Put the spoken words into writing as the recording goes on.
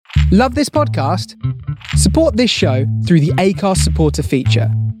Love this podcast? Support this show through the Acast supporter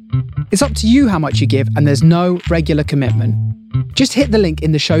feature. It's up to you how much you give, and there's no regular commitment. Just hit the link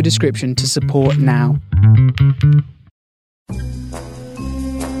in the show description to support now.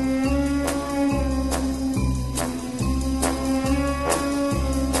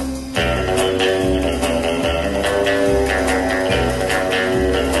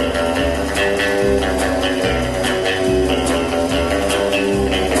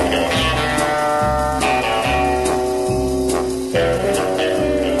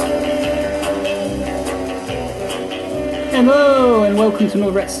 Hello and welcome to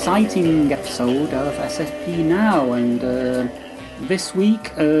another exciting episode of SFP Now, and this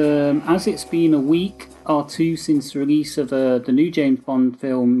week, as it's been a week or two since the release of the new James Bond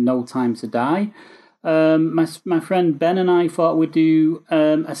film No Time to Die, my friend Ben and I thought we'd do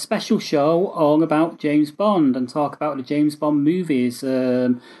a special show all about James Bond and talk about the James Bond movies,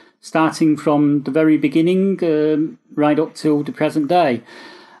 starting from the very beginning right up till the present day.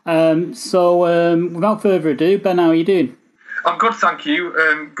 So without further ado, Ben, how are you doing? I'm good, thank you.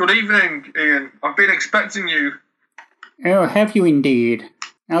 Good evening, Ian. I've been expecting you. Oh, have you indeed?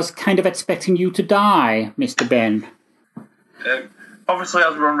 I was kind of expecting you to die, Mr. Ben. Obviously,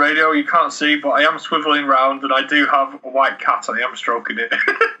 as we're on radio, you can't see, but I am swivelling round, and I do have a white cat, and I am stroking it.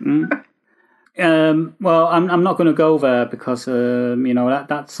 Well, I'm not going to go there because,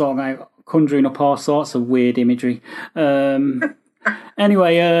 that's sort of like conjuring up all sorts of weird imagery.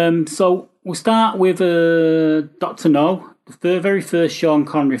 Anyway, so we'll start with Dr. No, the very first Sean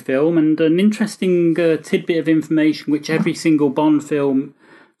Connery film, and an interesting tidbit of information which every single Bond film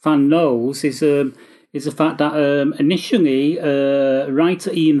fan knows is the fact that initially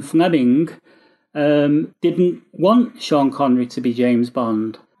writer Ian Fleming didn't want Sean Connery to be James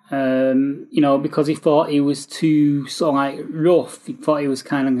Bond. Because he thought he was too sort of like rough. He thought he was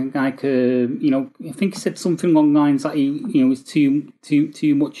kind of like I think he said something along the lines that he was too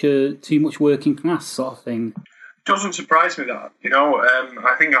much working class sort of thing. Doesn't surprise me that,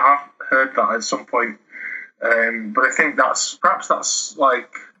 I think I have heard that at some point, but I think that's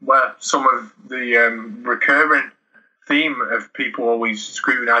like where some of the recurring theme of people always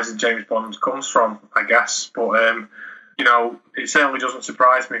scrutinising James Bond comes from, I guess. But it certainly doesn't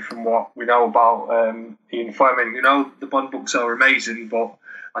surprise me from what we know about Ian Fleming. The Bond books are amazing, but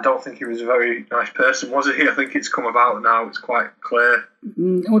I don't think he was a very nice person, was he? I think it's come about now, it's quite clear.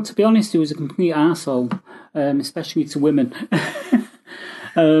 Well, to be honest, he was a complete arsehole, especially to women. Yeah,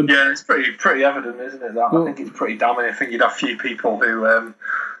 it's pretty evident, isn't it, that? Well, I think it's pretty damning. I think you'd have few people who,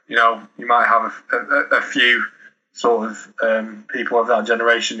 you might have a few sort of people of that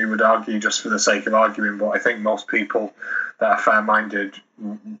generation who would argue just for the sake of arguing, but I think most people that are fair-minded,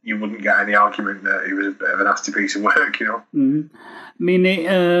 you wouldn't get any argument that he was a bit of a nasty piece of work, Mm-hmm. I mean,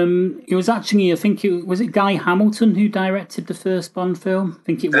 it was actually, I think was it Guy Hamilton who directed the first Bond film? I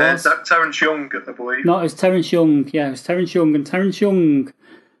think it was. Terence Young, I believe. No, it was Terence Young. Yeah, it was Terence Young, and Terence Young.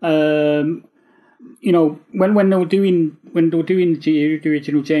 When they were doing the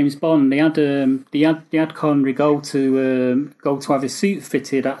original James Bond, they had Connery go to have his suit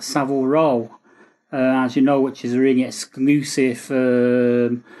fitted at Savile Row, as you know, which is a really exclusive,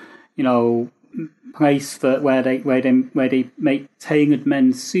 place for where they make tailored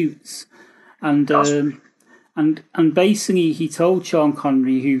men's suits, and basically he told Sean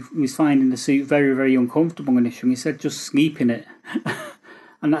Connery, who was finding the suit very, very uncomfortable initially, he said just sleep in it.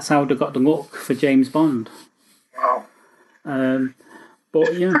 And that's how they got the look for James Bond. Wow.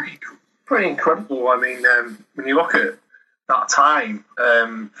 But yeah, pretty incredible. I mean, when you look at that time,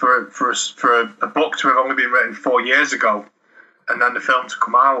 for a book to have only been written 4 years ago, and then the film to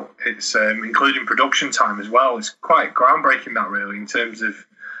come out, it's including production time as well. It's quite groundbreaking, that, really, in terms of,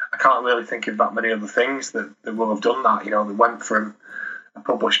 I can't really think of that many other things that will have done that. They went from a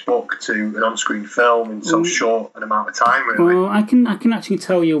published book to an on-screen film in so short an amount of time, really. Well, I can actually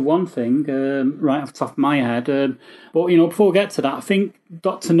tell you one thing right off the top of my head. But before we get to that, I think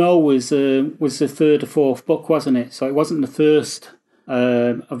Dr. No was the third or fourth book, wasn't it? So it wasn't the first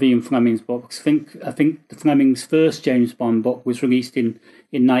of Ian Fleming's books. I think the Fleming's first James Bond book was released in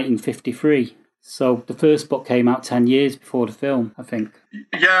 1953. So the first book came out 10 years before the film, I think.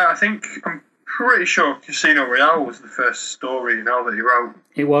 Yeah, I'm pretty sure Casino Royale was the first story that he wrote.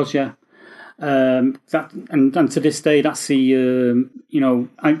 It was, yeah. That and to this day, that's the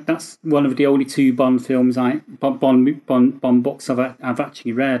that's one of the only two Bond films Bond books I've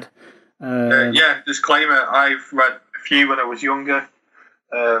actually read. Disclaimer: I've read a few when I was younger.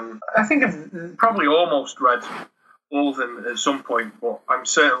 I think I've probably almost read all of them at some point, but I'm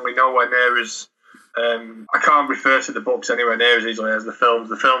certainly nowhere near as I can't refer to the books anywhere near as easily as the films.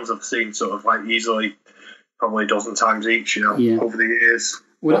 The films I've seen sort of like easily, probably a dozen times each, over the years.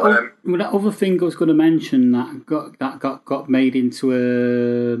 Well, that other thing I was going to mention that got made into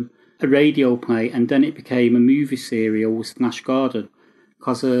a radio play, and then it became a movie serial, was Flash Garden,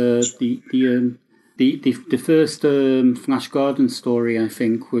 because the first Flash Garden story, I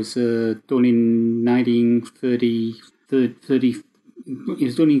think, was done in 1930. It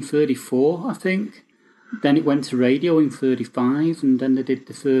was done in 34, I think. Then it went to radio in 35, and then they did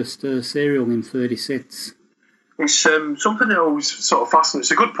the first serial in 36. It's something that always sort of fascinates.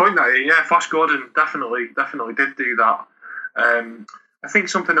 It's a good point, that. Yeah, Flash Gordon definitely did do that. I think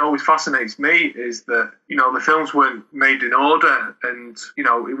something that always fascinates me is that, the films weren't made in order, and,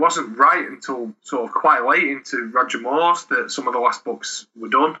 it wasn't right until sort of quite late into Roger Moore's that some of the last books were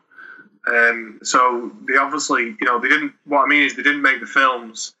done. So they obviously, they didn't, what I mean is they didn't make the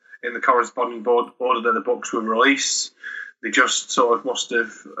films in the corresponding order that the books were released. They just sort of must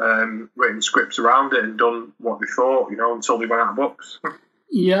have written scripts around it and done what they thought, until they went out of books.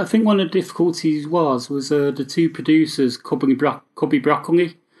 Yeah, I think one of the difficulties was the two producers, Cubby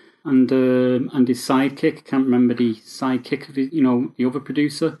Broccoli and his sidekick. I can't remember the sidekick of the other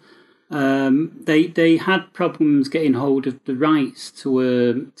producer. They had problems getting hold of the rights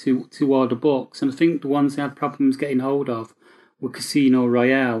to all the books, and I think the ones they had problems getting hold of were Casino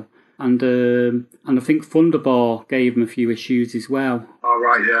Royale, and I think Thunderball gave them a few issues as well. Oh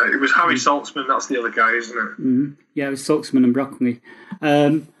right, yeah, it was Harry Saltzman. That's the other guy, isn't it? Mm-hmm. Yeah, it was Saltzman and Broccoli,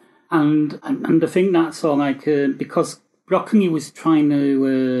 and I think that's all because Broccoli was trying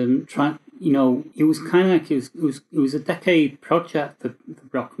to it was kind of like it was a decade project for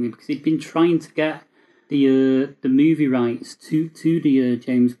Broccoli, because he'd been trying to get the movie rights to the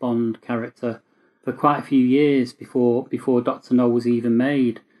James Bond character for quite a few years before Dr. No was even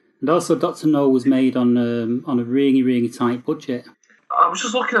made, and also Dr. No was made on a really, really tight budget. I was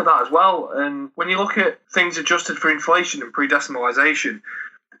just looking at that as well, and when you look at things adjusted for inflation and pre-decimalisation,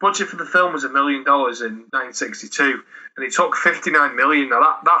 the budget for the film was $1 million in 1962, and it took $59 million.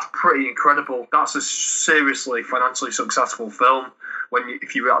 Now that's pretty incredible. That's a seriously financially successful film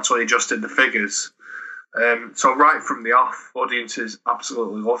if you actually adjusted the figures. So right from the off, audiences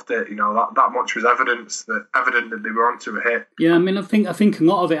absolutely loved it. That much was evident that they were onto a hit. Yeah, I mean, I think a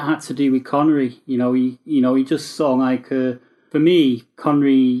lot of it had to do with Connery. He just saw for me,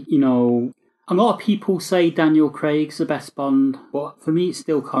 Connery. A lot of people say Daniel Craig's the best Bond, but for me, it's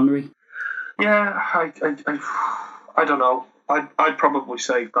still Connery. Yeah, I don't know. I'd probably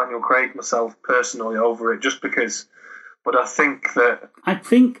say Daniel Craig myself personally over it, just because. But I think that...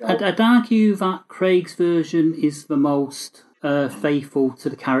 I'd argue that Craig's version is the most faithful to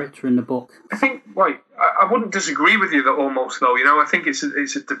the character in the book. I think, I wouldn't disagree with you that almost, though. I think it's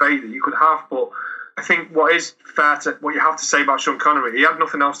a debate that you could have, but I think what you have to say about Sean Connery, he had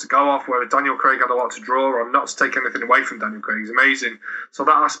nothing else to go off, whereas Daniel Craig had a lot to draw on, not to take anything away from Daniel Craig. He's amazing. So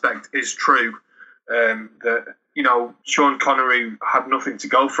that aspect is true, that... Sean Connery had nothing to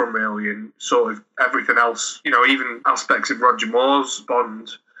go from, really, and sort of everything else, even aspects of Roger Moore's Bond,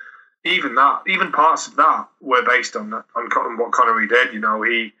 even parts of that were based on what Connery did. He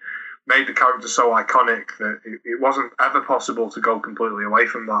made the character so iconic that it wasn't ever possible to go completely away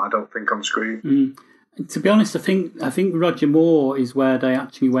from that, I don't think, on screen. To be honest, I think Roger Moore is where they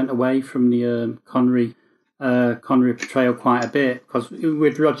actually went away from the Connery portrayal quite a bit, because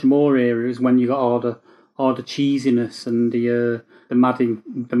with Roger Moore era is when you got all the cheesiness and the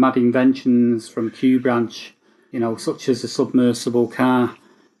mad inventions from Q Branch, such as a submersible car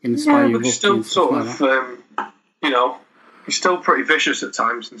in the Spy Who Loved Me. Still sort of, he's still pretty vicious at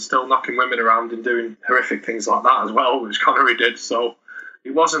times and still knocking women around and doing horrific things like that as well, which Connery did. So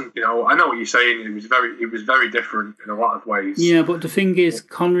it wasn't, I know what you're saying. It was very different in a lot of ways. Yeah, but the thing is,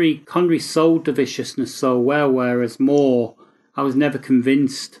 Connery sold the viciousness so well, whereas Moore, I was never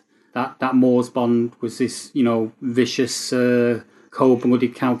convinced that Moore's Bond was this, vicious,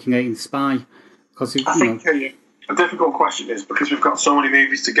 cold-blooded, calculating spy. Because I think a difficult question is, because we've got so many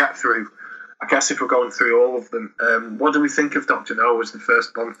movies to get through, I guess if we're going through all of them, what do we think of Dr. No as the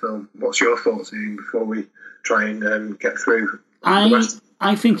first Bond film? What's your thoughts, Ian, before we try and get through the rest?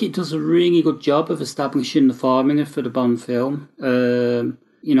 I think it does a really good job of establishing the formula for the Bond film.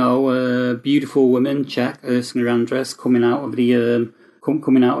 Beautiful woman, check, Ursula Andress coming out of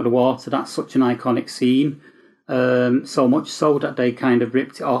the water. That's such an iconic scene. So much so that they kind of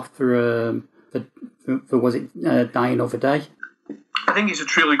ripped it off for was it Die Another Day? I think it's a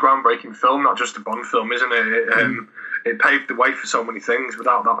truly groundbreaking film, not just a Bond film, isn't it? It paved the way for so many things.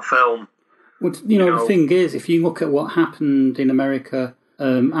 Without that film, well, the thing is, if you look at what happened in America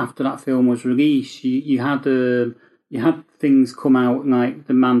after that film was released, you had things come out like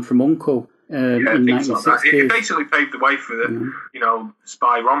The Man from U.N.C.L.E. In 1960s. Like it basically paved the way for the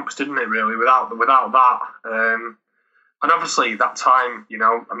spy romps, didn't it? Really, without that, and obviously that time,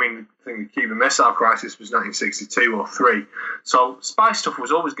 I mean, I think the Cuban Missile Crisis was 1962 or 3, so spy stuff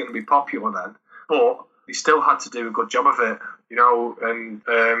was always going to be popular then, but they still had to do a good job of it, and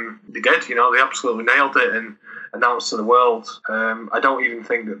they did. They absolutely nailed it and announced to the world. I don't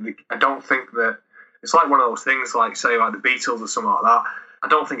think that it's like one of those things, like say like the Beatles or something like that. I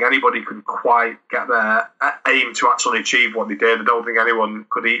don't think anybody could quite get their aim to actually achieve what they did. I don't think anyone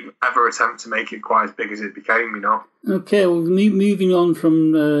could ever attempt to make it quite as big as it became, Okay, well, moving on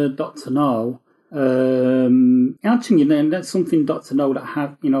from Dr. No, actually, then that's something Dr. No that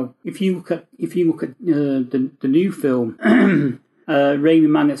have, if you look at the new film, Rami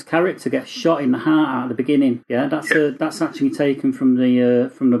Malek's character gets shot in the heart at the beginning. Yeah, that's actually taken from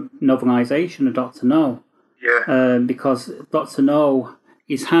the novelisation of Dr. No. Yeah. Because Dr. No,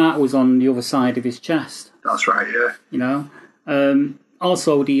 his heart was on the other side of his chest. That's right. Yeah.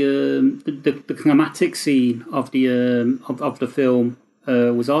 Also, the climatic scene of the film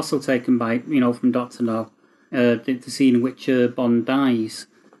was also taken by from Dr. No. The scene in which Bond dies.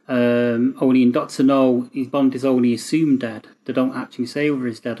 Only in Dr. No, Bond is only assumed dead. They don't actually say whether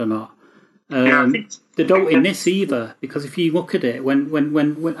he's dead or not. They don't in this either, because if you look at it,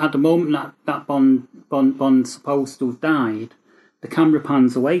 when at the moment that Bond's supposed to have died, the camera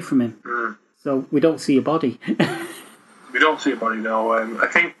pans away from him, so we don't see a body. We don't see a body, no.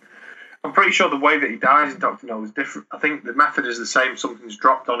 I'm pretty sure the way that he dies in Dr. No is different. I think the method is the same. Something's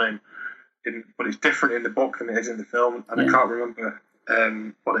dropped on him, but it's different in the book than it is in the film, and I can't remember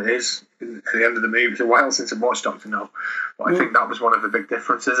what it is at the end of the movie. It's a while since I've watched Dr. No, but I think that was one of the big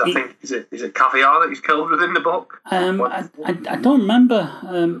differences. I think is it caviar that he's killed within the book? I don't remember.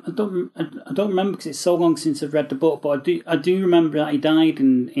 I don't remember because it's so long since I've read the book. But I do remember that he died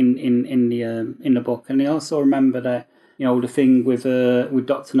in the book, and I also remember that the thing with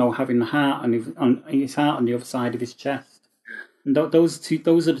Dr. No having the heart on his heart on the other side of his chest. And those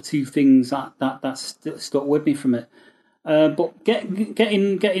are the two things that stuck with me from it. But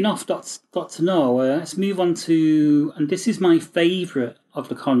getting off Dr. No, let's move on to, and this is my favourite of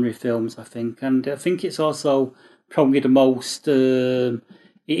the Connery films, I think, and I think it's also probably the most. It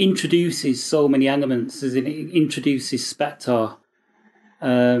introduces so many elements, as in it introduces Spectre.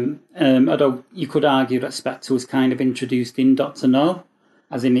 Although you could argue that Spectre was kind of introduced in Dr. No,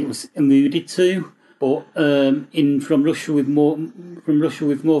 as in it was alluded to. But From Russia with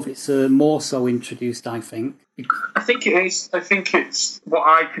Love, it's more so introduced, I think. I think it is. I think it's what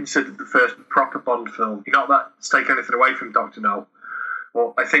I considered the first proper Bond film. Not that to take anything away from Dr. No,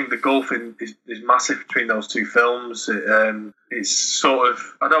 but I think the gulf is massive between those two films. It's sort of,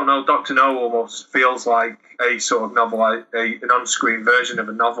 I don't know, Dr. No almost feels like a sort of novel, an on-screen version of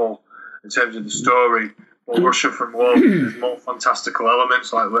a novel in terms of the story. Well, Russia from Love, there's more fantastical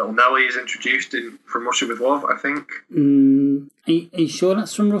elements, like Little Nelly is introduced in From Russia with Love, I think. Are you sure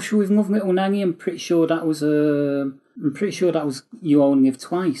that's From Russia with Love, Little Nelly? I'm pretty sure that was You Only Live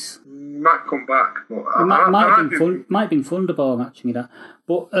Twice. Might come back, but it might have been Thunderball actually. That,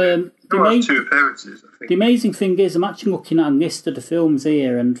 but two appearances. I think the amazing thing is, I'm actually looking at a list of the films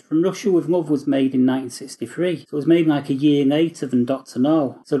here, and From Russia with Love was made in 1963, so it was made like a year later than Dr.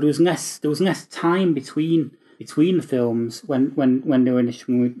 No. So there was less time between the films when they were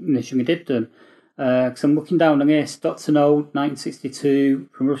initially did them. Because I'm looking down the list: Dr. No 1962,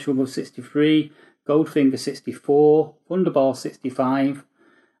 From Russia with Love 63, Goldfinger 64, Thunderball 65.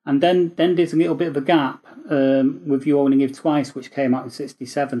 And then there's a little bit of a gap with You Only Live Twice, which came out in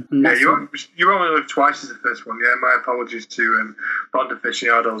 1967. You Only Live Twice is the first one, yeah. My apologies to Bond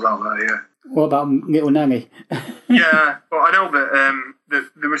aficionados out there, yeah. What about Little Nelly? Yeah, well, I know that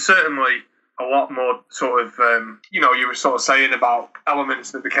there was certainly a lot more sort of, you were sort of saying about elements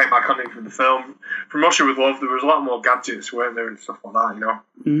that became iconic from the film. From Russia with Love, there was a lot more gadgets, weren't there, and stuff like that,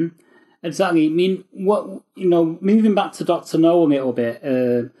 Mm-hmm. Exactly. I mean, moving back to Dr. No a little bit,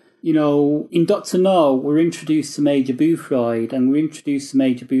 in Dr. No, we're introduced to Major Boothroyd, and we're introduced to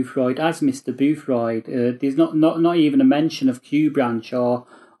Major Boothroyd as Mr. Boothroyd. There's not even a mention of Q Branch or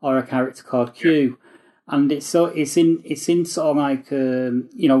a character called Q. Yeah. And it's in sort of like,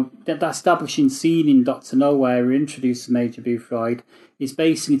 that establishing scene in Dr. No where we're introduced to Major Boothroyd is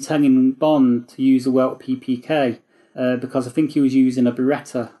basically telling Bond to use a Welt PPK. Because I think he was using a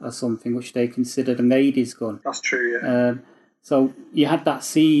Beretta or something, which they considered a ladies' gun. That's true, yeah. So you had that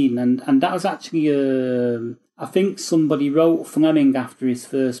scene, and that was actually, I think somebody wrote Fleming after his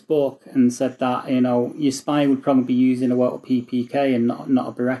first book and said that, your spy would probably be using a Walter PPK and not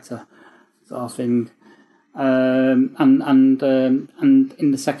a Beretta sort of thing. And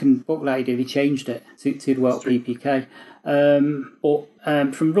in the second book that he did, he changed it to the Walter PPK.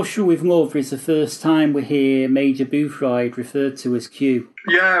 But From Russia with Love is the first time we hear Major Boothroyd referred to as Q.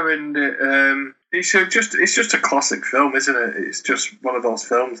 Yeah, and it's just a classic film, isn't it? It's just one of those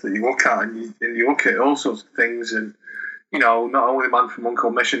films that you look at and you look at all sorts of things, and not only Man from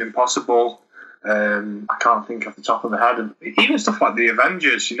U.N.C.L.E. Mission Impossible. I can't think off the top of my head, and even stuff like the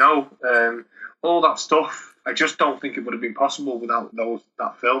Avengers. All that stuff. I just don't think it would have been possible without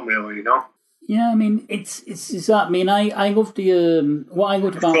that film, really. Yeah, I mean, it's that. I mean, I love the what I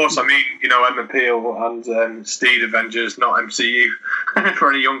loved about. Of course, I mean, Emma Peel and Steed Avengers, not MCU.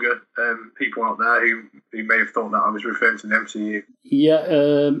 For any younger people out there who may have thought that I was referring to the MCU.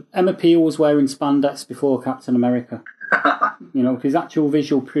 Yeah, Emma Peel was wearing spandex before Captain America. His actual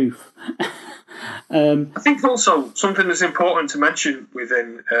visual proof. I think also something that's important to mention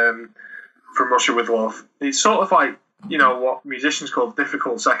within From Russia with Love. It's sort of like what musicians call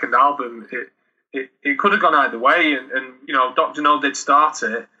difficult second album. It could have gone either way, and Dr. No did start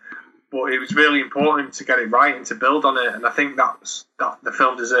it, but it was really important to get it right and to build on it. And I think that the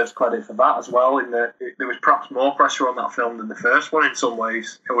film deserves credit for that as well. In that there was perhaps more pressure on that film than the first one in some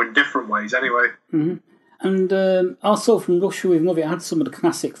ways, or in different ways anyway. Mm-hmm. And also From Russia with Love, it had some of the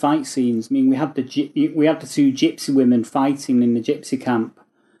classic fight scenes. I mean, we had the two gypsy women fighting in the gypsy camp.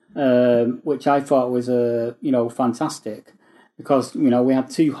 Which I thought was fantastic, because we had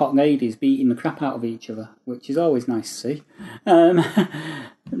two hot ladies beating the crap out of each other, which is always nice to see,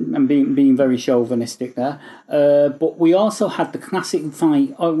 and being very chauvinistic there. But we also had the classic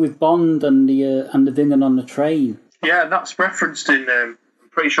fight with Bond and the villain on the train. Yeah, that's referenced in. I'm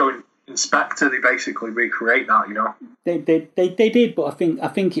pretty sure in Spectre they basically recreate that. They did, but I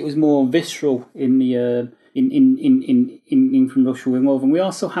think it was more visceral in the. In From Russia with Love, and we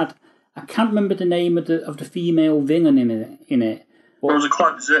also had, I can't remember the name of the female villain in it. But, Rosa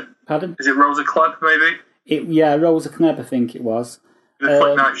Klebb, is it? Pardon? Is it Rosa Klebb, maybe? Rosa Klebb, I think it was. The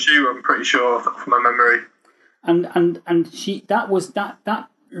quick knife shoe, I'm pretty sure, from my memory. And she Rosa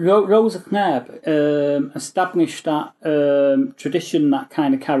Klebb established that tradition that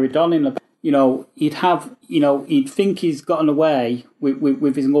kind of carried on in the. He'd think he's gotten away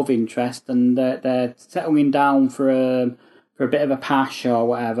with his love interest, and they're settling down for a bit of a pash or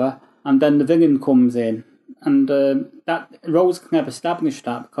whatever, and then the villain comes in, and that Rose Knebb established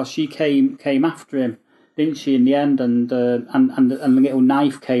that because she came after him, didn't she? In the end, and the little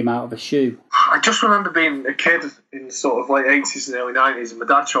knife came out of a shoe. I just remember being a kid in sort of late 80s and early 90s, and my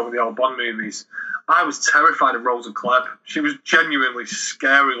dad showed me the old Bond movies. I was terrified of Rosa Klebb. She was genuinely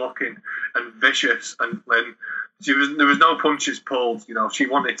scary looking and vicious, and there was no punches pulled. She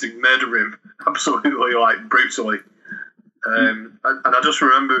wanted to murder him absolutely, brutally. And I just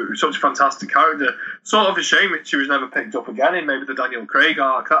remember it was such a fantastic character. Sort of a shame that she was never picked up again in maybe the Daniel Craig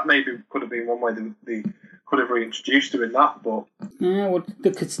arc. That maybe could have been one way they could have reintroduced her in that. But yeah, well,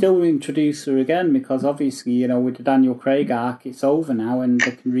 they could still reintroduce her again, because obviously, with the Daniel Craig arc, it's over now and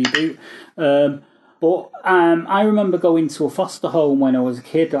they can reboot. But I remember going to a foster home when I was a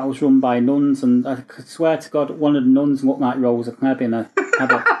kid that was run by nuns, and I could swear to God, one of the nuns looked like Rosa Knebb in a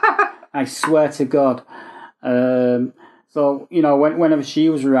habit. I swear to God. So, whenever she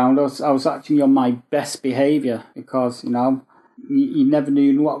was around, I was actually on my best behaviour, because, you never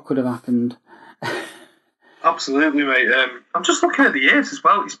knew what could have happened. Absolutely, mate. I'm just looking at the years as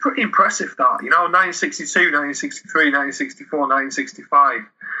well. It's pretty impressive that, 1962, 1963, 1964, 1965.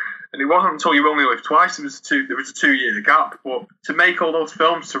 And it wasn't until You Only Live Twice there was a 2-year gap. But to make all those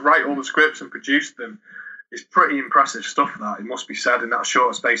films, to write all the scripts and produce them, it's pretty impressive stuff, that, it must be said, in that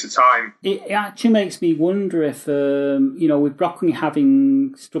short space of time. It actually makes me wonder if, with Broccoli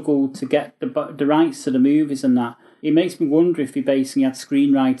having struggled to get the rights to the movies and that, it makes me wonder if he basically had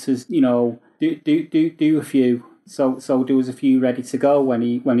screenwriters, do a few. So there was a few ready to go when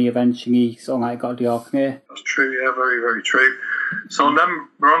he eventually sort of got the all clear. That's true, yeah, very, very true. So then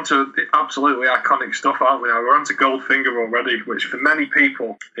we're on to the absolutely iconic stuff, aren't we now? We're on to Goldfinger already, which for many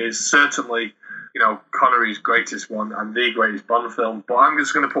people is certainly, Connery's greatest one and the greatest Bond film. But I'm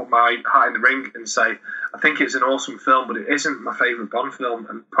just going to put my hat in the ring and say I think it's an awesome film, but it isn't my favourite Bond film,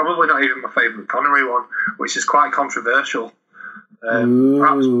 and probably not even my favourite Connery one, which is quite controversial.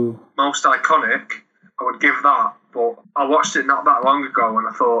 Perhaps most iconic, I would give that, but I watched it not that long ago and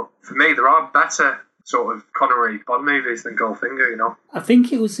I thought, for me, there are better sort of Connery Bond movies than Goldfinger, I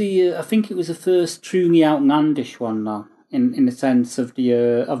think it was the first truly outlandish one, though. in the sense of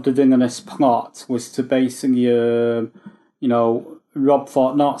the villainous plot was to basically rob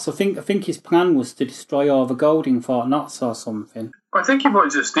Fort Knox. I think his plan was to destroy all the gold in Fort Knox or something. I think he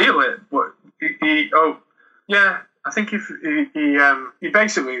wanted to steal it, but I think he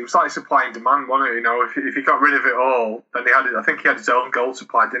basically was like supply and demand, wasn't it? If he got rid of it all, then I think he had his own gold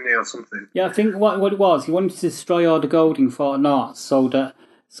supply, didn't he, or something? Yeah, I think what it was, he wanted to destroy all the gold in Fort Knox so that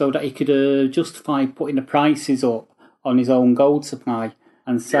he could justify putting the prices up on his own gold supply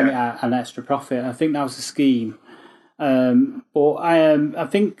and sell it at an extra profit. I think that was the scheme. But I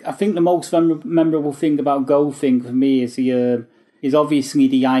think the most memorable thing about Goldfinger for me is obviously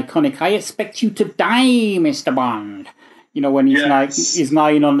the iconic "I expect you to die, Mr. Bond." When he's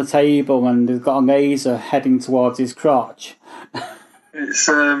lying on the table and he's got a laser heading towards his crotch. He's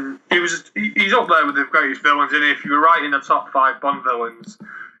up there with the greatest villains, isn't he? If you were writing the top 5 Bond villains,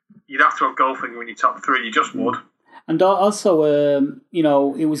 you'd have to have Goldfinger in your top 3. You just would. And also,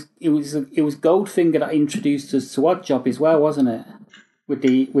 it was Goldfinger that introduced us to Oddjob as well, wasn't it? With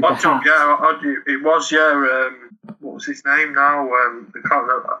the Oddjob, it was. What was his name now? I can't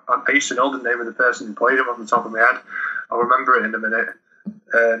remember. I used to know the name of the person who played him off the top of my head. I'll remember it in a minute.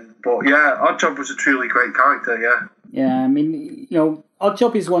 But yeah, Oddjob was a truly great character. Yeah. Yeah, I mean,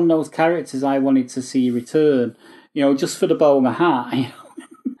 Oddjob is one of those characters I wanted to see return. Just for the bowler hat.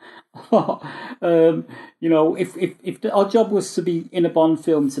 If the Oddjob was to be in a Bond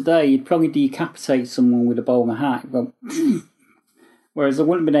film today, he'd probably decapitate someone with a bowler hat. Whereas I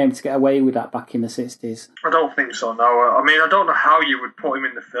wouldn't have been able to get away with that back in the 60s. I don't think so, no. I mean, I don't know how you would put him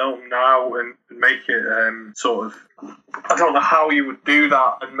in the film now and make it I don't know how you would do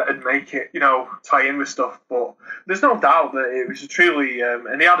that and make it, tie in with stuff. But there's no doubt that it was a truly...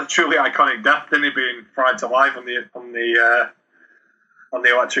 and he had a truly iconic death, didn't he, being fried to life on the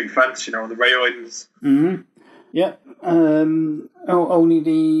electric fence, the railings. Mm-hmm. Yeah. Only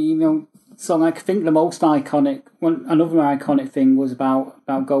the, so I think the most iconic, another iconic thing was about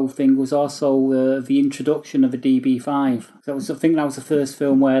Goldfinger was also the introduction of the DB5. I think that was the first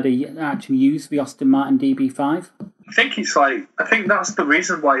film where they actually used the Aston Martin DB5. I think that's the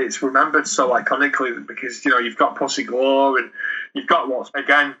reason why it's remembered so iconically, because, you've got Pussy Galore and you've got what's,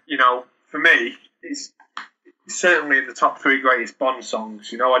 again, for me, it's certainly in the top 3 greatest Bond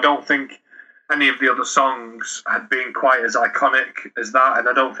songs. I don't think any of the other songs had been quite as iconic as that, and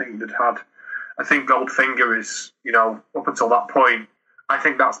I don't think they'd had. I think Goldfinger is, up until that point, I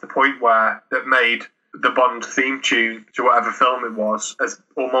think that's the point where that made the Bond theme tune to whatever film it was as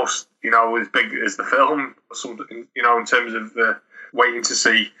almost, as big as the film or something, in terms of waiting to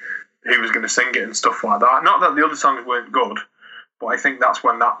see who was going to sing it and stuff like that. Not that the other songs weren't good, but I think that's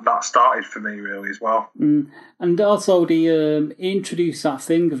when that started for me, really, as well. And also, he introduced that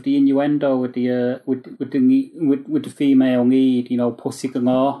thing of the innuendo with the female lead, Pussy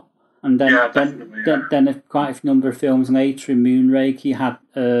Galore, and then quite a number of films later in Moonraker, you had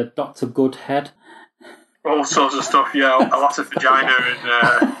Dr. Goodhead. All sorts of stuff, yeah, a lot of vagina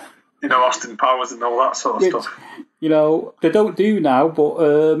and Austin Powers and all that sort of stuff. They don't do now, but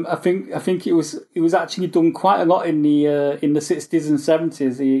I think it was actually done quite a lot in the 60s and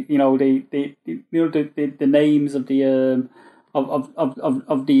 70s. The names of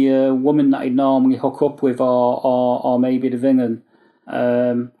the woman that he'd normally hook up with, or maybe the villain.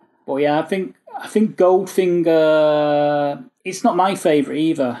 But yeah, I think Goldfinger. It's not my favourite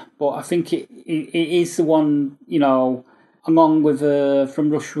either, but I think it is the one, along with From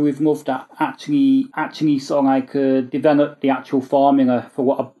Russia with Love, that actually sort of developed the actual formula for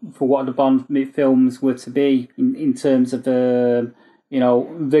what the Bond films were to be in terms of villain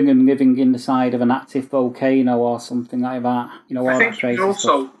living in the side of an active volcano or something like that. I think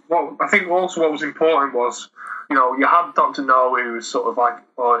also what was important was, you had Dr. No, who was sort of like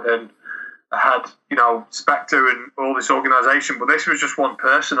and had, Spectre and all this organisation, but this was just one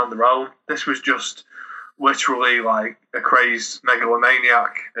person on their own. This was just literally like a crazed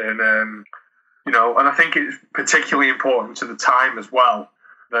megalomaniac, and and I think it's particularly important to the time as well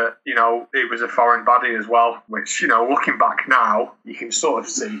that it was a foreign baddie as well, which looking back now you can sort of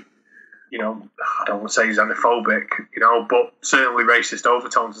see, I don't want to say xenophobic, but certainly racist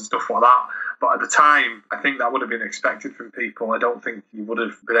overtones and stuff like that. But at the time, I think that would have been expected from people. I don't think you would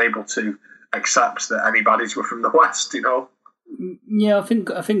have been able to accept that any baddies were from the West, Yeah, I think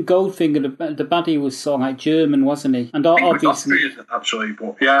Goldfinger, the baddie was sort of like German, wasn't he? And obviously, he was Austrian, actually,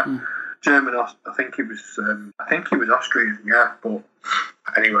 but yeah, German. I think he was Austrian. Yeah, but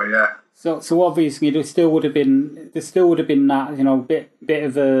anyway, yeah. So obviously there still would have been that, you know, bit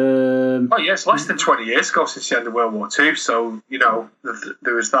of a... Oh yeah, it's less than 20 years ago since the end of World War II, so, you know,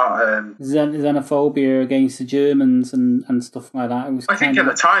 there was that... xenophobia against the Germans and stuff like that. It was I think at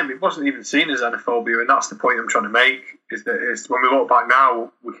the time it wasn't even seen as xenophobia, and that's the point I'm trying to make, is that when we look back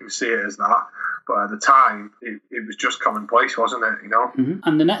now, we can see it as that. But at the time, it was just commonplace, wasn't it? You know. Mm-hmm.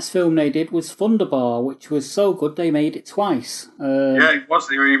 And the next film they did was Thunderbar, which was so good they made it twice. Yeah, it was.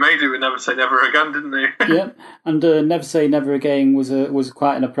 They remade it with Never Say Never Again, didn't they? Yeah, and Never Say Never Again was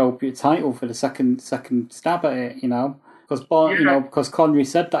quite an appropriate title for the second stab at it. You know, because Connery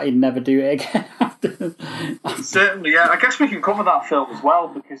said that he'd never do it again after. Certainly, yeah. I guess we can cover that film as well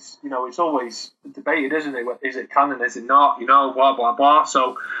because, you know, it's always debated, isn't it? Is it canon? Is it not? You know, blah blah blah.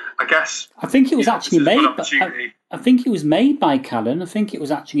 So I guess I think it was actually made. I think it was made by Cannon. I think it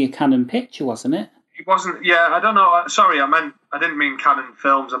was actually a Cannon picture, wasn't it? It wasn't. Yeah, I don't know. Sorry, I didn't mean Cannon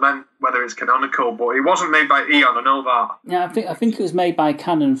Films. I meant whether it's canonical, but it wasn't made by Eon. I know that. Yeah, I think it was made by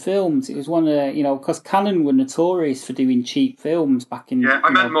Cannon Films. It was one of the, you know, because Cannon were notorious for doing cheap films back in. Yeah,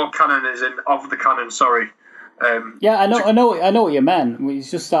 I meant more Cannon as in of the Cannon. Sorry. Yeah, I know what you meant. It's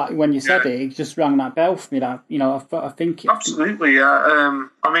just that when you said it just rang that bell for me. That, you know, I think absolutely. Yeah.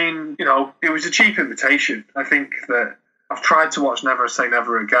 I mean, you know, it was a cheap invitation. I think that I've tried to watch Never Say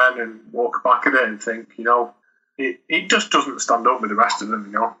Never Again and walk back at it and think, you know, it just doesn't stand up with the rest of them,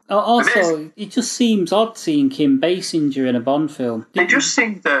 you know. Also, it just seems odd seeing Kim Basinger in a Bond film. It just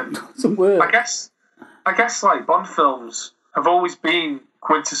seemed some work. I guess like Bond films have always been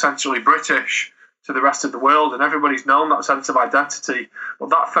quintessentially British to the rest of the world, and everybody's known that sense of identity. But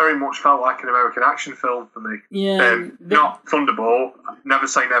that very much felt like an American action film for me. Yeah, not Thunderball, Never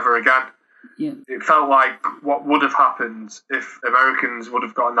Say Never Again. Yeah. It felt like what would have happened if Americans would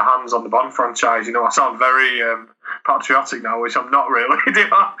have gotten their hands on the Bond franchise. You know, I sound very patriotic now, which I'm not really. Do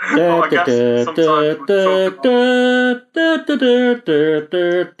I? Well, I guess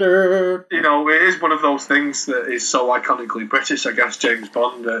you know, it is one of those things that is so iconically British. I guess James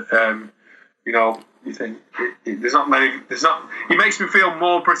Bond. You know, you think there's not many. He makes me feel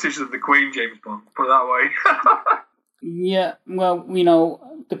more British than the Queen, James Bond. Put it that way. Yeah, well, you know,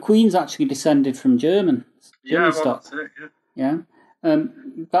 the Queen's actually descended from German stock. That's it, yeah.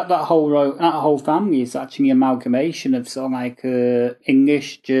 That whole family is actually an amalgamation of sort of like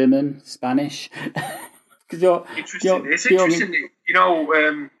English, German, Spanish. Interesting. It's interesting. You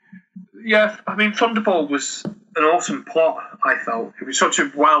know, yeah. I mean, Thunderball was an awesome plot. I felt it was such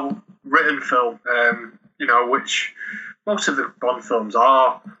a well-written film. You know, which most of the Bond films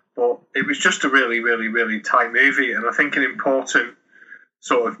are. But it was just a really, really, really tight movie, and I think an important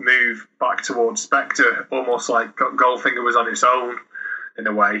sort of move back towards Spectre, almost like Goldfinger was on its own in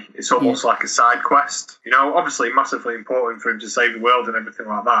a way. It's almost like a side quest, you know. Obviously, massively important for him to save the world and everything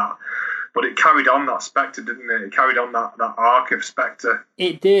like that. But it carried on that Spectre, didn't it? It carried on that arc of Spectre.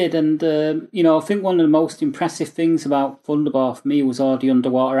 It did, and you know, I think one of the most impressive things about Thunderbar for me was all the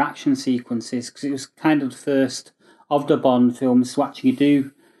underwater action sequences, because it was kind of the first of the Bond films to actually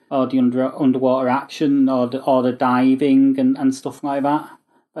do or the underwater action, or the diving and stuff like that.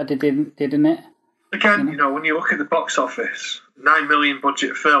 But they didn't it? Again, you know, when you look at the box office, $9 million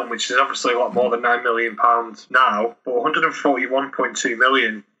budget film, which is obviously a lot more than £9 million now, but 141.2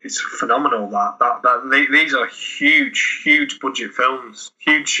 million is phenomenal. These are huge budget films,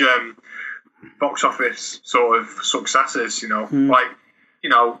 huge box office sort of successes. You know, like, you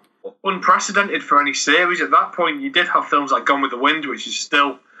know, unprecedented for any series. At that point, you did have films like Gone with the Wind, which is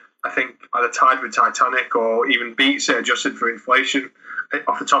still, I think, at a tide with Titanic, or even beats it adjusted for inflation,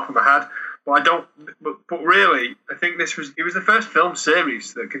 off the top of my head. But really, I think it was the first film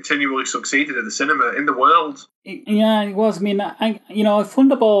series that continually succeeded at the cinema in the world. Yeah, it was. I mean,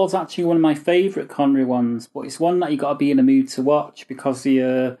 Thunderball is actually one of my favourite Connery ones, but it's one that you got to be in the mood to watch because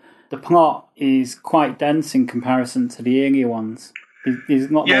the plot is quite dense in comparison to the earlier ones. There's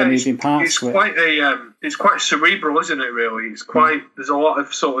not many moving parts. It's quite cerebral, isn't it? Really, it's quite. There's a lot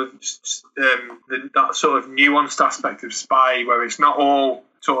of sort of that sort of nuanced aspect of spy, where it's not all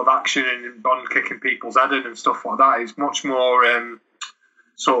sort of action and Bond kicking people's head in and stuff like that. It's much more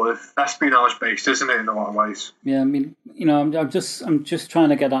sort of espionage based, isn't it, in a lot of ways? Yeah, I mean, you know, I'm just trying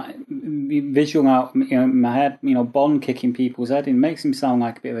to get that visual out, you know, in my head. You know, Bond kicking people's head in makes him sound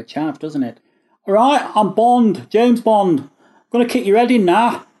like a bit of a chav, doesn't it? All right, I'm Bond, James Bond. Gonna kick your head in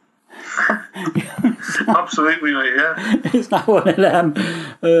now. Absolutely, mate. Yeah, it's not one of them.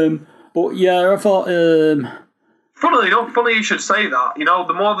 But yeah, I thought. Funny you should say that. You know,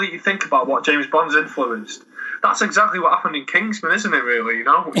 the more that you think about what James Bond's influenced, that's exactly what happened in Kingsman, isn't it? Really, you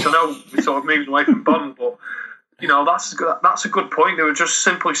know, which I know we sort of moved away from Bond, but that's a good point. There were just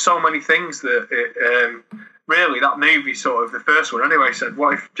simply so many things that really that movie, sort of the first one anyway, said,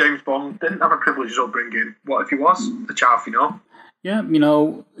 what if James Bond didn't have a privileged upbringing? What if he was a chav, Yeah,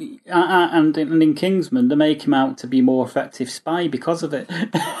 and in Kingsman, they make him out to be a more effective spy because of it.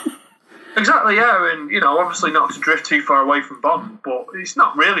 Exactly, yeah, and obviously not to drift too far away from Bond, but it's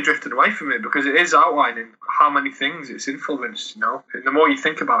not really drifting away from it because it is outlining how many things it's influenced. And the more you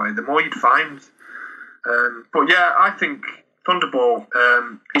think about it, the more you'd find. But yeah, I think Thunderball,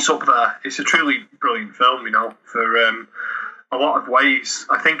 it's up there. It's a truly brilliant film, for a lot of ways.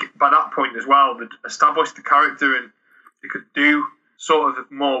 I think by that point as well, they'd established the character and they could do sort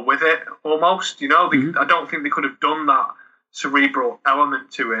of more with it almost. I don't think they could have done that cerebral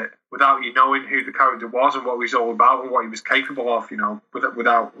element to it without you knowing who the character was and what he was all about and what he was capable of,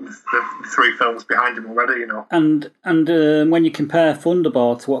 without the three films behind him already, And when you compare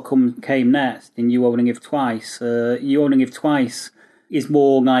Thunderball to what came next in You Only Live Twice, You Only Live Twice is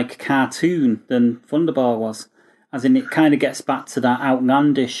more like a cartoon than Thunderball was. As in, it kind of gets back to that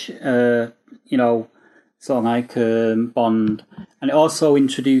outlandish, sort of like Bond. And it also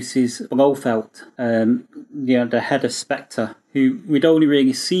introduces Blofeld, the head of Spectre, who we'd only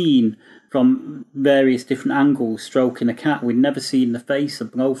really seen from various different angles stroking a cat. We'd never seen the face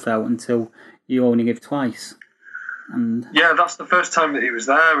of Blofeld until You Only Live Twice. And yeah, that's the first time that he was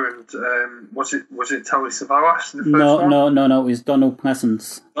there. And was it Telly Savalas? The first one? No. It was Donald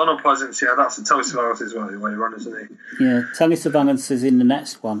Pleasance. Donald Pleasance, yeah, that's Telly Savalas as well. The way around, isn't he? Yeah, Telly Savalas is in the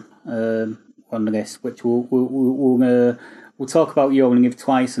next one on the list, which we'll talk about You Only Live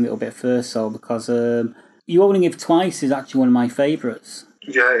Twice a little bit first, though, because You Only Live Twice is actually one of my favourites.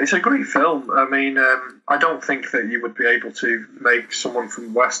 Yeah, it's a great film. I mean, I don't think that you would be able to make someone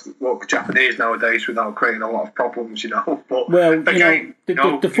from West look Japanese nowadays without creating a lot of problems, But well, again,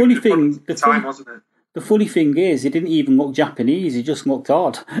 the funny thing, wasn't it? The funny thing is, he didn't even look Japanese. He just looked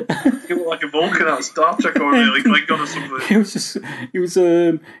odd. He looked like a Vulcan out of Star Trek or really Klingon or something.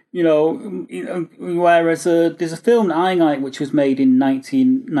 Whereas there's a film that I like, which was made in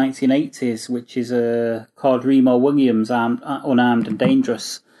 1980s, which is called Remo Williams, Unarmed and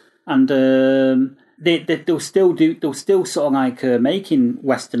Dangerous, and they'll still sort of like making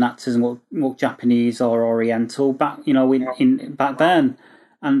Western actors look Japanese or Oriental back, back then.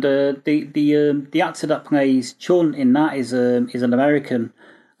 And the actor that plays Chun in that is an American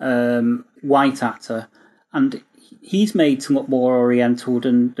white actor, and he's made to look more Oriental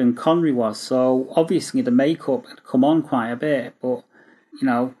than Connery was. So obviously the makeup had come on quite a bit, but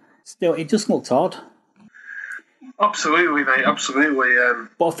still it just looked odd. Absolutely, mate. Absolutely.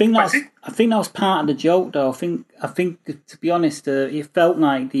 But I think that was part of the joke, though. I think to be honest, it felt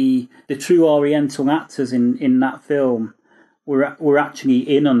like the true Oriental actors in that film were actually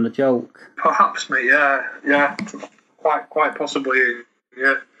in on the joke. Perhaps, mate. Yeah, quite possibly.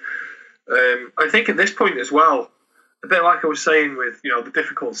 Yeah. I think at this point as well, a bit like I was saying with the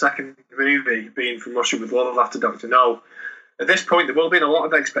difficult second movie being From Russia with Love after Dr. No. At this point, there will have been a lot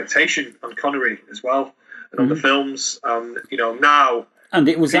of expectation on Connery as well, and on the films. Now. And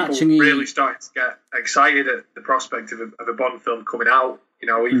it was actually really starting to get excited at the prospect of a Bond film coming out.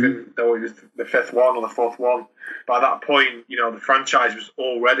 Even though it was the fifth one or the fourth one, by that point, the franchise was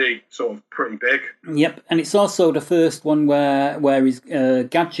already sort of pretty big. Yep, and it's also the first one where his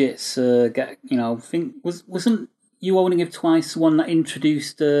gadgets get. I think wasn't You Only Live Twice the one that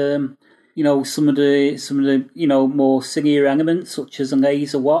introduced some of the more sillier elements such as a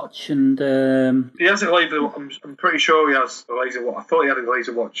laser watch and he has a laser. I'm pretty sure he has a laser watch. I thought he had a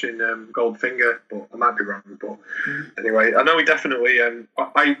laser watch in Goldfinger, but I might be wrong. But anyway, I know he definitely.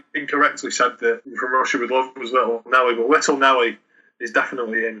 I incorrectly said that From Russia with Love was Little Nelly, but Little Nelly is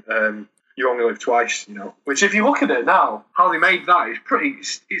definitely in You Only Live Twice. Which if you look at it now, how they made that is pretty.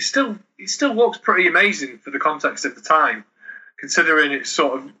 It still looks pretty amazing for the context of the time, considering it's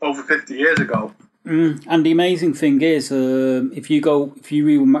sort of over 50 years ago. And the amazing thing is, if you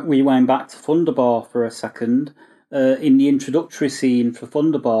rewind back to Thunderball for a second, in the introductory scene for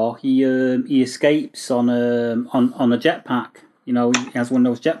Thunderball, he escapes on a jetpack. He has one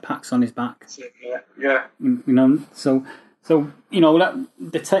of those jetpacks on his back. Yeah. So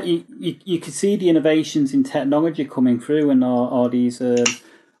that you can see the innovations in technology coming through and all these other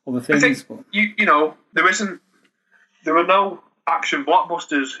things. I think, there are no action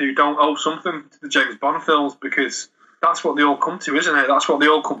blockbusters who don't owe something to the James Bond films, because that's what they all come to, isn't it? That's what they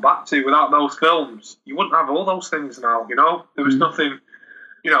all come back to. Without those films, you wouldn't have all those things now, There was nothing,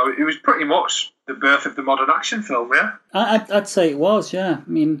 it was pretty much the birth of the modern action film, yeah? I'd say it was, yeah. I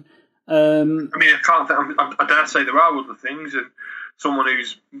mean, I dare say there are other things, and someone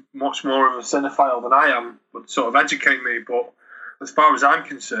who's much more of a cinephile than I am would sort of educate me. But as far as I'm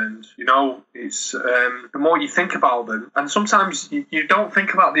concerned, it's the more you think about them, and sometimes you don't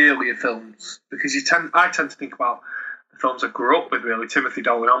think about the earlier films because I tend to think about the films I grew up with, really, Timothy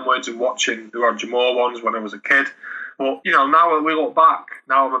Dalton onwards, and watching the Roger Moore ones when I was a kid. But now that we look back,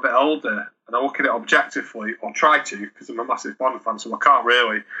 now I'm a bit older, and I look at it objectively, or try to, because I'm a massive Bond fan, so I can't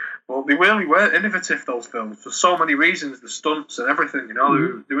really. But they really were innovative, those films, for so many reasons. The stunts and everything,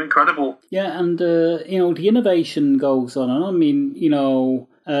 they're incredible. Yeah, and the innovation goes on. And I mean,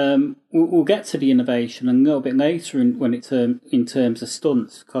 we'll get to the innovation a little bit later in terms of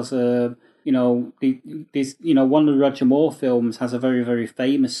stunts, because one of the Roger Moore films has a very, very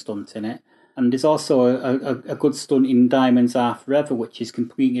famous stunt in it. And there's also a good stunt in Diamonds Are Forever, which is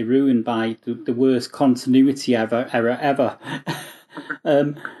completely ruined by the worst continuity error ever.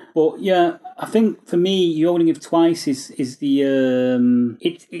 But yeah, I think for me, You Only Live Twice is the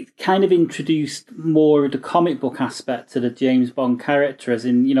it kind of introduced more of the comic book aspect to the James Bond character, as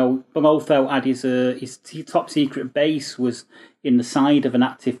in Blofeld had his top secret base was in the side of an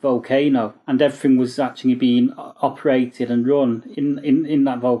active volcano, and everything was actually being operated and run in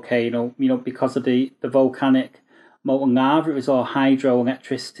that volcano, because of the volcanic molten lava. It was all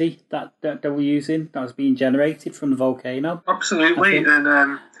hydroelectricity that they were using, that was being generated from the volcano. Absolutely,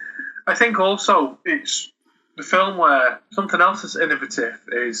 and I think also it's the film where something else that's innovative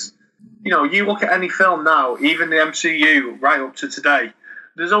is, you look at any film now, even the MCU right up to today,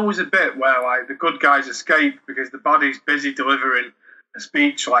 there's always a bit where like the good guys escape because the baddie's busy delivering a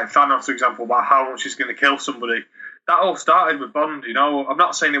speech, like Thanos, for example, about how much he's going to kill somebody. That all started with Bond, I'm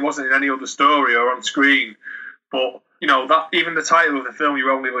not saying it wasn't in any other story or on screen, but that even the title of the film,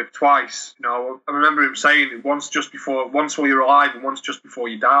 You Only Live Twice. I remember him saying once while you're alive and once just before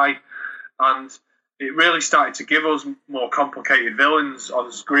you die, and it really started to give us more complicated villains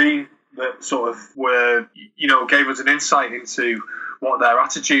on screen that sort of were, gave us an insight into what their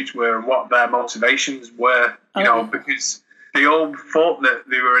attitudes were and what their motivations were. Because they all thought that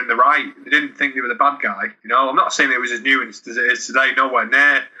they were in the right. They didn't think they were the bad guy. I'm not saying it was as nuanced as it is today, nowhere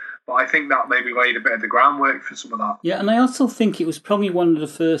near. But I think that maybe laid a bit of the groundwork for some of that. Yeah, and I also think it was probably one of the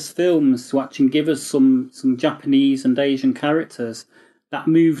first films to actually give us some Japanese and Asian characters that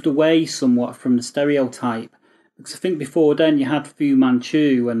moved away somewhat from the stereotype. Because I think before then you had Fu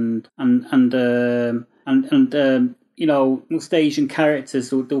Manchu and most Asian characters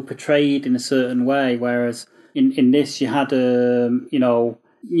they were portrayed in a certain way, whereas in this you had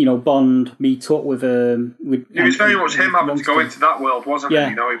Bond meet up with it was very much him having to go into that world, wasn't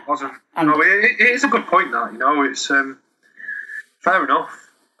it? It wasn't. It is a good point that it's fair enough.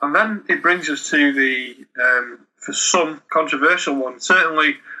 And then it brings us to the for some controversial one.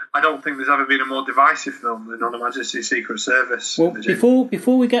 Certainly, I don't think there's ever been a more divisive film than On Her Majesty's Secret Service. Well,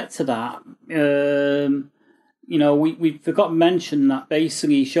 before we get to that, we forgot to mention that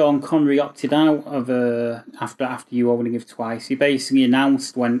basically Sean Connery opted out of after You Only Live Twice. He basically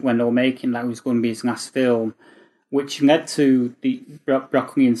announced when they were making that it was going to be his last film, which led to the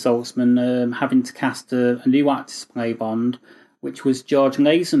Broccoli and Saltzman having to cast a new actor to play Bond, which was George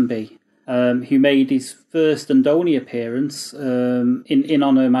Lazenby, who made his first and only appearance in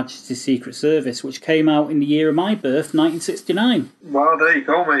On Her Majesty's Secret Service, which came out in the year of my birth, 1969. Wow, there you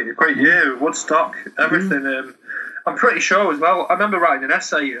go, mate. A great year. Woodstock, everything. I'm pretty sure as well. I remember writing an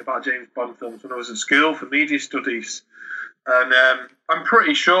essay about James Bond films when I was at school for media studies. And I'm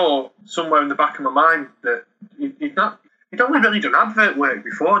pretty sure somewhere in the back of my mind that he'd only really done advert work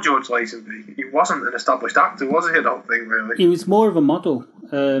before George Lazenby. He wasn't an established actor, was he? I don't think, really. He was more of a model.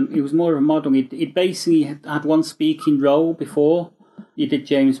 He'd basically had one speaking role before he did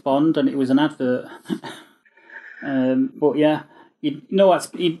James Bond, and it was an advert. But yeah, he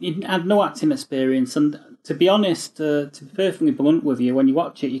had no acting experience, and to be honest, to be perfectly blunt with you, when you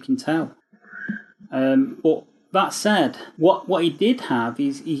watch it, you can tell. But that said, what he did have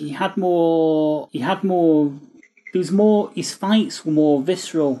is he had more. His fights were more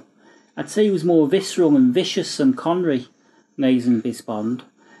visceral. I'd say he was more visceral and vicious than Connery, Lazenby's Bond.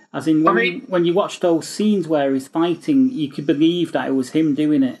 As in, when you watch those scenes where he's fighting, you could believe that it was him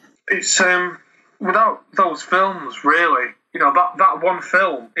doing it. It's without those films, really, that one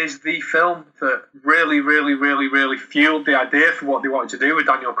film is the film that really, really, really, really fueled the idea for what they wanted to do with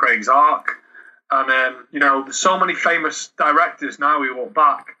Daniel Craig's Ark. And there's so many famous directors now who look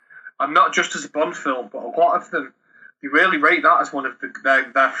back, and not just as a Bond film, but a lot of them, they really rate that as one of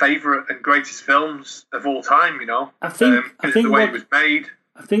their favourite and greatest films of all time. I think the way it was made.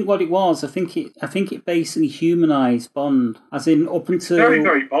 I think what it was, I think it basically humanised Bond, as in up until very,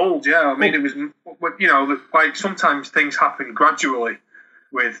 very bold. Yeah, I mean, it was, you know, like sometimes things happen gradually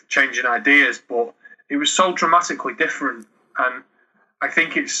with changing ideas, but it was so dramatically different, and I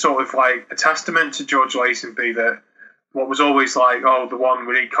think it's sort of like a testament to George Lazenby that what was always like, oh, the one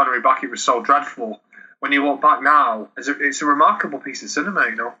we need Connery back, it was so dreadful. When you look back now, it's a remarkable piece of cinema,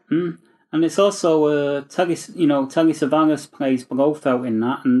 you know. Mm. And it's also Telly Savalas plays Blofeld in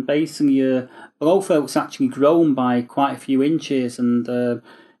that, and basically Blofeld's actually grown by quite a few inches, and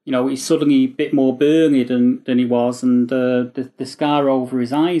he's suddenly a bit more burly than he was, and the scar over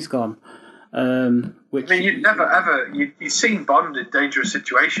his eye's gone. Which, I mean, you'd never ever you've seen Bond in dangerous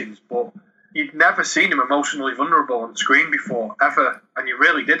situations, but you'd never seen him emotionally vulnerable on screen before, ever, and you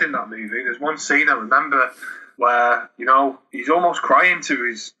really did in that movie. There's one scene I remember where, you know, he's almost crying to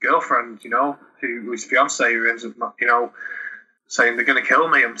his girlfriend, you know, his fiancée, who ends up, you know, saying, they're going to kill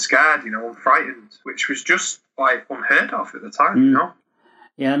me, I'm scared, you know, I'm frightened, which was just, like, unheard of at the time, you know?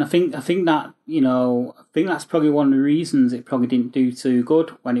 Yeah, and I think that, you know, I think that's probably one of the reasons it probably didn't do too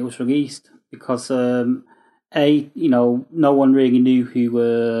good when it was released, because, you know, no one really knew who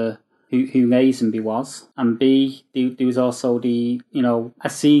Lazenby was, and B, there was also a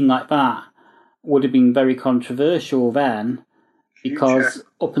scene like that would have been very controversial then, because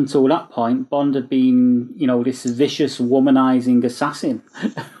up until that point, Bond had been, you know, this vicious womanizing assassin.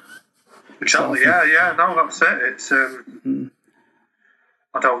 Exactly. Yeah. No, that's it. It's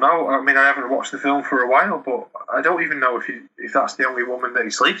I don't know. I mean, I haven't watched the film for a while, but I don't even know if that's the only woman that he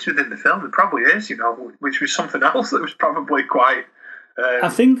sleeps with in the film. It probably is, you know, which was something else that was probably quite. I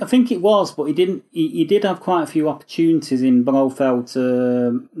think it was, but he didn't. He did have quite a few opportunities in Blofeld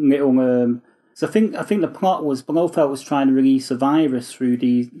little. So I think the plot was Blofeld was trying to release a virus through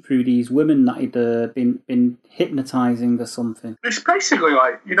these women that he'd been hypnotising or something. It's basically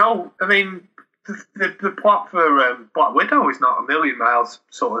like, you know, I mean, the plot for Black Widow is not a million miles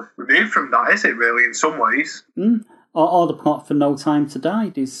sort of removed from that, is it? Really, in some ways. Or the plot for No Time to Die.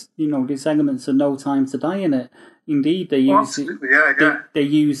 There's elements of No Time to Die in it. Indeed, they use it. Yeah. They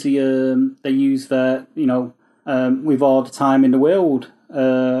use their with all the time in the world.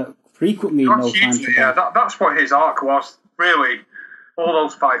 Frequently, No Time to Die. Yeah, that's what his arc was. Really, all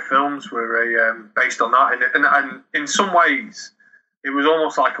those 5 films were based on that, and in some ways, it was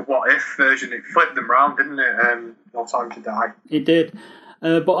almost like a what if version. It flipped them round, didn't it? No Time to Die. It did.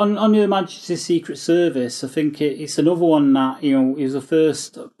 But on Her Majesty's Secret Service, I think it's another one that, you know, it was the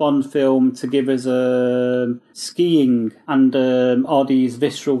first Bond film to give us skiing and all these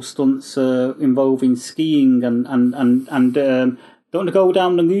visceral stunts involving skiing and don't they go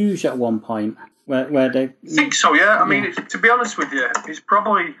down the luge at one point? Where they... I think so, yeah. I mean, to be honest with you, it's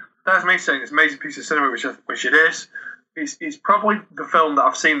probably, that's me saying it's an amazing piece of cinema, which it is. It's probably the film that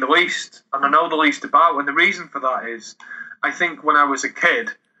I've seen the least, and I know the least about, and the reason for that is, I think when I was a kid,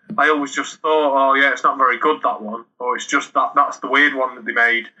 I always just thought, oh yeah, it's not very good, that one, or it's just that's the weird one that they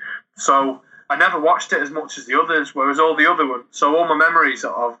made. So I never watched it as much as the others, whereas all the other ones, so all my memories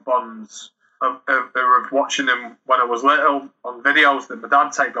of Bonds are of watching them when I was little on videos that my dad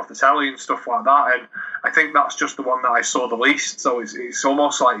taped off the telly and stuff like that, and I think that's just the one that I saw the least, so it's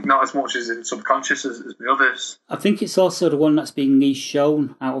almost like not as much as in subconscious as the others. I think it's also the one that's been least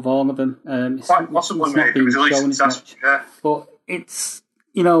shown out of all of them. Quite possibly, maybe it was the least successful, yeah. But it's,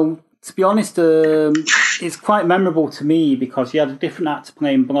 you know, to be honest, it's quite memorable to me because you had a different actor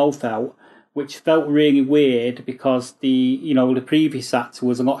playing Blofeld, which felt really weird because the previous actor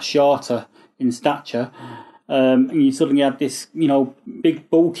was a lot shorter in stature, and you suddenly had this, you know, big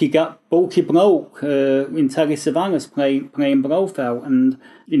bulky bloke in Telly Savalas playing Blofeld, and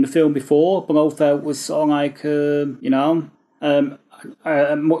in the film before, Blofeld was sort of like a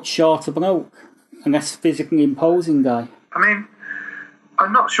much shorter bloke, a less physically imposing guy. I mean,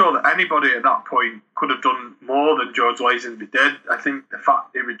 I'm not sure that anybody at that point could have done more than George Lazenby did. I think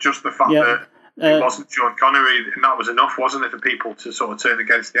it was just the fact that it wasn't Sean Connery, and that was enough, wasn't it, for people to sort of turn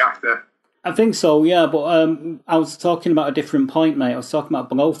against the actor? I think so, yeah, but I was talking about a different point, mate. I was talking about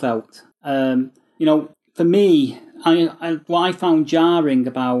Blofeld. You know, for me, what I found jarring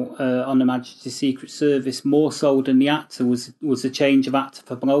about On Her Majesty's Secret Service more so than the actor was the change of actor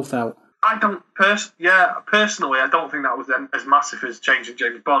for Blofeld. I don't personally, I don't think that was as massive as changing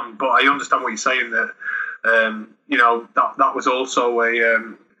James Bond, but I understand what you're saying that that was also a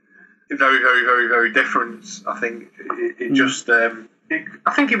very, very, very, very different. I think it just.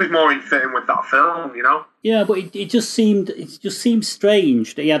 I think it was more in fitting with that film, you know. Yeah, but it just seemed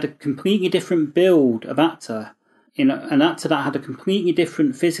strange that he had a completely different build of actor, you know, an actor that had a completely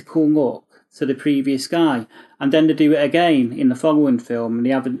different physical look to the previous guy. And then they do it again in the following film, and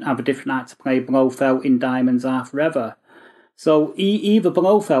they have a different actor play Blofeld in Diamonds Are Forever. So either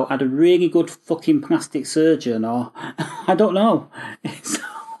Blofeld had a really good fucking plastic surgeon, or I don't know. It's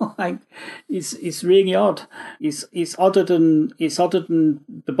really odd. It's odder than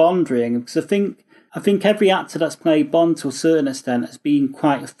the Bond ring, because I think every actor that's played Bond to a certain extent has been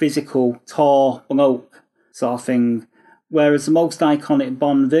quite a physical, tall bloke sort of thing. Whereas the most iconic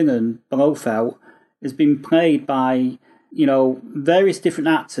Bond villain, Blofeld, has been played by, various different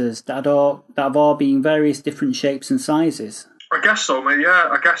actors that have all been various different shapes and sizes. I guess so, mate. Yeah,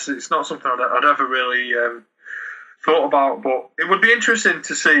 I guess it's not something I'd ever really thought about, but it would be interesting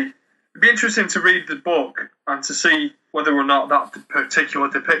to see. It'd be interesting to read the book and to see whether or not that particular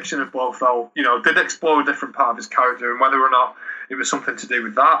depiction of Blofeld, did explore a different part of his character, and whether or not it was something to do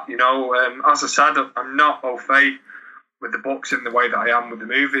with that. As I said, I'm not au fait with the books in the way that I am with the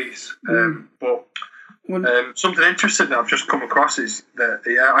movies, but something interesting that I've just come across is that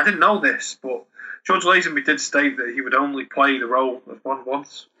I didn't know this, but George Lazenby did state that he would only play the role of Bond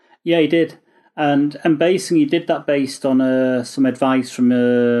once. Yeah, he did, and basically he did that based on some advice from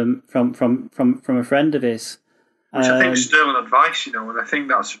a friend of his, which I think is sterling advice, and I think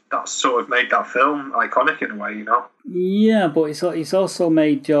that's sort of made that film iconic in a way, Yeah, but it's also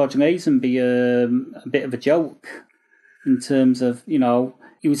made George Lazenby a bit of a joke in terms of he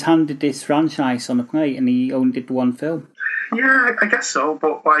was handed this franchise on a plate and he only did one film. Yeah, I guess so,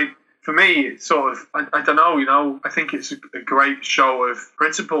 but for me, it's sort of, I don't know, I think it's a great show of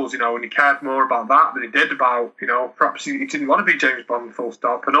principles, and he cared more about that than he did about, perhaps he didn't want to be James Bond full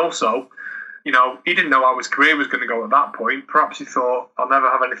stop. And also, he didn't know how his career was going to go at that point. Perhaps he thought, I'll never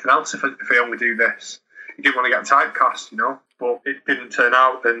have anything else if I only do this. He didn't want to get typecast, but it didn't turn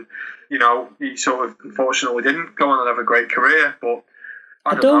out. And, he sort of, unfortunately, didn't go on and have a great career. But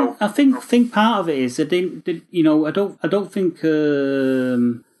I don't know. I think part of it is, I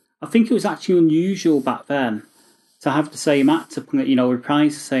think it was actually unusual back then to have the same actor,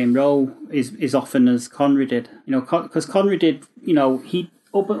 reprise the same role as often as Connery did. Because Connery did, he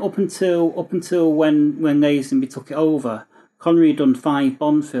up until when Lazenby took it over, Connery had done 5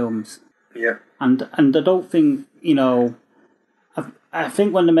 Bond films. Yeah. And I don't think, I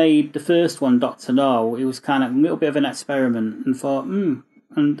think when they made the first one, Dr. No, it was kind of a little bit of an experiment, and thought, and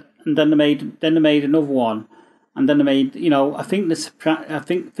then they made another one. And then they made, I think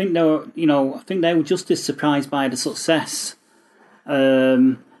they were just as surprised by the success,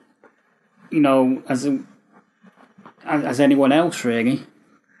 as anyone else, really.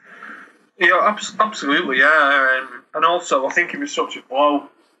 Yeah, absolutely, yeah. And also, I think it was such a blow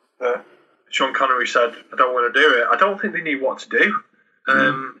that Sean Connery said, "I don't want to do it." I don't think they knew what to do.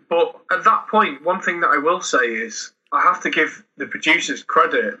 But at that point, one thing that I will say is I have to give the producers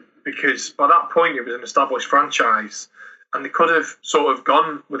credit, because by that point it was an established franchise and they could have sort of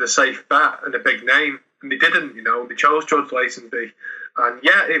gone with a safe bet and a big name, and they didn't. They chose George Lazenby, and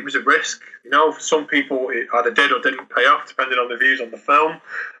yeah, it was a risk. For some people it either did or didn't pay off depending on the views on the film,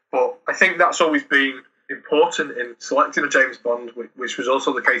 but I think that's always been important in selecting a James Bond, which was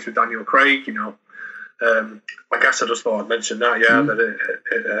also the case with Daniel Craig. I guess I just thought I'd mention that,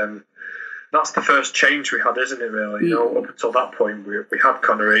 that that's the first change we had, isn't it, really? Up until that point, we had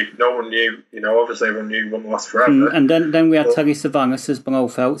Connery. No one knew, obviously everyone knew it wouldn't last forever. And then we had Telly Savalas as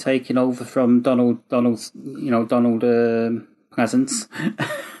Blofeld taking over from Donald Pleasance.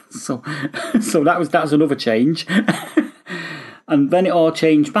 so that was another change. And then it all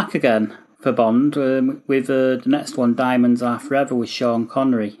changed back again for Bond with the next one, Diamonds Are Forever, with Sean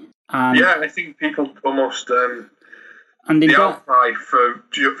Connery. And yeah, I think people almost... And the outcry for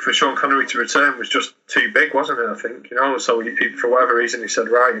Sean Connery to return was just too big, wasn't it? I think, So for whatever reason, he said,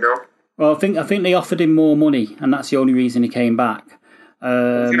 right, Well, I think they offered him more money, and that's the only reason he came back. I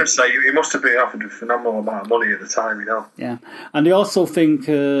was going to say he must have been offered a phenomenal amount of money at the time, Yeah, and they also think,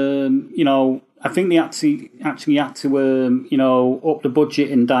 I think they actually had to, up the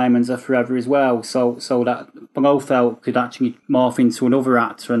budget in Diamonds Are Forever as well, so that Blofeld could actually morph into another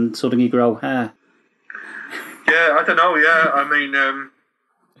actor and suddenly grow hair. Yeah, I don't know. Yeah, I mean,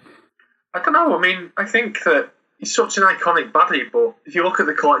 I don't know. I mean, I think that he's such an iconic baddie, but if you look at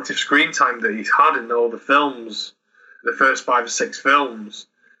the collective screen time that he's had in all the films, the first 5 or 6 films,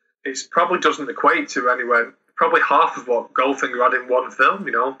 it probably doesn't equate to anywhere, probably half of what Goldfinger had in one film,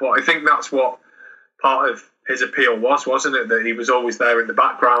 But I think that's what part of his appeal was, wasn't it? That he was always there in the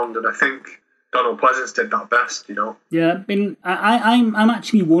background, and I think Donald Pleasance did that best, Yeah, I mean, I'm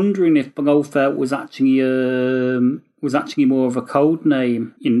actually wondering if Blofeld was actually more of a code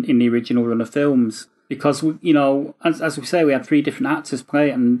name in the original run of films, because as we say, we had three different actors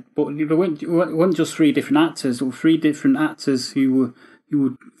play it, but there weren't just three different actors. There were three different actors who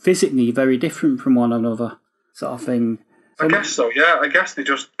were physically very different from one another, sort of thing. I guess so. Yeah, I guess they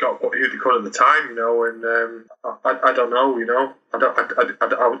just got who they could at the time, and I don't know.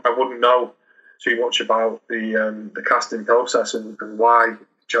 I wouldn't know too much about the casting process and why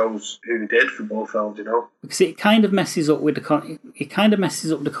chose who they did for Blofeld, because it kind of messes up with the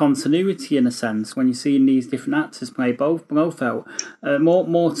continuity in a sense when you're seeing these different actors play both Blofeld. It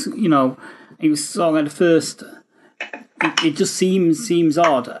was sort of like the first. It just seems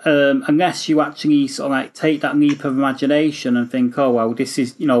odd unless you actually sort of like take that leap of imagination and think, oh well, this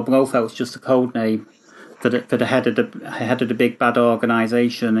is Blofeld's just a code name for the head of the big bad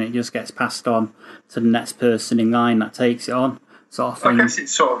organisation, and it just gets passed on to the next person in line that takes it on. Sort of thing. I guess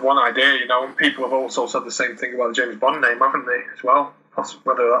it's sort of one idea, and people have also said the same thing about the James Bond name, haven't they, as well?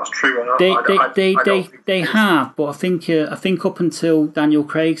 Whether that's true or not, they have, but I think up until Daniel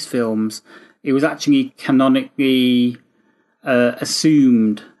Craig's films, it was actually canonically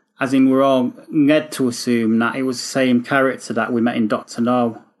assumed, as in we're all led to assume that it was the same character that we met in Dr.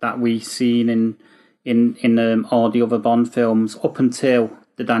 No, that we seen in all the other Bond films up until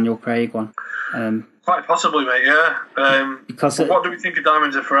the Daniel Craig one. Quite possibly, mate. Yeah. Because what do we think of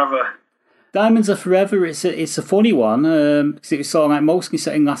Diamonds Are Forever? Diamonds Are Forever. It's a funny one because it was sort of like mostly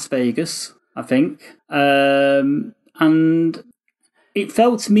set in Las Vegas, I think, and it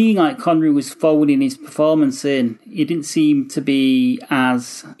felt to me like Connery was folding his performance in. He didn't seem to be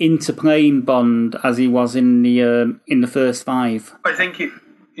as into playing Bond as he was in the first five. I think it,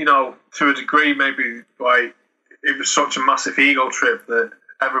 to a degree, maybe like it was such a massive ego trip that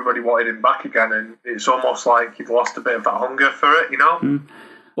everybody wanted him back again, and it's almost like he'd lost a bit of that hunger for it,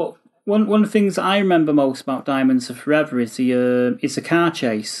 But one of the things that I remember most about Diamonds Are Forever is the car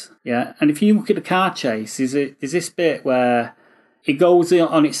chase, yeah. And if you look at the car chase, there's this bit where it goes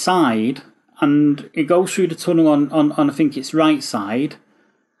on its side, and it goes through the tunnel on I think its right side,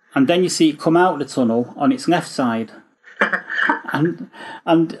 and then you see it come out of the tunnel on its left side. and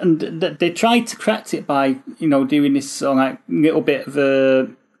they tried to correct it by doing this like little bit of a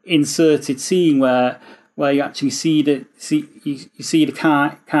inserted scene where you actually see the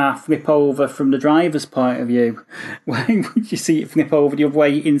car flip over from the driver's point of view, where you see it flip over the other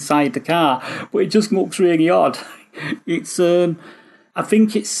way inside the car, but it just looks really odd. It's I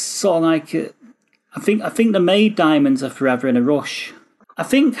think it's sort of like I think they made Diamonds Are Forever in a rush. I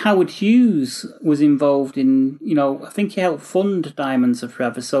think Howard Hughes was involved in, I think he helped fund Diamonds Are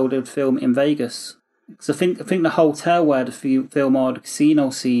Forever so they would film it in Vegas. Because I think the hotel where the film all the casino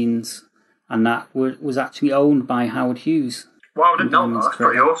scenes and that was actually owned by Howard Hughes. Wow, I didn't know that. That's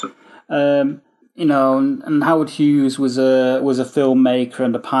pretty awesome. And Howard Hughes was a filmmaker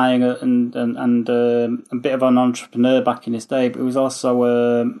and a pioneer and a bit of an entrepreneur back in his day, but he was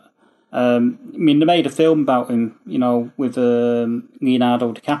also they made a film about him, with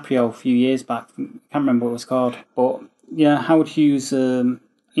Leonardo DiCaprio a few years back. I can't remember what it was called. But, yeah, Howard Hughes,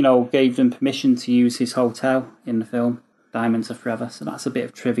 gave them permission to use his hotel in the film, Diamonds Are Forever. So that's a bit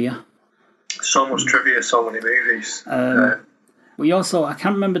of trivia. So much trivia, so many movies. We also, I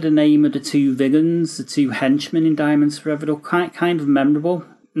can't remember the name of the two villains, the two henchmen in Diamonds Are Forever. They're kind of memorable,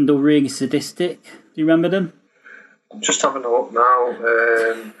 and they're really sadistic. Do you remember them? I'm just having a look now.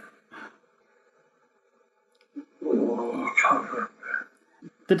 I can't remember.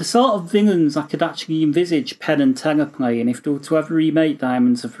 They're the sort of villains I could actually envisage Penn and Teller playing. If they were to ever remake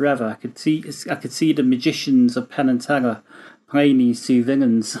Diamonds Are Forever, I could see the magicians of Penn and Teller playing these two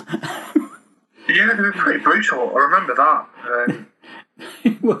villains. Yeah, they were pretty brutal. I remember that.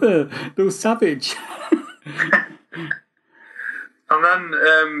 They were savage. And then,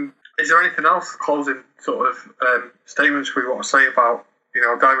 is there anything else, closing sort of statements we want to say about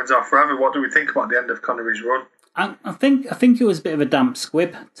Diamonds Are Forever? What do we think about the end of Connery's run? I think it was a bit of a damp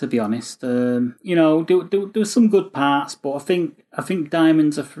squib, to be honest. There were some good parts, but I think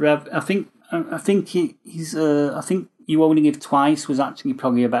Diamonds Are Forever. I think You Only Live Twice was actually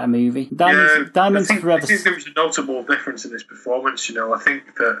probably a better movie. Diamonds Are Forever. I think there was a notable difference in his performance. I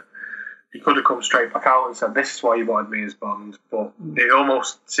think that he could have come straight back out and said, "This is why you wanted me as Bond," but it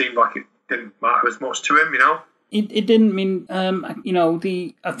almost seemed like it didn't matter as much to him. It didn't mean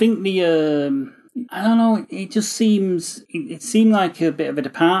I don't know. It just seems. It seemed like a bit of a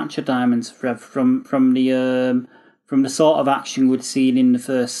departure, Diamonds Are Forever, from the sort of action we'd seen in the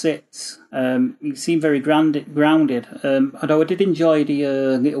first six. It seemed very grounded. Although I did enjoy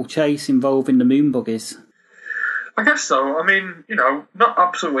the little chase involving the moon buggies. I guess so. I mean, not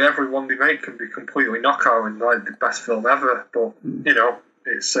absolutely every one they make can be completely knockout and like the best film ever, but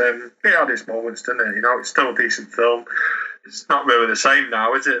it had its moments, didn't it? You know, it's still a decent film. It's not really the same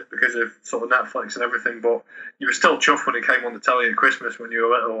now, is it? Because of sort of Netflix and everything. But you were still chuffed when it came on the telly at Christmas when you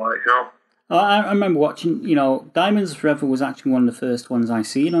were little, like, you know. I remember watching, Diamonds Forever was actually one of the first ones I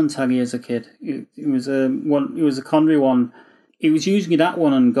seen on telly as a kid. It was a Connery one. It was usually that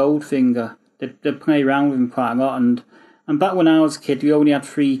one on Goldfinger. They'd play around with him quite a lot, and back when I was a kid, you only had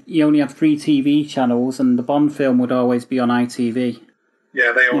three TV channels, and the Bond film would always be on ITV.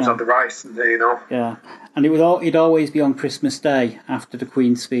 Yeah, they always had the rights, didn't they, you know? Yeah, and it'd always be on Christmas Day after the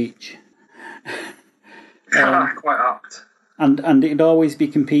Queen's speech. Quite apt. And it'd always be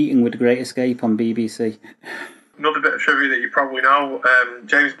competing with The Great Escape on BBC. Another bit of trivia that you probably know: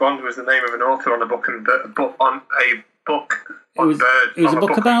 James Bond was the name of an author on a book on birds. It was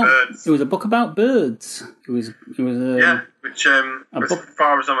a book about birds. Which as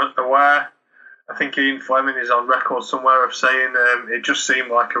far as I'm aware, I think Ian Fleming is on record somewhere of saying it just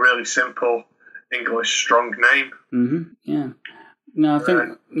seemed like a really simple English strong name. Mm-hmm. Yeah. No,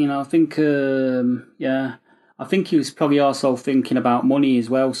 I think he was probably also thinking about money as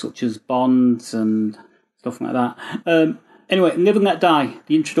well, such as bonds and stuff like that. Anyway, Live and Let Die,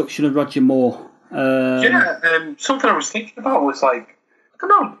 the introduction of Roger Moore. Something I was thinking about was like, I don't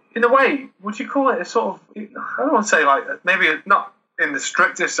know, in a way, would you call it a sort of, I don't want to say like, maybe not in the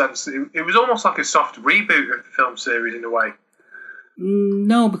strictest sense, it was almost like a soft reboot of the film series in a way.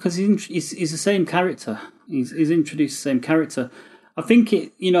 No, because he's the same character. He's introduced the same character. I think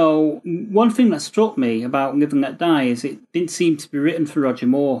one thing that struck me about Live and Let Die is it didn't seem to be written for Roger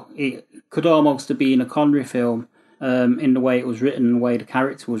Moore. It could almost have been a Connery film in the way it was written, the way the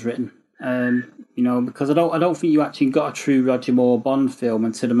character was written. Because I don't think you actually got a true Roger Moore Bond film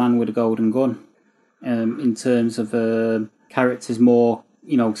until The Man with the Golden Gun. In terms of characters more,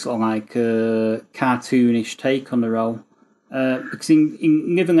 sort of like a cartoonish take on the role. Because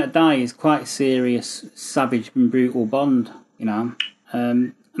in Live and Let Die is quite a serious, savage and brutal Bond.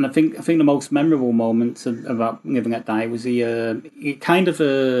 And I think the most memorable moments about Live and Let Die was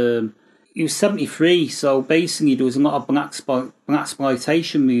he was 73, so basically there was a lot of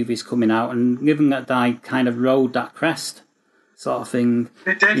blaxploitation movies coming out, and Live and Let Die kind of rode that crest, sort of thing.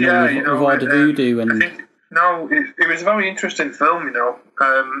 It did, with all the voodoo and. It was a very interesting film.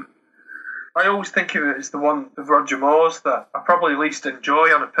 I always think of it as the one of Roger Moore's that I probably least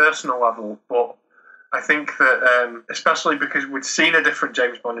enjoy on a personal level, but I think that, especially because we'd seen a different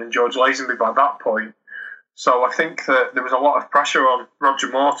James Bond in George Lazenby by that point, so I think that there was a lot of pressure on Roger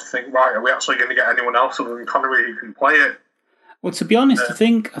Moore to think, right, are we actually going to get anyone else other than Connery who can play it? Well, to be honest, I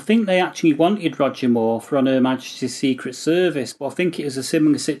think they actually wanted Roger Moore for On Her Majesty's Secret Service, but I think it was a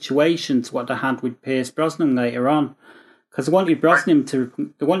similar situation to what they had with Pierce Brosnan later on, because they wanted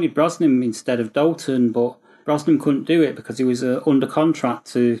Brosnan instead of Dalton, but Brosnan couldn't do it because he was under contract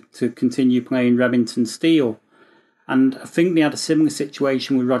to continue playing Remington Steele. And I think they had a similar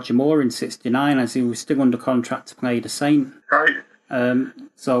situation with Roger Moore in '69, as he was still under contract to play the Saint. Right.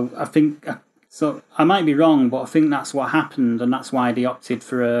 So I might be wrong, but I think that's what happened, and that's why they opted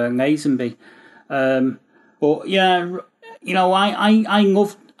for Lazenby. But yeah, I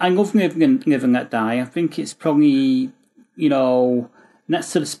love Live and Let Die. I think it's probably,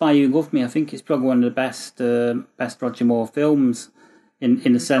 next to The Spy Who Loved Me, I think it's probably one of the best Roger Moore films.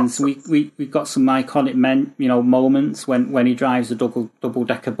 In a sense, we got some iconic moments when he drives a double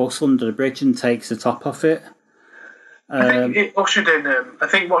decker bus under the bridge and takes the top off it. I think it ushered in. I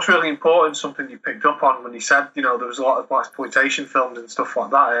think what's really important, something you picked up on when you said, there was a lot of blaxploitation films and stuff like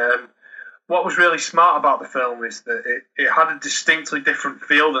that. What was really smart about the film is that it had a distinctly different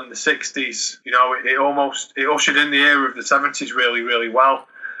feel than the '60s. It ushered in the era of the '70s really, really well.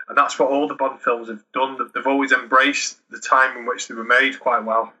 And that's what all the Bond films have done. They've always embraced the time in which they were made quite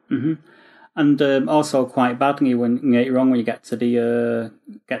well. Mm-hmm. And also quite badly when later on when you get to the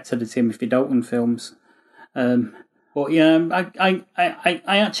Timothy Dalton films. But yeah, I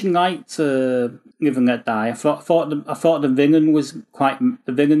actually liked Live and Let Die. I thought the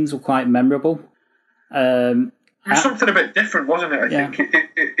villains were quite memorable. It was something a bit different, wasn't it? I think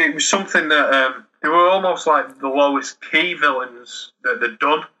it was something that they were almost like the lowest key villains that they'd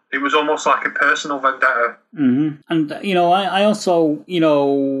done. It was almost like a personal vendetta. Mm-hmm. And I also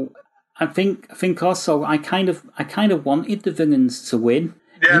I think also I kind of wanted the villains to win.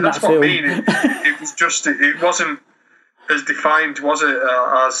 Yeah, that's what I mean. It was just it wasn't as defined, was it?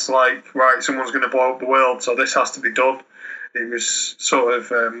 As like, right, someone's going to blow up the world, so this has to be done. It was sort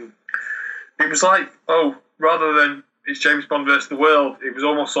of it was like, rather than it's James Bond versus the world, it was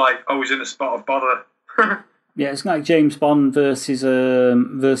almost like, he's in a spot of bother. Yeah, it's like James Bond versus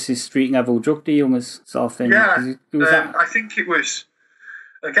street level drug dealers sort of thing. Yeah, I think it was.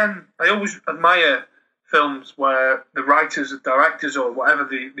 again, I always admire films where the writers or directors or whatever,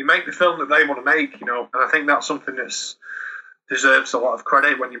 they make the film that they want to make, and I think that's something that's deserves a lot of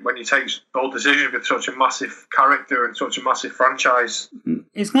credit when you take bold decisions with such a massive character and such a massive franchise.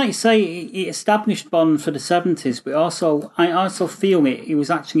 It's like you say, it established Bond for the 70s, but I also feel it was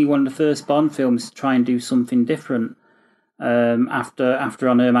actually one of the first Bond films to try and do something different after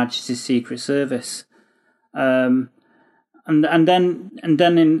on Her Majesty's Secret Service. And then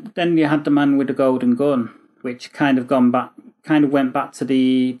you had The Man with the Golden Gun, which kind of went back to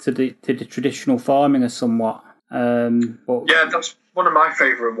the traditional formula somewhat. But yeah, that's one of my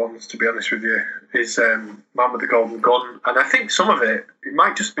favourite ones, to be honest with you, is Man with the Golden Gun. And I think some of it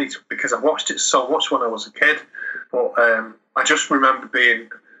might just be because I watched it so much when I was a kid, but I just remember being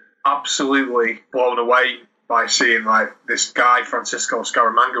absolutely blown away by seeing this guy Francisco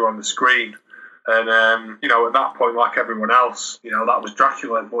Scaramanga on the screen. And at that point, like everyone else, that was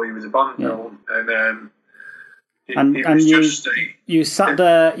Dracula, but he was a Bond villain, you sat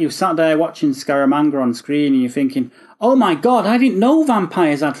there watching Scaramanga on screen, and you're thinking, "Oh my God, I didn't know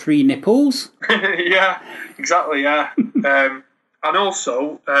vampires had 3 nipples." Yeah, exactly. Yeah, and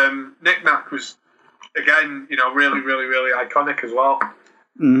also Nick Nack was again, really, really, really iconic as well.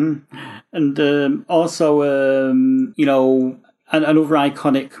 Mm-hmm. And also, another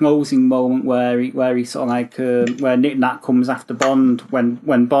iconic closing moment where he sort of where Nick Nack comes after Bond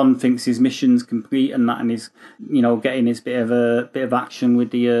when Bond thinks his mission's complete and that, and he's getting his bit of action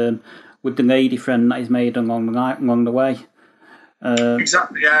with the lady friend that he's made along the way.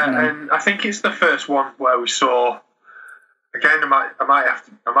 Exactly, yeah, and I think it's the first one where we saw. Again, I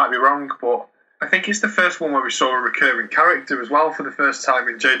might be wrong, but I think it's the first one where we saw a recurring character as well for the first time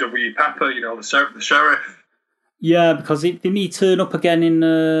in J.W. Pepper. The sheriff. Yeah, because didn't he turn up again in?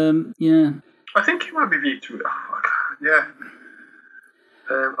 Yeah, I think he might be V2. Yeah,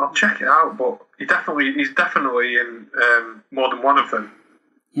 I'll check it out. But he's definitely in more than one of them.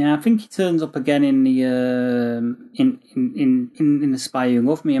 Yeah, I think he turns up again in the in the Spy Who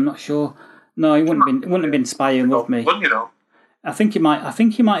Loved Me. I'm not sure. No, he wouldn't have been Spy Who Loved Me. I think he might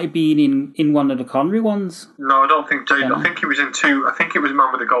have been in one of the Connery ones. No, I don't think Jade. I think he was in 2. I think it was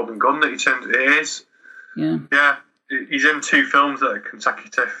Man with the Golden Gun that he turned. It is. Yeah. Yeah. He's in 2 films that are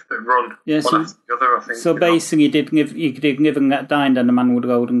consecutive that run one after the other, I think. So basically, he did Live and Let Die and then The Man with the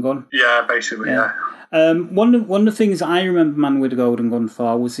Golden Gun. Yeah, basically, yeah. One of the things that I remember Man with the Golden Gun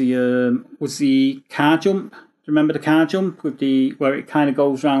for was the car jump. Do you remember the car jump where it kind of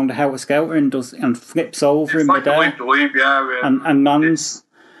goes round Helter Skelter and flips over in midair? And lands.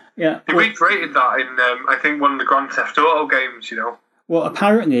 Yeah. They recreated that in I think one of the Grand Theft Auto games, Well,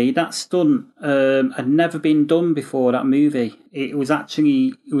 apparently that stunt had never been done before that movie. It was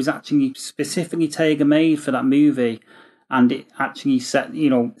actually specifically tailor-made for that movie, and it actually set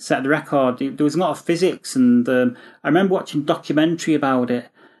the record. There was a lot of physics, and I remember watching a documentary about it,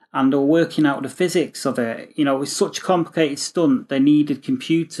 and they were working out the physics of it. It was such a complicated stunt. They needed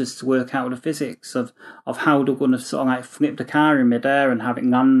computers to work out the physics of how they're going to sort of flip the car in midair and have it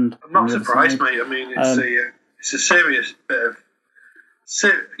land. I'm not surprised, mate. I mean, it's a serious bit of.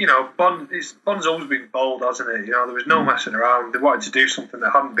 Bond's always been bold, hasn't it? There was no messing around. They wanted to do something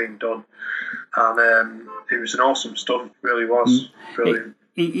that hadn't been done, and it was an awesome stunt. It really was brilliant.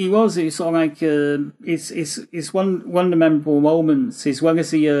 It was. It's sort of it's one of the memorable moments, as well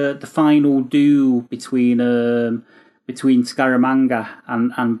as the final duel between Scaramanga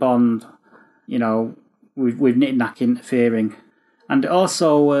and Bond. With Nick Nack interfering. And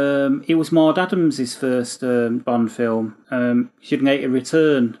also, it was Maud Adams' first Bond film. She'd later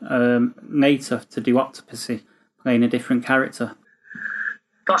return later to do Octopussy, playing a different character.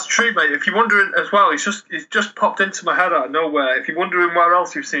 That's true, mate. If you're wondering as well, it's just popped into my head out of nowhere. If you're wondering where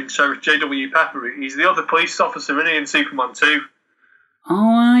else you've seen Sheriff J.W. Pepper, he's the other police officer, isn't he, in Superman 2?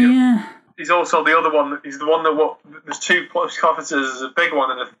 Oh, yeah. He's also the other one. He's the one that there's 2 police officers. There's a big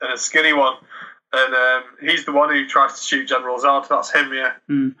one and a skinny one. And he's the one who tries to shoot General Zod. That's him, yeah.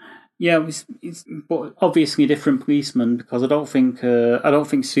 Mm. Yeah, it's but obviously a different policeman, because I don't think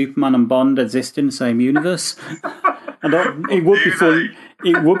Superman and Bond exist in the same universe. It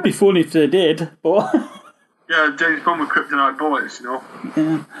would be fun if they did, but yeah, James Bond with kryptonite bullets,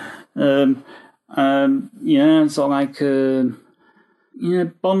 Yeah, sort of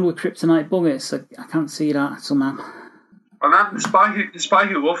Bond with kryptonite bullets. I can't see that somehow. And then the Spy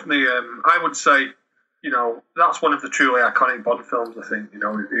Who Loved Me, I would say, that's one of the truly iconic Bond films. I think, it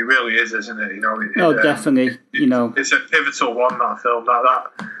really is, isn't it? Definitely. It's a pivotal one. That film,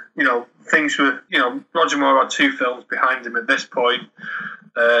 that things were, Roger Moore had 2 films behind him at this point,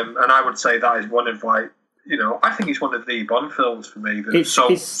 and I would say that is one of I think it's one of the Bond films for me.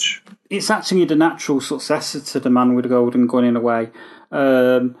 It's actually the natural successor to The Man with the Golden Gun in a way.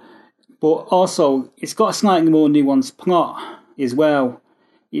 But also, it's got a slightly more nuanced plot as well.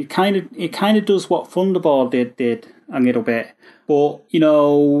 It kind of does what Thunderball did a little bit, but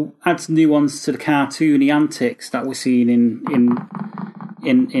adds nuance to the cartoony antics that we're seeing in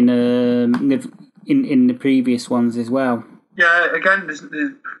the previous ones as well. Yeah, again, there's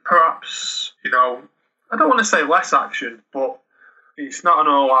perhaps I don't want to say less action, but it's not an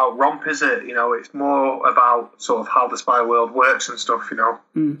all-out romp, is it? It's more about sort of how the spy world works and stuff.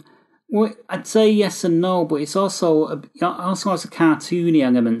 Well, I'd say yes and no, but it also has a cartoony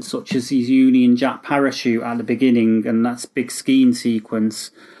element, such as his Union Jack parachute at the beginning and that big skiing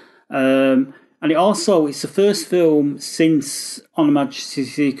sequence. And it's the first film since On Her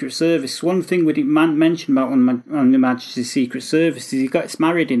Majesty's Secret Service. One thing we didn't mention about On Her Majesty's Secret Service is he gets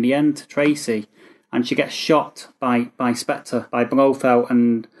married in the end to Tracy, and she gets shot by Spectre, by Blofeld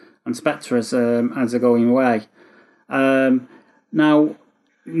and Spectre as they're going away. Now,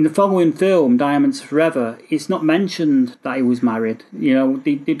 in the following film, Diamonds Forever, it's not mentioned that he was married.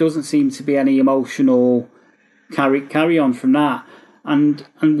 There doesn't seem to be any emotional carry on from that. And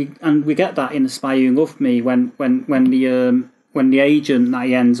we get that in The Spy Who Loved Me when the agent that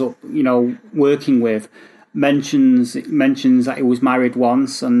he ends up working with mentions that he was married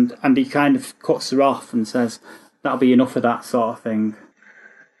once, and he kind of cuts her off and says that'll be enough of that sort of thing.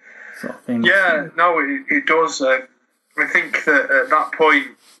 Yeah, no, it does. I think that at that point,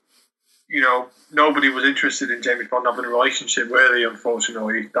 nobody was interested in James Bond having a relationship, really,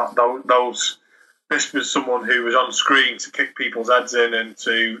 unfortunately. This was someone who was on screen to kick people's heads in and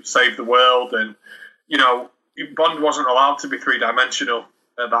to save the world. And, Bond wasn't allowed to be three-dimensional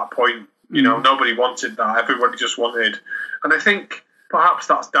at that point. Nobody wanted that. Everybody just wanted. And I think perhaps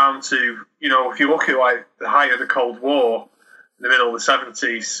that's down to, if you look at like the height of the Cold War, in the middle of the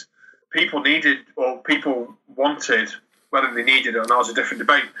 70s, people wanted, whether they needed it or not was a different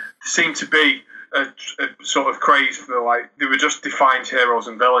debate, there seemed to be a sort of craze for, like, they were just defined heroes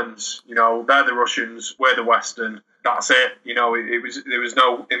and villains. They're the Russians, we're the Western, that's it. There was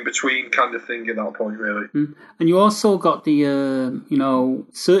no in-between kind of thing at that point, really. And you also got the,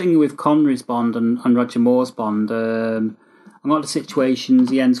 certainly with Connery's Bond and Roger Moore's Bond, a lot of the situations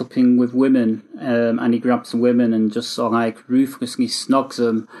he ends up in with women, and he grabs the women and just sort of like ruthlessly snogs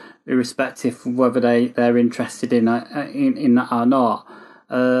them, irrespective of whether they're interested in that or not.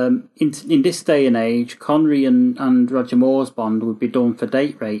 In this day and age, Connery and Roger Moore's Bond would be done for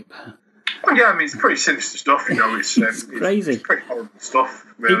date rape. Well, yeah, it's pretty sinister stuff. It's crazy. It's pretty horrible stuff,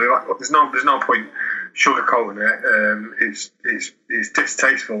 really. There's no point sugarcoating it. It's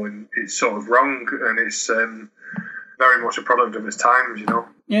distasteful and it's sort of wrong, and it's very much a product of its times.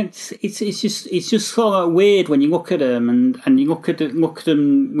 Yeah, it's just sort of weird when you look at them and you look at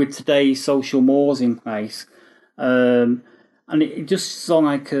them with today's social mores in place, and it just sort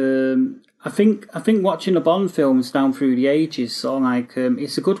of like I think watching the Bond films down through the ages sort of like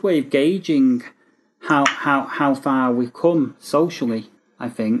it's a good way of gauging how far we've come socially. I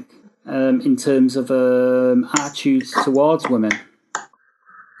think in terms of attitudes towards women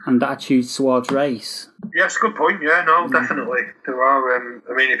and attitudes towards race. Yes, good point. Yeah, no, definitely. There are,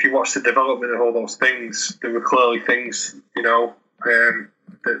 if you watch the development of all those things, there were clearly things,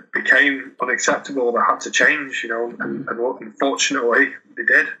 that became unacceptable that had to change, and unfortunately they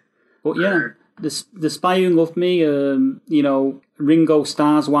did. But yeah, the Spy Who Loved Me, Ringo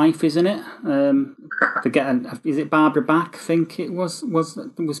Starr's wife, isn't it? Is it Barbara Bach? I think it was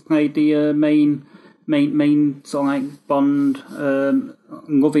played the main sort of like Bond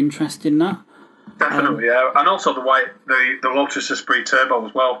love interest in that. Definitely, yeah, and also the Lotus Esprit Turbo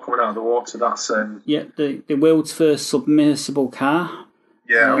as well, coming out of the water. That's the world's first submersible car.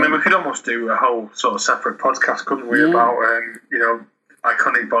 Yeah, we could almost do a whole sort of separate podcast, couldn't we, about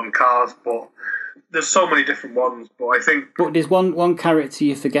iconic Bond cars? But there's so many different ones. But I think, there's one character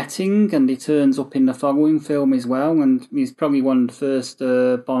you're forgetting, and he turns up in the following film as well, and he's probably one of the first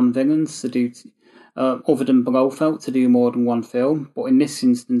Bond villains to do. Other than Blofeld, to do more than one film, but in this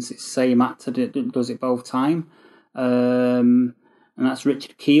instance, it's the same actor that does it both time, and that's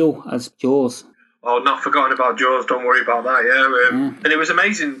Richard Kiel as Jaws. Oh, not forgotten about Jaws. Don't worry about that. Yeah, and it was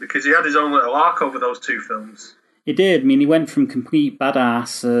amazing because he had his own little arc over those two films. He did. He went from complete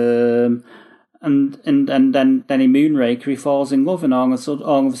badass, and then in Moonraker he falls in love, and all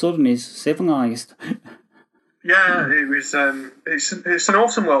of a sudden he's civilized. Yeah, it was. It's an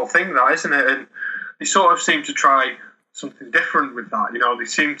awesome little thing, that, isn't it? And they sort of seem to try something different with that. They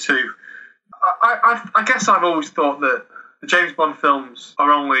seem to. I guess I've always thought that the James Bond films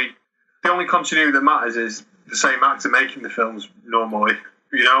are only the only continuity that matters is the same actor making the films normally.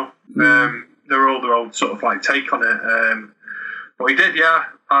 You know, they're all their own sort of like take on it. But he did, yeah.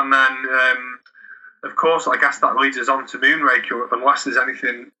 And then, of course, I guess that leads us on to Moonraker, unless there's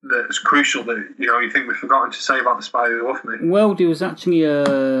anything that's crucial that, you know, you think we've forgotten to say about The Spy Who Loved Me. Well, there was actually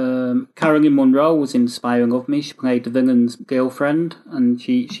Caroline Munro was in The Spy Who Loved Me. She played the villain's girlfriend, and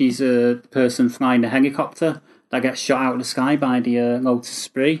she's a person flying a helicopter that gets shot out of the sky by the Lotus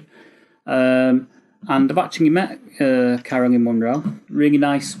Spree. And I've actually met Caroline Munro, really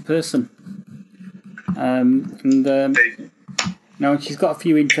nice person. No, she's got a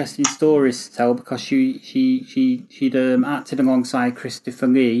few interesting stories to tell because she'd acted alongside Christopher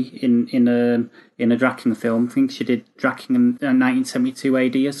Lee in a Dracula film. I think she did Dracula in 1972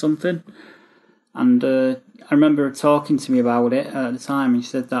 AD or something. And I remember her talking to me about it at the time, and she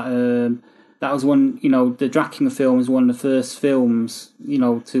said that that was one, you know, the Dracula film was one of the first films, you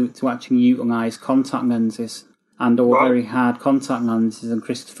know, to actually utilise contact lenses, and all very hard contact lenses. And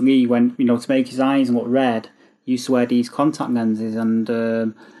Christopher Lee went, you know, to make his eyes look red, used to wear these contact lenses, and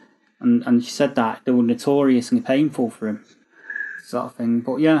she said that they were notoriously painful for him, sort of thing.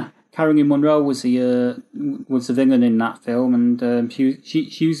 But yeah, Caroline Munro was the villain in that film, and she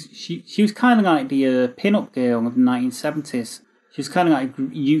was kind of like the pin-up girl of the 1970s. She was kind of like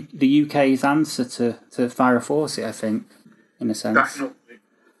the UK's answer to Farrah Fawcett, I think, in a sense.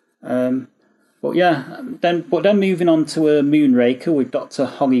 Definitely. But yeah, then moving on to Moonraker with Dr.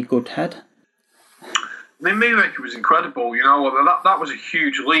 Holly Goodhead. I mean, Moonraker was incredible, you know. That was a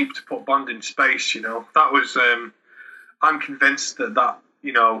huge leap to put Bond in space, you know. That was, I'm convinced that,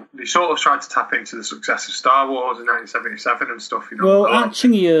 you know, they sort of tried to tap into the success of Star Wars in 1977 and stuff, you know. Well,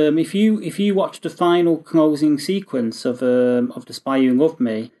 actually, if you watch the final closing sequence of The Spy Who Loved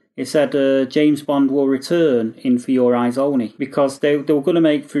Me, it said James Bond will return in For Your Eyes Only, because they were going to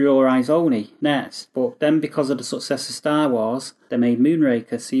make For Your Eyes Only next, but then because of the success of Star Wars, they made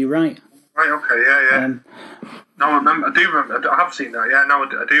Moonraker, so you're right. Right, okay, yeah. No, I do remember. I have seen that. Yeah, no,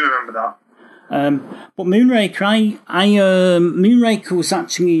 I do remember that. But Moonraker, Moonraker was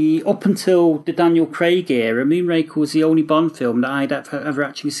actually, up until the Daniel Craig era, Moonraker was the only Bond film that I'd ever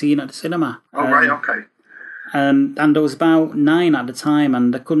actually seen at the cinema. Oh, right, okay. And I was about 9 at the time,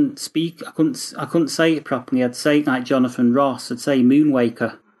 and I couldn't speak. I couldn't say it properly. I'd say it like Jonathan Ross. I'd say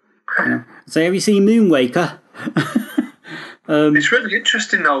Moonwaker. You know? I'd say, have you seen Moonwaker? It's really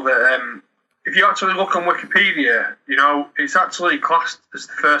interesting though that if you actually look on Wikipedia, you know, it's actually classed as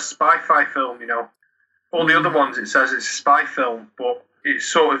the first spy-fi film, you know. All the other ones, it says it's a spy film, but it's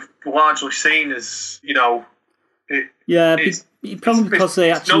sort of largely seen as, you know... It's because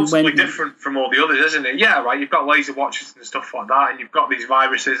they actually went... different from all the others, isn't it? Yeah, right, you've got laser watches and stuff like that, and you've got these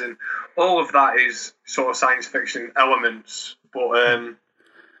viruses, and all of that is sort of science fiction elements, but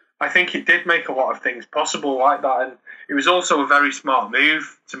I think it did make a lot of things possible like that, and it was also a very smart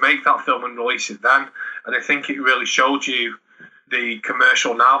move to make that film and release it then. And I think it really showed you the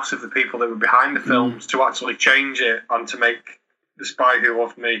commercial nous of the people that were behind the films to actually change it and to make The Spy Who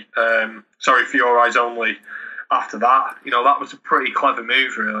Loved Me, For Your Eyes Only, after that. You know, that was a pretty clever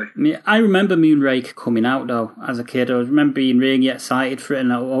move, really. I remember Moonraker coming out, though, as a kid. I remember being really excited for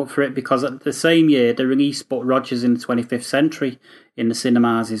it, because at the same year, they released Buck Rogers in the 25th Century in the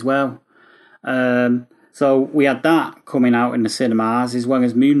cinemas as well. So we had that coming out in the cinemas as well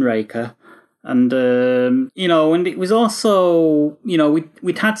as Moonraker. And, you know, and it was also, you know,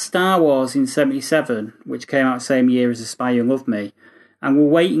 we'd had Star Wars in 77, which came out the same year as The Spy Who Loved Me. And we're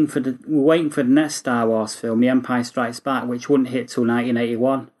waiting for the next Star Wars film, The Empire Strikes Back, which wouldn't hit till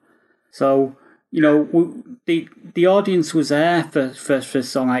 1981. So, you know, the audience was there for sort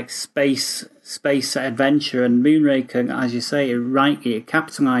of like space adventure, and Moonraker, as you say, it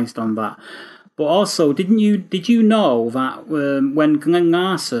capitalised on that. But also, did you know that when Glenn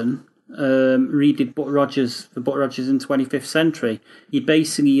Larson redid Buck Rogers in 25th Century, he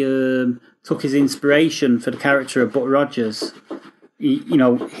basically took his inspiration for the character of Buck Rogers, you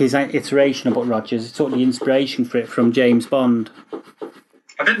know, his iteration of Buck Rogers, he took the inspiration for it from James Bond.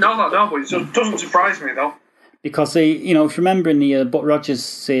 I didn't know that, no, but it doesn't surprise me, though. Because, you know, if you remember in the Buck Rogers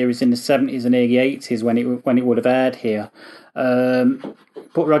series in the 70s and early 80s when it would have aired here,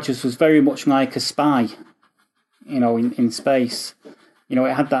 Buck Rogers was very much like a spy, you know, in space. You know,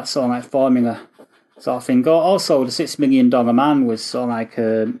 it had that sort of like formula sort of thing. Also, the $6 Million Man was sort of like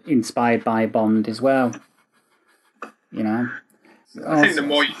inspired by Bond as well. You know, I think the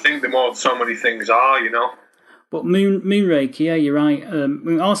more you think, the more so many things are. You know. But Moonraker, yeah, you're right.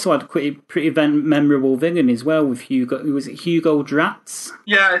 We also had a pretty memorable villain as well with Hugo. Was it Hugo Drax?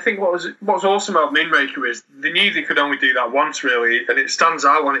 Yeah, I think what's awesome about Moonraker is they knew they could only do that once, really, and it stands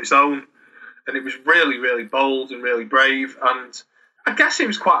out on its own. and it was really, really bold and really brave. And I guess it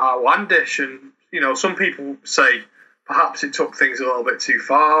was quite outlandish. And some people say perhaps it took things a little bit too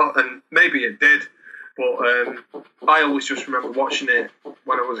far, and maybe it did. But I always just remember watching it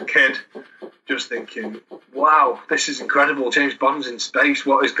when I was a kid, just thinking, wow, this is incredible. James Bond's in space.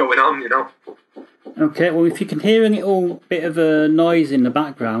 What is going on, Okay, well, if you can hear a little bit of a noise in the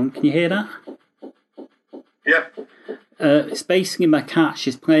background, can you hear that? Yeah. It's basically my cat.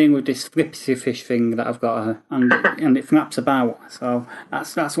 She's playing with this flippity fish thing that I've got her, and it flaps about. So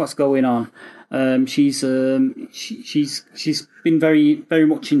that's what's going on. She's been very, very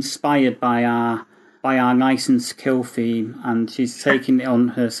much inspired by our License to Kill theme, and she's taking it on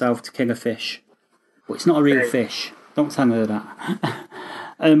herself to kill a fish. But it's not a real fish. Don't tell her that.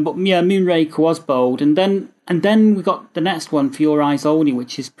 But yeah, Moonraker was bold, and then we got the next one, For Your Eyes Only,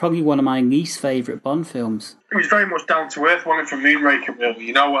 which is probably one of my least favourite Bond films. It was very much down to earth, one from Moonraker,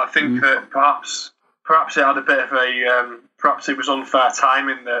 really. I think that perhaps it had a bit of a perhaps it was unfair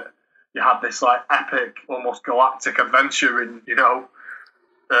timing that you had this like epic, almost galactic adventure in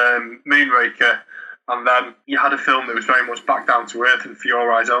Moonraker. And then you had a film that was very much back down to earth and For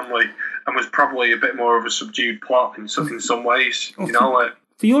Your Eyes Only, and was probably a bit more of a subdued plot in some ways.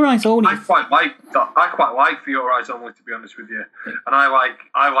 For Your Eyes Only, I quite like that. I quite like For Your Eyes Only, to be honest with you. And I like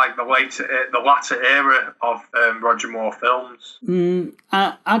the latter era of Roger Moore films.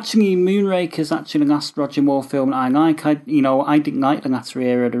 Actually, Moonraker's actually the last Roger Moore film that I like. I didn't like the latter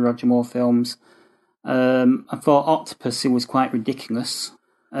era of the Roger Moore films. I thought Octopussy was quite ridiculous.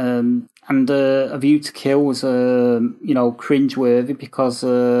 And A View to Kill was, cringeworthy because...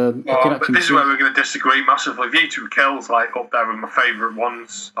 but this is where we're going to disagree massively. View to a Kill's up there with my favourite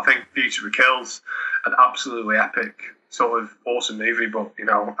ones. I think View to a Kill's an absolutely epic, sort of awesome movie, but,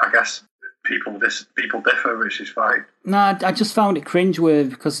 I guess people differ, which is fine. No, I just found it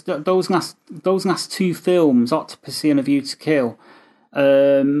cringeworthy because those last two films, Octopussy and A View to Kill,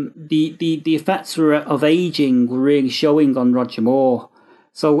 the effects of ageing were really showing on Roger Moore.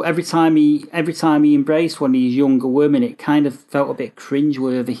 So every time he embraced one of these younger women, it kind of felt a bit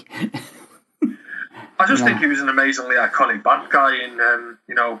cringeworthy. I just think he was an amazingly iconic bad guy, and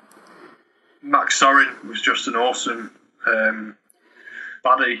Max Sorin was just an awesome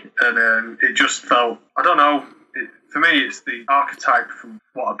baddie, and it just felt, I don't know, for me it's the archetype for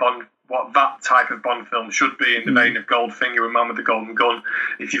what that type of Bond film should be, in the vein of Goldfinger and Man with the Golden Gun.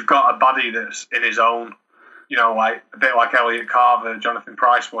 If you've got a baddie that's in his own, like a bit like Elliot Carver, Jonathan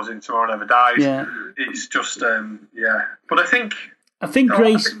Pryce was in Tomorrow Never Dies. Yeah. It's just, But I think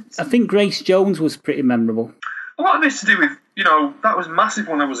Grace Jones was pretty memorable. A lot of this to do with, that was massive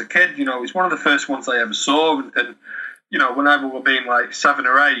when I was a kid. It's one of the first ones I ever saw, and whenever we were being like 7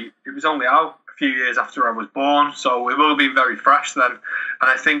 or 8, it was only out a few years after I was born, so it will have been very fresh then.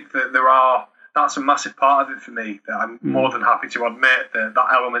 And I think that that's a massive part of it for me, that I'm more than happy to admit that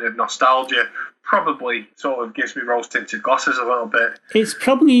element of nostalgia probably sort of gives me rose-tinted glasses a little bit. It's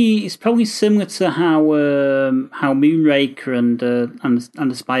probably similar to how Moonraker and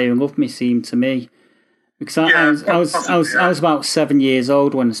Aspire and Love Me seemed to me, because I was about 7 years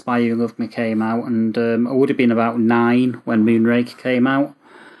old when Aspire and Love Me came out, and I would have been about 9 when Moonraker came out,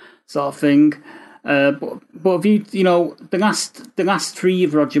 sort of thing. But if the last 3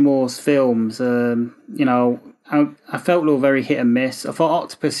 of Roger Moore's films, I felt they were very hit and miss. I thought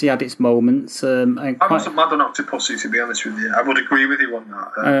Octopussy had its moments. I wasn't mad on Octopussy, to be honest with you. I would agree with you on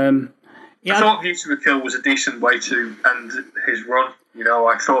that. I thought View to a Kill was a decent way to end his run.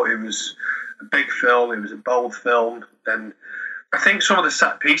 I thought it was a big film, it was a bold film, and I think some of the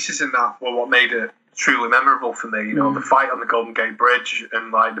set pieces in that were what made it truly memorable for me. The fight on the Golden Gate Bridge,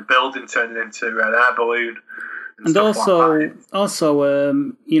 and like the building turning into an air balloon. And also, it's also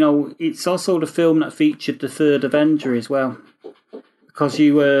the film that featured the third Avenger as well. Because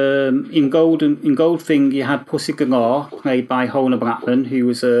in Goldfinger you had Pussy Galore, played by Helena Blackman, who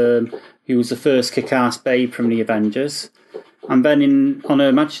was the first kick-ass babe from the Avengers, and then on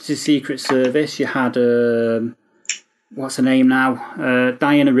Her Majesty's Secret Service you had what's her name now,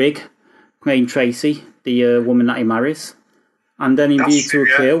 Diana Rigg, playing Tracy, the woman that he marries, and then in View to a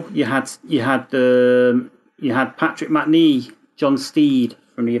Kill you had Patrick Macnee, John Steed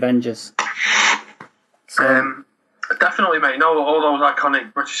from the Avengers. So, definitely, mate. All those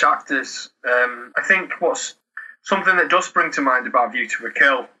iconic British actors. I think what's something that does spring to mind about View to a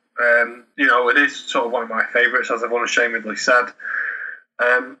Kill, it is sort of one of my favourites, as I've unashamedly said.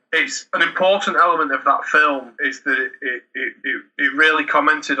 It's an important element of that film is that it really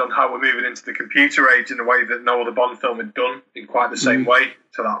commented on how we're moving into the computer age in a way that no other Bond film had done in quite the same way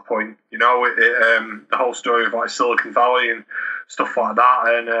to that point. The whole story of like Silicon Valley and stuff like that.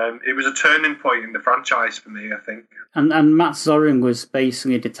 And it was a turning point in the franchise for me, I think. And Matt Zorin was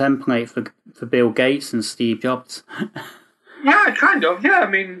basically the template for Bill Gates and Steve Jobs. Yeah, kind of. Yeah, I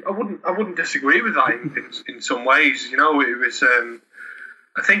mean, I wouldn't disagree with that in some ways. You know, it was.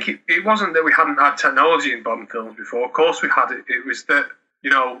 I think it wasn't that we hadn't had technology in Bond films before. Of course, we had it. It was that, you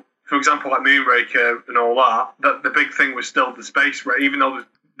know, for example, like Moonraker and all that. That the big thing was still the space race. Even though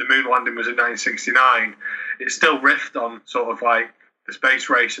the moon landing was in 1969, it still riffed on sort of like the space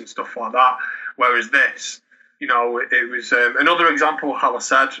race and stuff like that. Whereas this, you know, it was another example, how I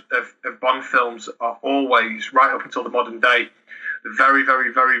said, of Bond films are always, right up until the modern day, very,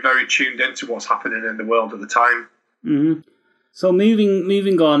 very, very, very tuned into what's happening in the world at the time. Mm-hmm. So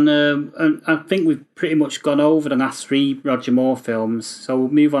moving on, and I think we've pretty much gone over the last three Roger Moore films. So we'll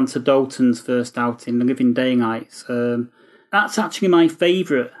move on to Dalton's first outing, The Living Daylights. That's actually my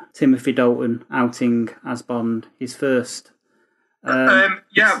favourite Timothy Dalton outing as Bond, his first.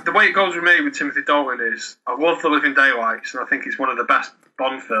 The way it goes with me with Timothy Dalton is I love The Living Daylights, and I think it's one of the best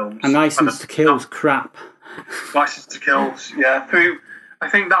Bond films. And License to Kill's crap. License to Kill's, yeah. I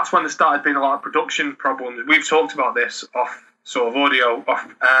think that's when there started being a lot of production problems. We've talked about this off sort of audio, off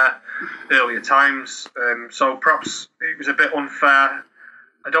air, earlier times. So perhaps it was a bit unfair.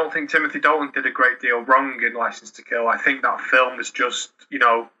 I don't think Timothy Dalton did a great deal wrong in License to Kill. I think that film was just, you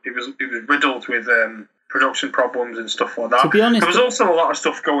know, it was riddled with production problems and stuff like that. To be honest, there was also a lot of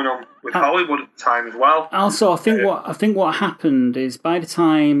stuff going on with Hollywood at the time as well. Also, I think what happened is by the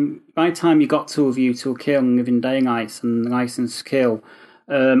time you got to A View to a Kill and Living Daylights and License to Kill,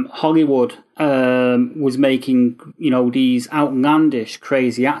 Hollywood was making, you know, these outlandish,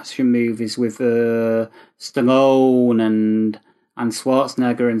 crazy action movies with Stallone and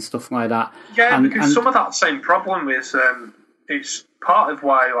Schwarzenegger and stuff like that. Yeah, because some of that same problem is it's part of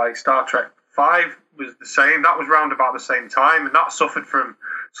why like Star Trek V was the same. That was round about the same time, and that suffered from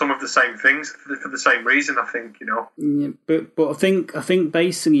some of the same things for the same reason. I think, you know. Yeah, but I think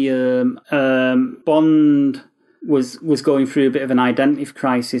basically Bond was going through a bit of an identity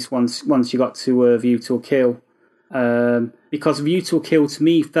crisis once you got to View to a Kill, because View to a Kill to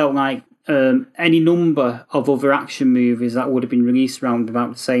me felt like any number of other action movies that would have been released around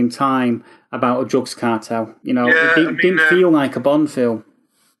about the same time about a drugs cartel. You know, yeah, it didn't feel like a Bond film.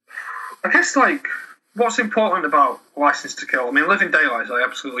 I guess, like, what's important about License to Kill? I mean, Living Daylights I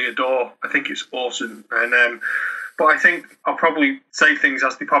absolutely adore. I think it's awesome. And but I think I'll probably say things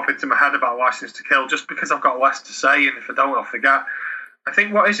as they pop into my head about License to Kill just because I've got less to say, and if I don't, I'll forget. I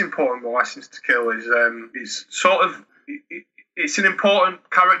think what is important with License to Kill is sort of... It's an important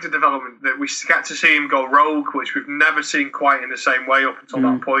character development that we get to see him go rogue, which we've never seen quite in the same way up until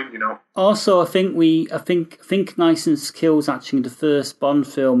that point, you know. Also, I think License to Kill is actually the first Bond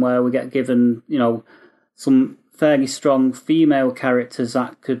film where we get given, you know, some fairly strong female characters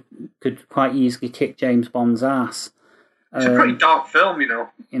that could quite easily kick James Bond's ass. It's a pretty dark film, you know.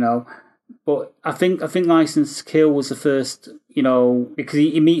 You know, but I think License to Kill was the first, you know, because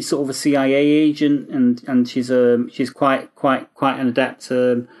he meets sort of a CIA agent, and she's quite an adept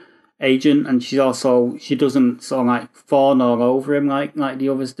agent, and she doesn't sort of like fawn all over him like the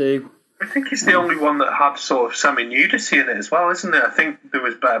others do. I think it's the only one that had sort of semi-nudity in it as well, isn't it? I think there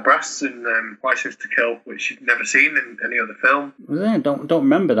was bare breasts in License to Kill, which you've never seen in any other film. Was there? Don't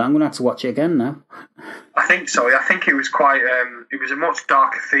remember that. I'm going to have to watch it again now. I think so. I think it was quite. It was a much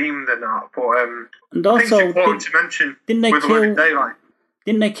darker theme than that. But and also, I think it's important to mention.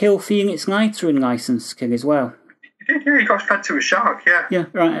 Didn't they kill Phoenix Lighter in License to Kill as well? He did. Yeah, he got fed to a shark. Yeah. Yeah,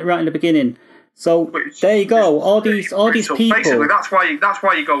 right in the beginning. So there you go. All these people. Basically, that's why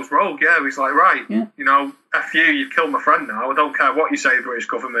he goes rogue. Yeah, he's like, right, you know, F you, you've killed my friend now. I don't care what you say, British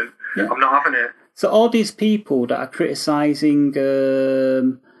government. Yeah. I'm not having it. So all these people that are criticising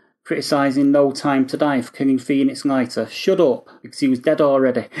No Time to Die for killing Phoenix Lighter, shut up, because he was dead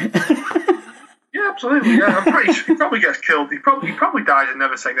already. Yeah, absolutely. Yeah, I'm pretty sure he probably gets killed. He probably dies in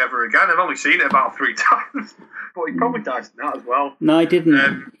Never Say Never Again. I've only seen it about 3 times, but he probably dies in that as well. No, he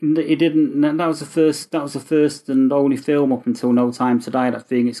didn't. He didn't. That was the first and only film up until No Time to Die that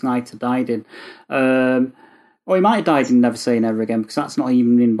Phoenix Lighter died in. Or he might have died in Never Say Never Again, because that's not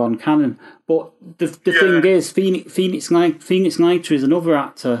even in Bond canon. But the thing is, Phoenix Lighter is another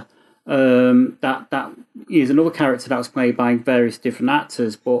actor. That is another character that was played by various different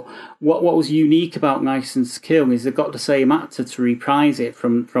actors. But what was unique about License to Kill is they got the same actor to reprise it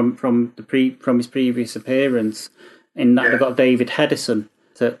from his previous appearance. In that they got David Hedison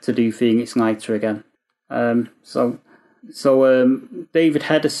to do Phoenix Lighter again. So David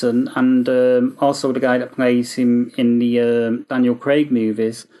Hedison and also the guy that plays him in the Daniel Craig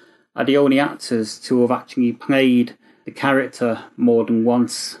movies are the only actors to have actually played the character more than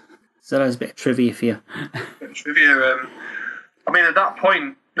once. So that was a bit of trivia for you. Trivia. I mean, at that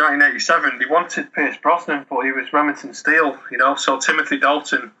point, 1987, they wanted Pierce Brosnan, but he was Remington Steele, so Timothy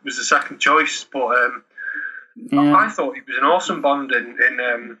Dalton was the second choice. But I thought he was an awesome Bond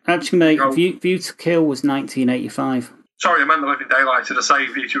in actually, mate, View to Kill was 1985. Sorry, I meant The Living Daylights. Did I say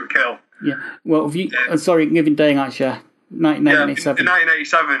View to a Kill? Yeah. Well, Living Daylights, yeah. 1987. In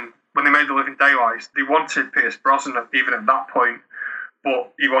 1987, when they made The Living Daylights, they wanted Pierce Brosnan even at that point,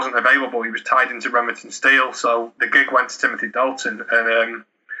 but he wasn't available. He was tied into Remington Steele, so the gig went to Timothy Dalton. And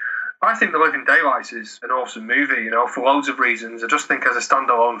I think The Living Daylights is an awesome movie, for loads of reasons. I just think as a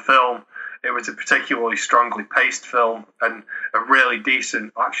standalone film, it was a particularly strongly paced film and a really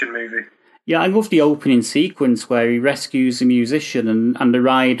decent action movie. Yeah, I love the opening sequence where he rescues a musician and the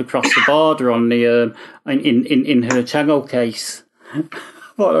ride across the border on the in her cello case. I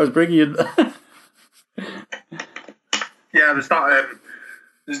thought that was brilliant. Yeah, there's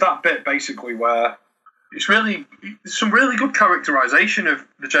that bit basically where there's some really good characterization of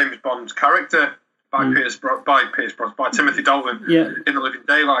the James Bond character by Timothy Dalton in The Living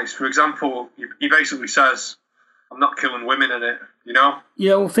Daylights. For example, he basically says, "I'm not killing women in it,"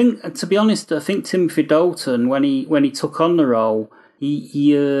 Yeah, well, to be honest, I think Timothy Dalton, when he took on the role,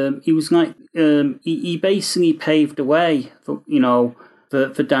 he was like he basically paved the way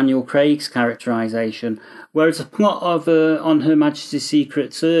for Daniel Craig's characterization, whereas the plot of On Her Majesty's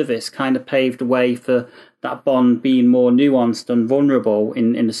Secret Service kind of paved the way for that Bond being more nuanced and vulnerable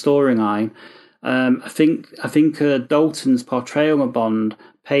in the storyline. I think Dalton's portrayal of Bond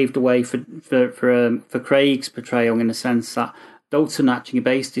paved the way for Craig's portrayal, in the sense that Dalton actually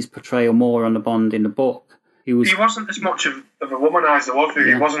based his portrayal more on the Bond in the book. He wasn't as much of a womanizer, was he?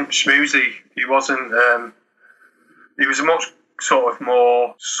 Yeah. He wasn't schmoozy. He wasn't. He was a much he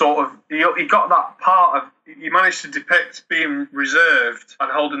got that part of. He managed to depict being reserved and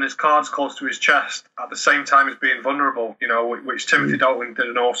holding his cards close to his chest at the same time as being vulnerable, which Timothy Dalton did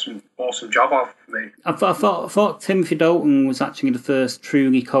an awesome job of for me. I thought Timothy Dalton was actually the first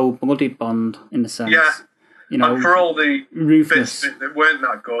truly cold-blooded Bond, in a sense. Yeah, and for all the ruthless bits that weren't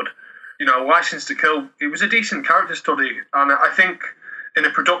that good, License to Kill, it was a decent character study, and I think in a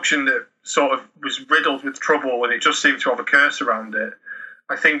production that sort of was riddled with trouble and it just seemed to have a curse around it,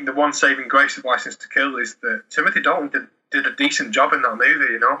 I think the one saving grace of License to Kill is that Timothy Dalton did a decent job in that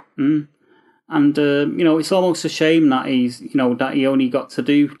movie, And it's almost a shame that that he only got to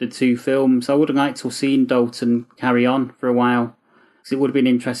do the 2 films. I would have liked to have seen Dalton carry on for a while, because it would have been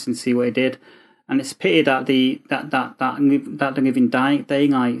interesting to see what he did. And it's a pity that the Living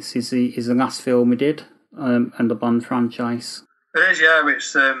Daylights is the last film he did, and the Bond franchise. It is, yeah.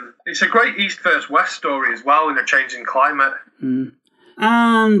 It's a great East versus West story as well in a changing climate.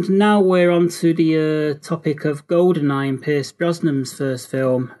 And now we're on to the topic of GoldenEye and Pierce Brosnan's first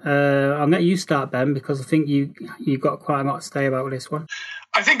film. I'll let you start, Ben, because I think you've got quite a lot to say about this one.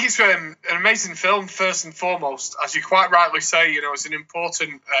 I think it's an amazing film, first and foremost. As you quite rightly say, it's an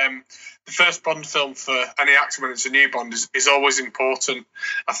important... the first Bond film for any actor when it's a new Bond is always important,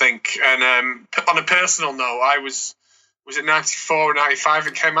 I think. And on a personal note, was it 94 or 95?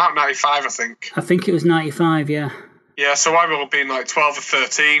 It came out in 95, I think. I think it was 95, yeah. Yeah, so I will have been like 12 or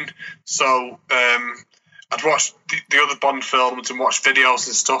 13. So I'd watched the other Bond films and watched videos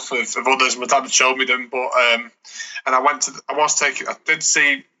and stuff of others. My dad had showed me them, but and I did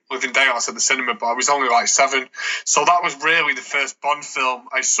see Living Daylights at the cinema, but I was only like 7. So that was really the first Bond film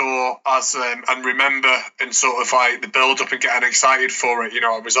I saw as and remember, and sort of like the build up and getting excited for it.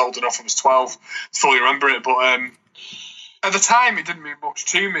 I was old enough, I was 12 to fully remember it, but at the time it didn't mean much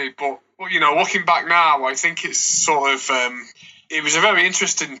to me. But looking back now, I think it's sort of it was a very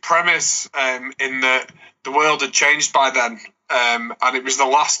interesting premise in that the world had changed by then, and it was the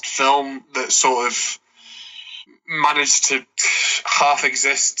last film that sort of managed to half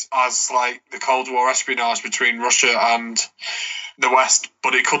exist as like the Cold War espionage between Russia and the West,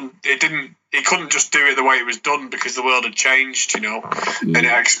 but it couldn't just do it the way it was done because the world had changed, and it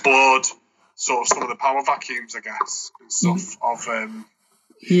explored sort of some of the power vacuums, I guess, and stuff of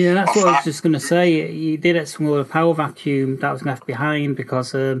yeah, that's what I was just going to say. You did explore the power vacuum that was left behind,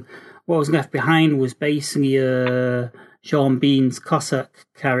 because what was left behind was basically Sean Bean's Cossack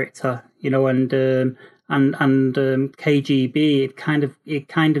character, and KGB. It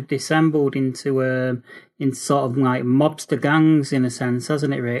kind of dissembled into sort of like mobster gangs in a sense,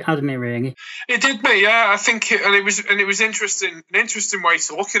 hasn't it? Hadn't it, really? It did, mate. Yeah, I think, it was interesting, an interesting way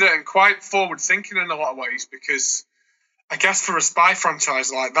to look at it, and quite forward thinking in a lot of ways, because I guess for a spy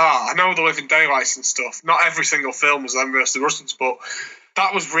franchise like that, I know The Living Daylights and stuff, not every single film was them versus the Russians, but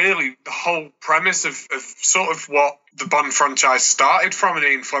that was really the whole premise of sort of what the Bond franchise started from, and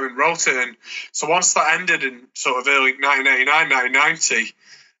Ian Fleming wrote it. And so once that ended in sort of early 1989, 1990,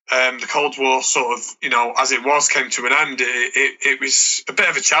 the Cold War sort of, as it was, came to an end. It was a bit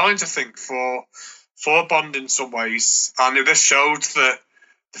of a challenge, I think, for Bond in some ways. And this showed that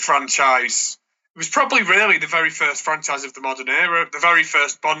the franchise, it was probably really the very first franchise of the modern era, the very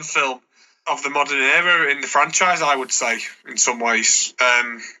first Bond film of the modern era in the franchise, I would say, in some ways.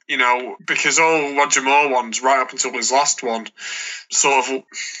 Because all Roger Moore ones, right up until his last one, sort of,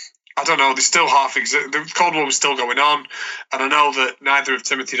 I don't know, they still half exist. The Cold War was still going on, and I know that neither of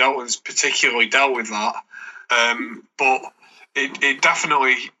Timothy Dalton's particularly dealt with that. But it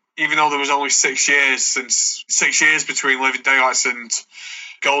definitely, even though there was only 6 years between Living Daylights and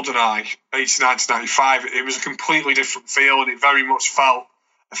GoldenEye, 89 to 95, it was a completely different feel, and it very much felt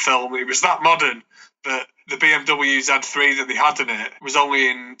a film. It was that modern that the BMW Z3 that they had in it was only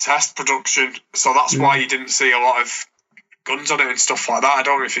in test production, so that's why you didn't see a lot of guns on it and stuff like that. I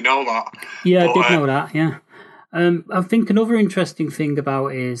don't know if you know that. Yeah, I did know that, yeah. I think another interesting thing about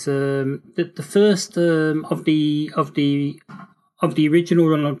it is that the first of the original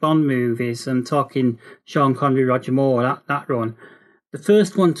run of Bond movies, I'm talking Sean Connery, Roger Moore, that run, the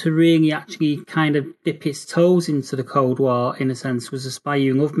first one to really actually kind of dip its toes into the Cold War, in a sense, was The Spy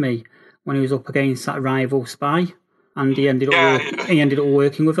Who Loved Me, when he was up against that rival spy, and he ended up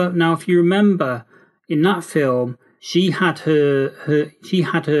working with her. Now, if you remember, in that film, she had her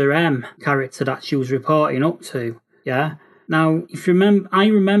M character that she was reporting up to, yeah? Now, if you remember, I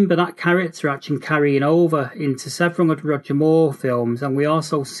remember that character actually carrying over into several of Roger Moore films, and we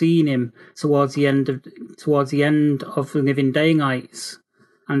also seen him towards the end of Living Daylights,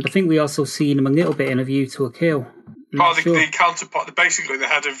 and I think we also seen him a little bit in A View to a Kill. The counterpart, basically the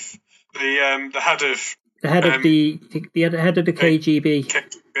head of the head of the KGB.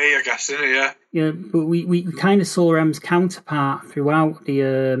 KGB, I guess, isn't it? Yeah. Yeah, but we kind of saw M's counterpart throughout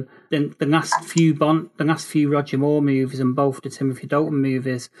the last few Roger Moore movies and both the Timothy Dalton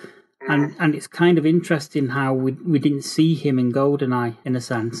movies, and it's kind of interesting how we didn't see him in GoldenEye, in a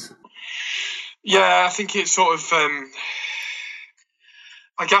sense. Yeah, I think it's sort of.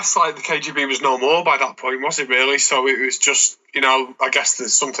 I guess like the KGB was no more by that point, was it really? So it was just, I guess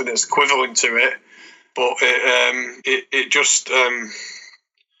there's something that's equivalent to it, but it just.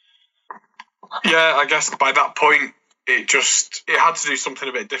 Yeah, I guess by that point, it had to do something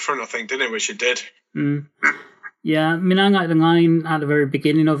a bit different, I think, didn't it? Which it did. Mm. Yeah, I mean, I like the line at the very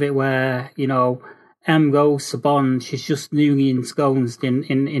beginning of it where, M goes to Bond, she's just newly ensconced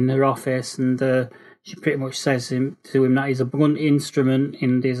in her office, and she pretty much says to him that he's a blunt instrument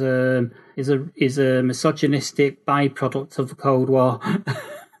and is a misogynistic byproduct of the Cold War.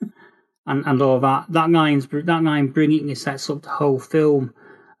 and all that. That line brilliantly sets up the whole film.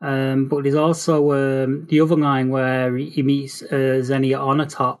 But there's also the other line where he meets Xenia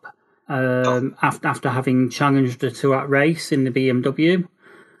Onatopp after having challenged her to that race in the BMW.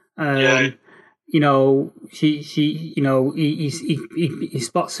 He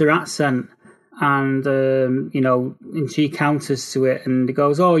spots her accent, and and she counters to it, and he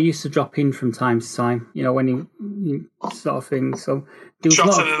goes, "Oh, I used to drop in from time to time," when he sort of thing. So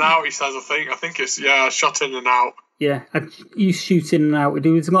shot in and out, he says. I think it's shot in and out. Yeah, you shoot in and out.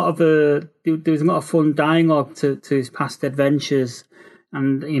 There was a lot of fun dialogue to his past adventures,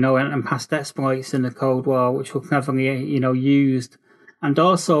 and and past exploits in the Cold War, which were cleverly used. And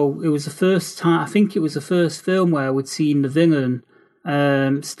also, it was the first time. I think it was the first film where we'd seen the villain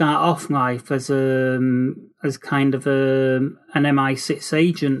start off life as kind of an MI6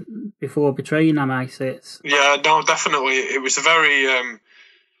 agent before betraying MI6. Yeah, no, definitely. It was a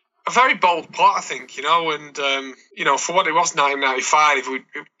very bold plot, I think, and for what it was, 1995,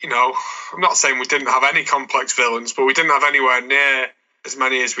 I'm not saying we didn't have any complex villains, but we didn't have anywhere near as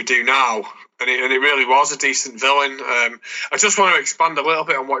many as we do now, and it really was a decent villain. I just want to expand a little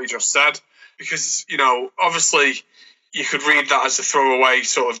bit on what you just said, because, obviously you could read that as a throwaway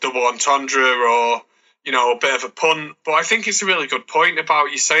sort of double entendre or, a bit of a pun, but I think it's a really good point about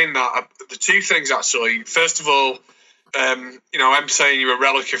you saying that. The two things, actually. First of all, I'm saying you're a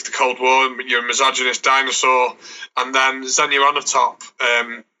relic of the Cold War, you're a misogynist dinosaur, and then Xenia Onatopp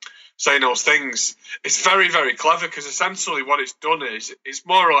saying those things. It's very, very clever, because essentially what it's done is it's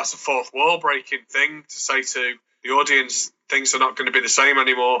more or less a fourth wall breaking thing to say to the audience things are not going to be the same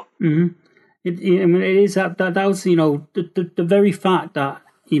anymore. Mm-hmm. It is that was the very fact that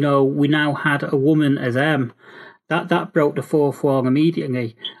we now had a woman as M. That broke the fourth wall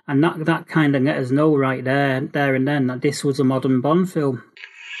immediately, and that kind of let us know right there and then that this was a modern Bond film.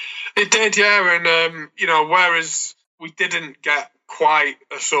 It did, yeah, and whereas we didn't get quite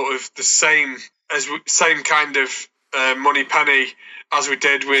a sort of the same kind of Moneypenny as we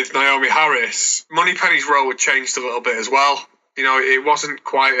did with Naomi Harris. Moneypenny's role had changed a little bit as well. It wasn't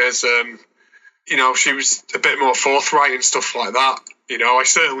quite as she was a bit more forthright and stuff like that. I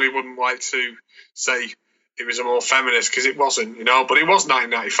certainly wouldn't like to say it was a more feminist, because it wasn't, but it was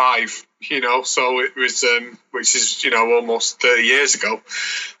 1995, so it was, which is, almost 30 years ago.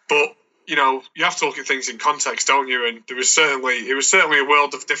 But, you have to look at things in context, don't you? And it was certainly a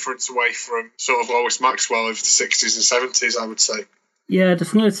world of difference away from sort of Lois Maxwell of the 60s and 70s, I would say. Yeah, the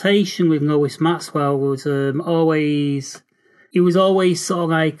flirtation with Lois Maxwell was always... It was always sort of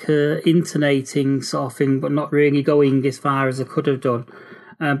like intonating sort of thing, but not really going as far as I could have done.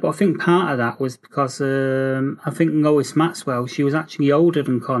 But I think part of that was because I think Lois Maxwell, she was actually older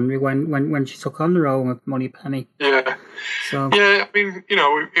than Connery when she took on the role of Moneypenny. Yeah. So. Yeah, I mean,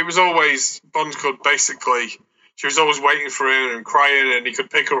 it was always, Bond could basically, she was always waiting for him and crying, and he could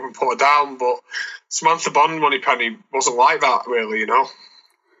pick her up and put her down, but Samantha Bond Moneypenny wasn't like that, really,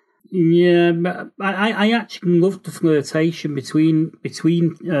 Yeah, but I actually loved the flirtation between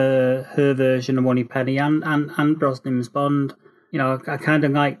her version of Moneypenny and Brosnan's Bond. I kind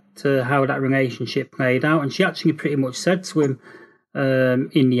of liked how that relationship played out, and she actually pretty much said to him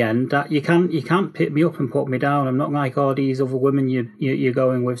in the end that you can't pick me up and put me down. I'm not like all these other women you're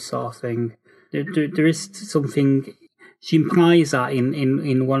going with, sort of thing. There is something. She implies that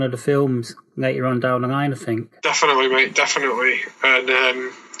in one of the films later on down the line, I think. Definitely, mate, definitely, and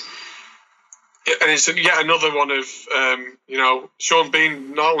it's yet another one of, Sean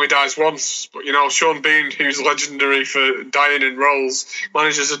Bean not only dies once, but, Sean Bean, who's legendary for dying in roles,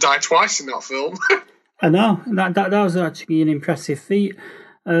 manages to die twice in that film. I know. That was actually an impressive feat.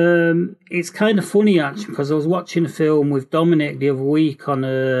 It's kind of funny, actually, because I was watching a film with Dominic the other week on...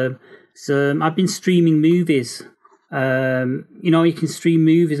 I've been streaming movies. You can stream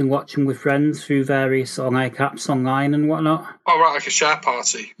movies and watch them with friends through various apps online and whatnot. Oh, right, like a share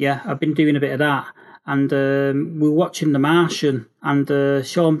party. Yeah, I've been doing a bit of that. And we were watching The Martian, and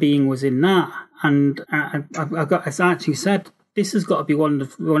Sean Bean was in that. And I actually said, this has got to be one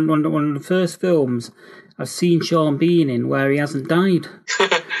of the first films I've seen Sean Bean in where he hasn't died.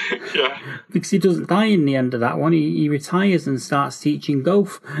 Yeah. Because he doesn't die in the end of that one. He retires and starts teaching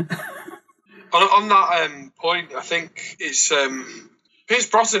golf. On that point, I think it's Pierce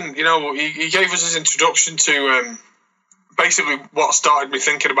Brosnan. He gave us his introduction to basically what started me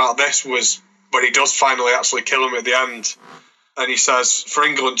thinking about this was when he does finally actually kill him at the end, and he says, "For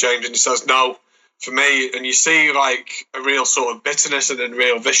England, James," and he says, "No, for me." And you see like a real sort of bitterness and a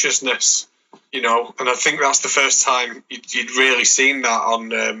real viciousness, and I think that's the first time you'd really seen that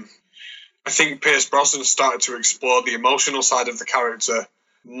on. I think Pierce Brosnan started to explore the emotional side of the character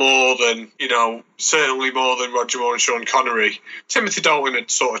more than, certainly more than Roger Moore and Sean Connery. Timothy Dalton had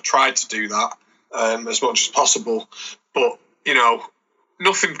sort of tried to do that as much as possible, but,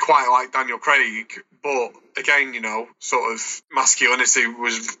 nothing quite like Daniel Craig. But again, sort of masculinity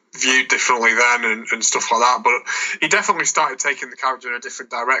was viewed differently then and stuff like that. But he definitely started taking the character in a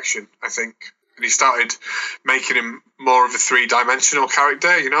different direction, I think. And he started making him more of a three-dimensional character,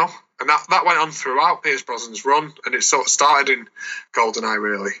 And that went on throughout Pierce Brosnan's run, and it sort of started in GoldenEye,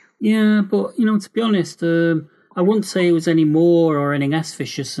 really. Yeah, but, to be honest, I wouldn't say it was any more or any less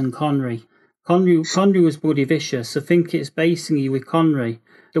vicious than Connery. Connery was bloody vicious. I think it's basically with Connery.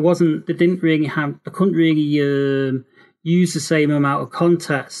 They couldn't really use the same amount of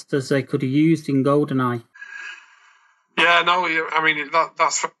context as they could have used in GoldenEye. Yeah, no, I mean,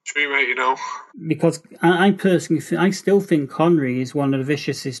 that's true, mate, Because I personally I still think Connery is one of the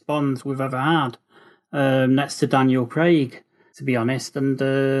viciousest Bonds we've ever had, next to Daniel Craig, to be honest. And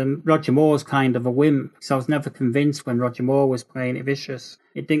Roger Moore's kind of a wimp, because I was never convinced when Roger Moore was playing it vicious.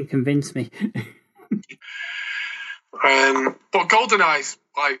 It didn't convince me. But GoldenEye's,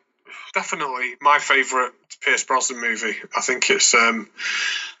 definitely my favourite Pierce Brosnan movie. I think it's...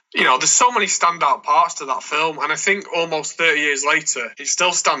 there's so many standout parts to that film, and I think almost 30 years later, it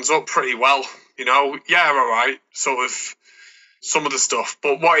still stands up pretty well. Yeah, all right, sort of some of the stuff,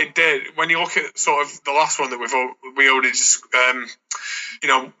 but what it did, when you look at sort of the last one that we already just, when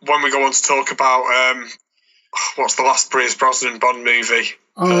we go on to talk about what's the last Pierce Brosnan Bond movie?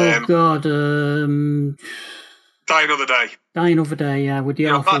 Oh God, Die Another Day. Die Another Day, yeah, with the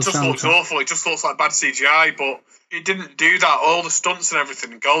awful that just looks awful. It just looks like bad CGI, but it didn't do that. All the stunts and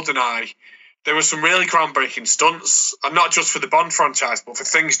everything in GoldenEye, there were some really groundbreaking stunts, and not just for the Bond franchise, but for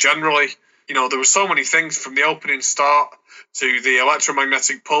things generally. There were so many things from the opening start to the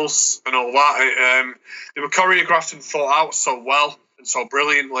electromagnetic pulse and all that. They were choreographed and thought out so well and so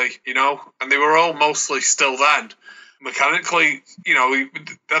brilliantly, and they were all mostly still then mechanically,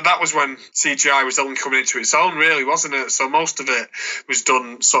 that was when CGI was only coming into its own, really, wasn't it? So most of it was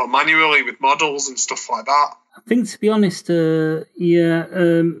done sort of manually with models and stuff like that. I think, to be honest,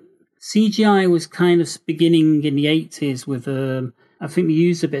 CGI was kind of beginning in the 80s with, I think they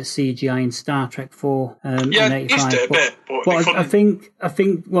used a bit of CGI in Star Trek 4 in 85. Used it a bit, but I think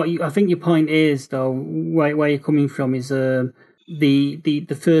your point is, though, where you're coming from is the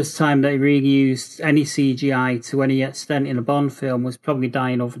first time they really used any CGI to any extent in a Bond film was probably Die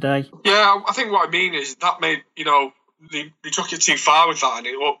Another Day. Yeah, I think what I mean is that made, they took it too far with that and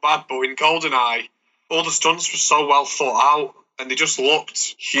it looked bad, but in GoldenEye, all the stunts were so well thought out and they just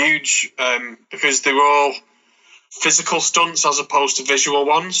looked huge because they were all physical stunts as opposed to visual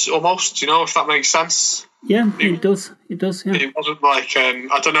ones, almost, if that makes sense. Yeah, it does, yeah. It wasn't like,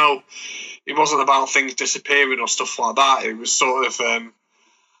 I don't know, it wasn't about things disappearing or stuff like that. It was sort of...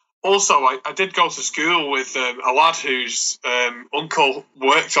 also, I did go to school with a lad whose uncle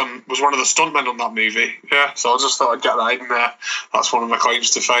was one of the stuntmen on that movie. Yeah, so I just thought I'd get that in there. That's one of my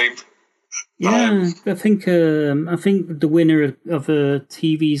claims to fame. Yeah, I think the winner of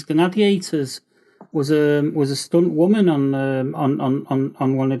TV's Gladiators was a stunt woman on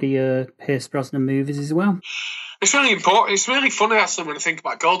one of the Pierce Brosnan movies as well. It's really important. It's really funny actually when I think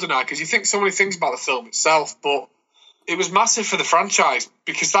about GoldenEye because you think so many things about the film itself, but it was massive for the franchise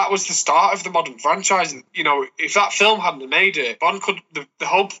because that was the start of the modern franchise. If that film hadn't made it, Bond the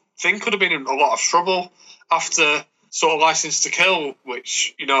whole thing could have been in a lot of trouble after sort of License to Kill,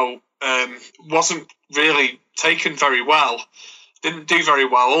 which wasn't really taken very well, didn't do very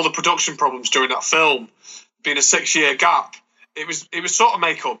well. All the production problems during that film, being a 6-year gap, it was sort of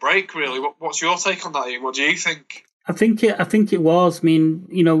make or break, really. What's your take on that, Ian? What do you think? I think it was. I mean,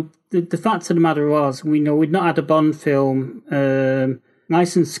 the fact of the matter was, we'd not had a Bond film.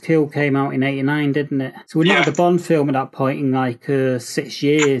 License to Kill came out in '89, didn't it? So we'd not had a Bond film at that point in like 6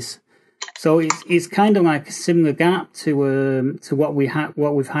 years. So it's kind of like a similar gap to what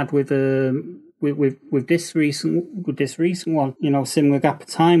we've had with this recent one. Similar gap of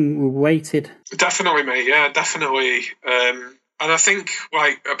time we waited. Definitely, mate. Yeah, definitely. And I think,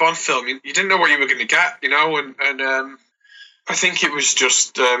 like, a Bond film, you didn't know what you were going to get, and I think it was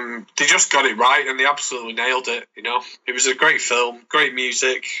just, they just got it right and they absolutely nailed it, It was a great film, great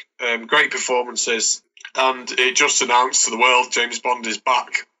music, great performances, and it just announced to the world James Bond is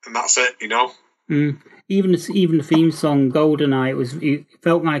back, and that's it, Even the theme song, GoldenEye, it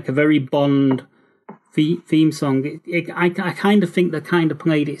felt like a very Bond theme song. I kind of think they kind of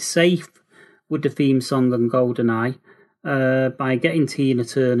played it safe with the theme song on GoldenEye. By getting Tina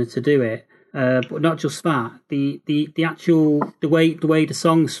Turner to do it, but not just that. The way the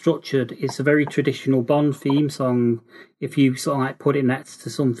song's structured is a very traditional Bond theme song. If you sort of like put it next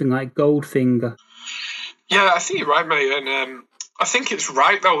to something like Goldfinger. Yeah, I think you're right, mate, and I think it's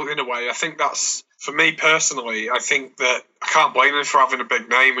right though in a way. I think that's for me personally. I think that I can't blame him for having a big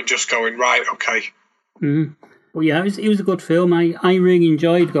name and just going right, okay. Mm. Well, yeah, it was a good film. I really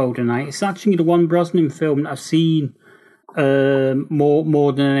enjoyed GoldenEye. It's actually the one Brosnan film that I've seen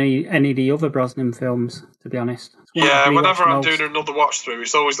more than any of the other Brosnan films, to be honest. Yeah, whenever I'm doing another watch through,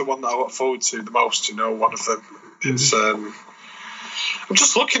 it's always the one that I look forward to the most. One of them. It's I'm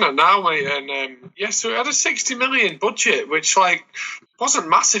just looking at now, mate, and so it had a 60 million budget, which wasn't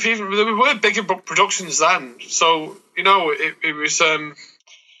massive. Even there were bigger productions then, so it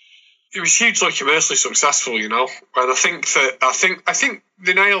was hugely commercially successful. And I think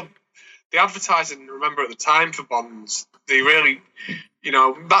they nailed the advertising. Remember at the time for Bonds. They really,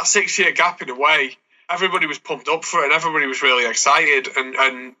 that 6-year gap in a way, everybody was pumped up for it and everybody was really excited.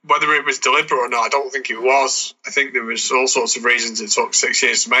 And whether it was deliberate or not, I don't think it was. I think there was all sorts of reasons it took 6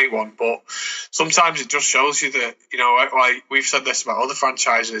 years to make one. But sometimes it just shows you that, like we've said this about other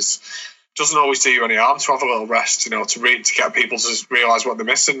franchises, it doesn't always do you any harm to have a little rest, to get people to realise what they're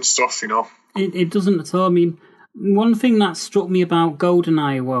missing and stuff, It doesn't at all. I mean, one thing that struck me about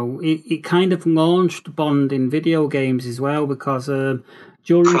GoldenEye, it kind of launched Bond in video games as well, because during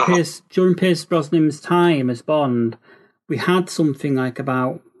Pierce Brosnan's time as Bond, we had something like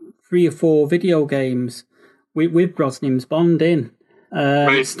about 3 or 4 video games with Brosnan's Bond in.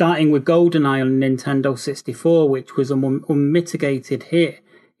 Right. Starting with GoldenEye on Nintendo 64, which was an unmitigated hit.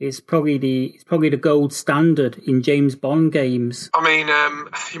 It's probably the gold standard in James Bond games. I mean,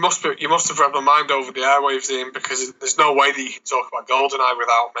 you must have read my mind over the airwaves, Ian, because there's no way that you can talk about GoldenEye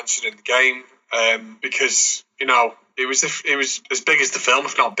without mentioning the game. Because it was as big as the film,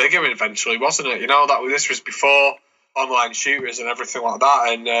 if not bigger, eventually, wasn't it? This was before online shooters and everything like that.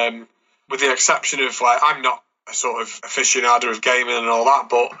 And with the exception of I'm not a sort of aficionado of gaming and all that,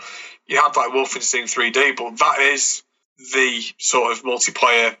 but you had Wolfenstein 3D, but that is the sort of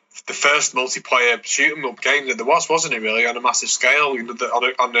multiplayer, the first multiplayer shoot 'em up game that there was, wasn't it? Really, on a massive scale,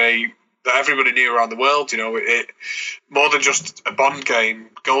 that everybody knew around the world. It more than just a Bond game.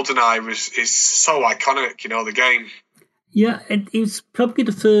 GoldenEye is so iconic. The game. Yeah, it was probably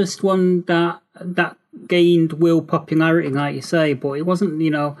the first one that gained world popularity, like you say, but it wasn't,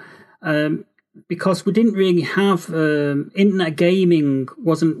 because we didn't really have internet gaming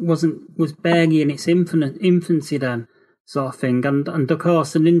was barely in its infancy then, sort of thing, and of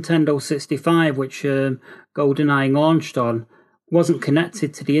course the Nintendo 65, which GoldenEye launched on, wasn't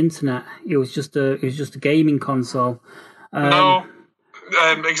connected to the internet. It was just a gaming console. No,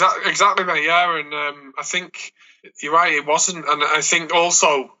 exactly, mate. Yeah, and I think you're right. It wasn't, and I think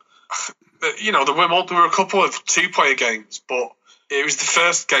also, there were a couple of 2-player games, but it was the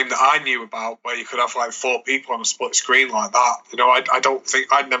first game that I knew about where you could have like 4 people on a split screen like that. I don't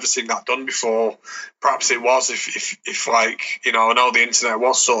think I'd never seen that done before. Perhaps it was if like, I know the internet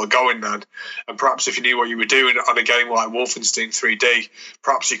was sort of going then, and perhaps if you knew what you were doing on a game like Wolfenstein 3D,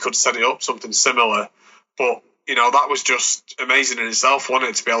 perhaps you could set it up something similar. But that was just amazing in itself,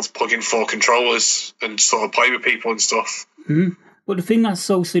 wasn't it, to be able to plug in 4 controllers and sort of play with people and stuff. Mm-hmm. But the thing that's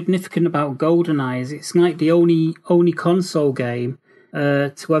so significant about GoldenEye is it's like the only console game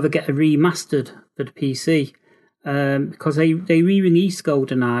to ever get a remastered for the PC, because they re-released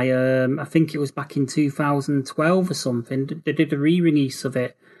GoldenEye. I think it was back in 2012 or something. They did a re-release of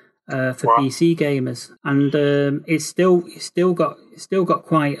it for PC gamers, and it's still got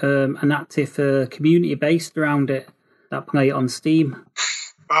quite an active community based around it that play it on Steam.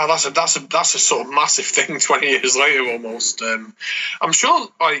 Wow, that's a sort of massive thing 20 years later almost. I'm sure,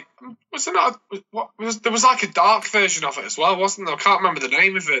 like, there was like a dark version of it as well, wasn't there? I can't remember the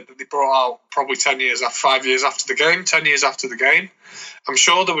name of it that they brought out probably 5 years after the game, 10 years after the game. I'm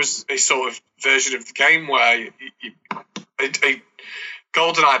sure there was a sort of version of the game where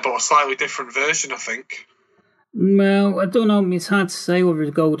GoldenEye bought a slightly different version, I think. Well, I don't know. It's hard to say whether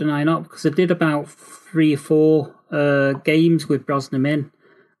it's GoldenEye or not, because I did about 3 or 4 games with Brosnan in,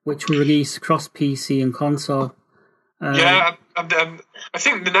 which were released across PC and console. And I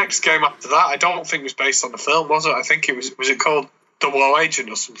think the next game after that, I don't think was based on the film, was it? I think it was it called Double O Agent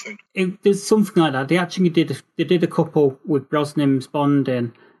or something? There's something like that. They actually did a couple with Brosnan's Bond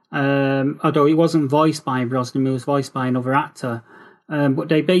in, although it wasn't voiced by Brosnan, it was voiced by another actor. But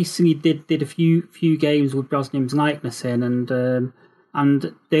they basically did a few games with Brosnan's likeness in,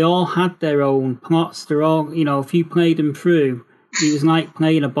 and they all had their own plots. They're all, if you played them through, it was like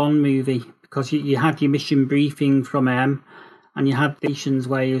playing a Bond movie, because you had your mission briefing from M, and you had stations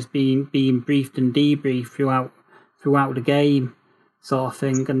where he was being briefed and debriefed throughout the game, sort of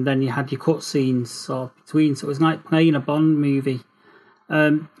thing, and then you had your cutscenes sort of between. So it was like playing a Bond movie.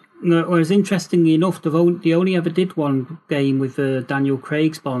 Whereas interestingly enough, they only ever did one game with Daniel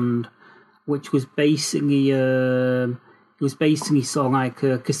Craig's Bond, which was basically sort of like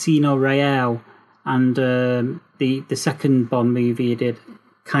a Casino Royale, and the second Bond movie he did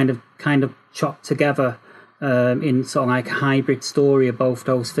kind of chopped together in sort of like a hybrid story of both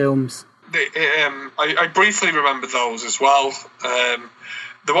those films. I briefly remember those as well.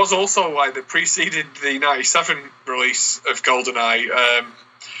 There was also, like, that preceded the 97 release of GoldenEye.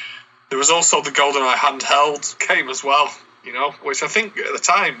 There was also the GoldenEye handheld game as well, which I think at the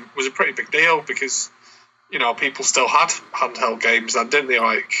time was a pretty big deal, because people still had handheld games then, didn't they?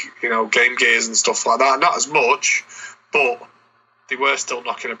 Like, Game Gears and stuff like that. Not as much, but they were still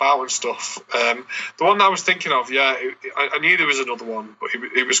knocking about and stuff. The one that I was thinking of, I knew there was another one, but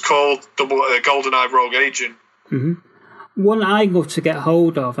it was called GoldenEye Rogue Agent. Mm-hmm. One I'd love to get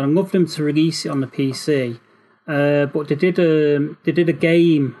hold of, and I'd love them to release it on the PC, but they did a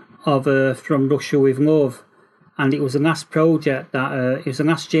game of From Russia with Love, and it was the last project that it was the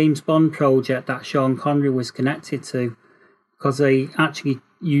last James Bond project that Sean Connery was connected to, because they actually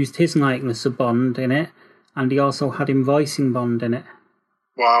used his likeness of Bond in it, and he also had him voicing Bond in it.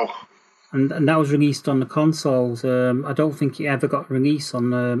 Wow! And that was released on the consoles. I don't think it ever got released on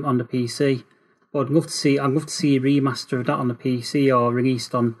the PC. But I'd love to see a remaster of that on the PC, or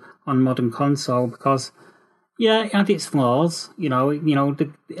released on modern console, because it had its flaws. At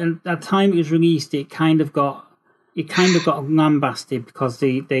the time it was released, it kind of got lambasted, because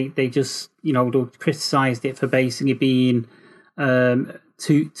they just they criticised it for basically being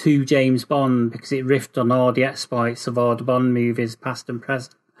too James Bond, because it riffed on all the exploits of all the Bond movies, past and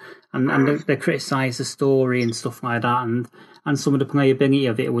present, and they criticised the story and stuff like that, and some of the playability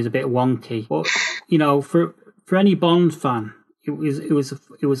of it was a bit wonky. But for any Bond fan, it was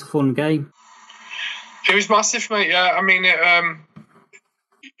a fun game. It was massive, mate. Yeah, I mean,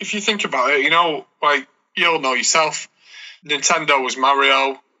 if you think about it, like, you'll know yourself, Nintendo was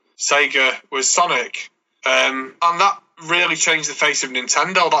Mario, Sega was Sonic, and that really changed the face of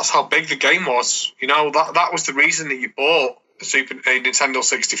Nintendo. That's how big the game was. That was the reason that you bought a Nintendo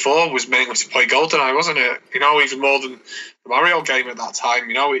 64, was mainly to play GoldenEye, wasn't it? Even more than the Mario game at that time.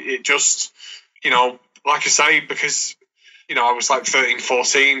 It just, like I say, because I was like 13,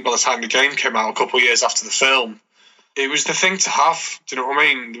 14 by the time the game came out, a couple of years after the film. It was the thing to have. Do you know what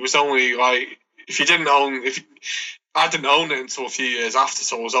I mean? There was only like, I didn't own it until a few years after,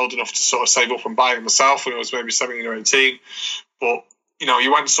 so I was old enough to sort of save up and buy it myself when I was maybe 17 or 18. But,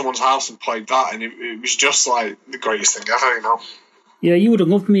 you went to someone's house and played that, and it was just like the greatest thing ever, Yeah, you would have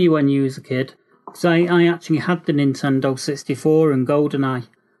loved me when you was a kid. Because I actually had the Nintendo 64 and GoldenEye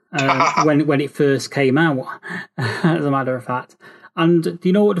when it first came out, as a matter of fact. And do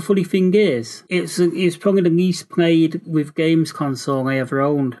you know what the funny thing is? It's probably the least played with games console I ever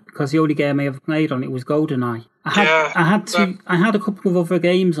owned, because the only game I ever played on it was GoldenEye. I had a couple of other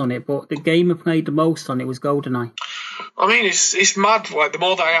games on it, but the game I played the most on it was GoldenEye. I mean, it's mad. Like, the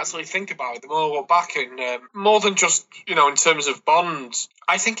more that I actually think about it, the more I look back, and more than just in terms of Bond,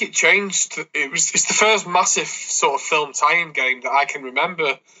 I think it changed. It's the first massive sort of film tie-in game that I can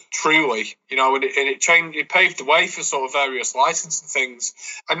remember truly. And it changed. It paved the way for sort of various licensing things.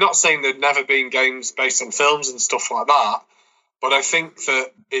 I'm not saying there'd never been games based on films and stuff like that, but I think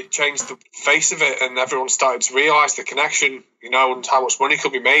that it changed the face of it, and everyone started to realise the connection, and how much money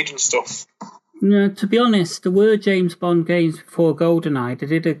could be made and stuff. No, to be honest, there were James Bond games before GoldenEye.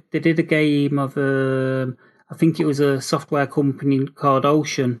 They did a game of I think it was a software company called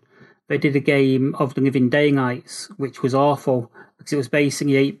Ocean. They did a game of The Living Daylights, which was awful because it was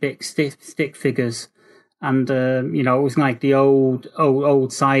basically 8-bit stick figures, and it was like the old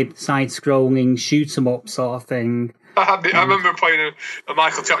side scrolling shoot 'em up sort of thing. I remember playing a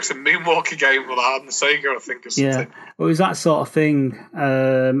Michael Jackson Moonwalker game with that on the Sega, I think, or something. Yeah, well, it was that sort of thing,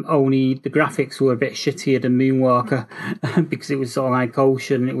 only the graphics were a bit shittier than Moonwalker because it was sort of like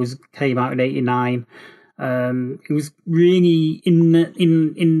Ocean. It came out in '89. It was really in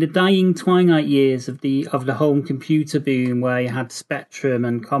the dying twilight years of the home computer boom, where you had Spectrum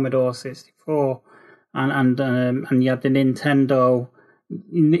and Commodore 64, and you had the Nintendo.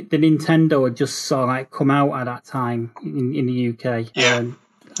 The Nintendo had just sort of like come out at that time in the UK. Yeah.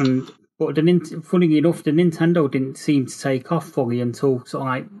 But funny enough, the Nintendo didn't seem to take off fully until sort of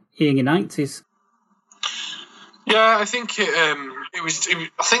like early 90s. Yeah, I think it was.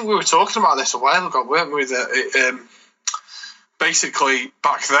 I think we were talking about this a while ago, weren't we? That basically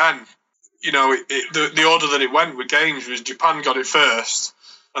back then, the order that it went with games was Japan got it first,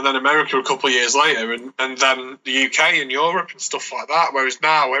 and then America a couple of years later, and then the UK and Europe and stuff like that. Whereas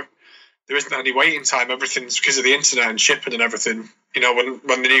now there isn't any waiting time. Everything's because of the internet and shipping and everything.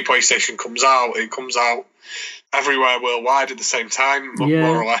 When the new PlayStation comes out, it comes out everywhere worldwide at the same time,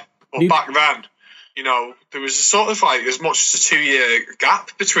 more or less. But back then, there was a sort of like as much as a 2-year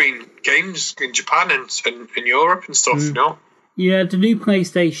gap between games in Japan and Europe and stuff. Yeah, the new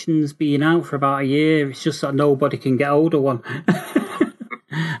PlayStation's been out for about a year. It's just that nobody can get hold of one.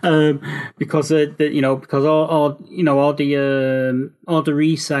 Because all the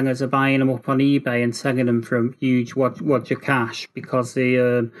resellers are buying them up on eBay and selling them from huge wads of cash, because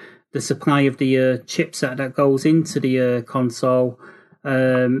the supply of the chipset that goes into the console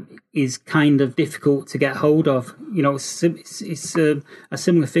is kind of difficult to get hold of. It's a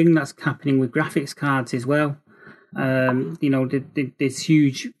similar thing that's happening with graphics cards as well. There's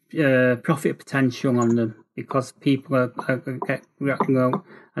huge profit potential on them because people are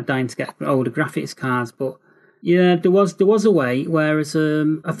dying to get older graphics cards. But yeah, there was a way. Whereas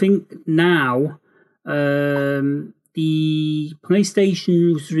I think now the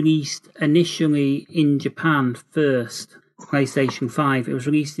PlayStation was released initially in Japan first. PlayStation 5. It was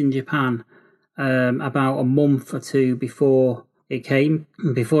released in Japan about a month or two before it came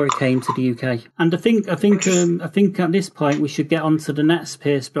to the UK. And I think at this point we should get on to the next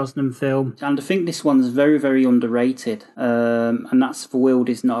Pierce Brosnan film. And I think this one's very, very underrated. And that's The World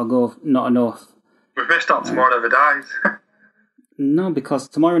Is Not Enough. We've missed out Tomorrow Never Dies. No, because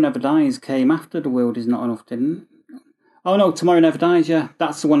Tomorrow Never Dies came after The World Is Not Enough, didn't it? Oh no, Tomorrow Never Dies, yeah.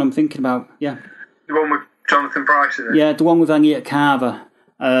 That's the one I'm thinking about, yeah. The one with Jonathan Pryce in it? Yeah, the one with Henrietta Carver.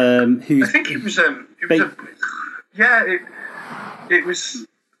 I think it was a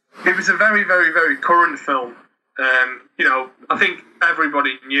very, very, very current film. I think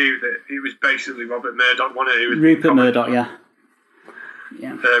everybody knew that it was basically Robert Murdoch, wasn't it? Rupert Murdoch, yeah.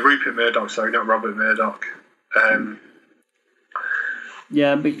 Rupert Murdoch, sorry, not Robert Murdoch. Again,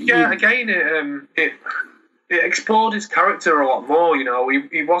 it it explored his character a lot more. You know,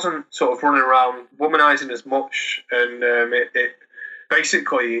 he wasn't sort of running around womanizing as much, and it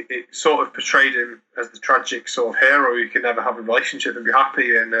basically it sort of portrayed him as the tragic sort of hero who can never have a relationship and be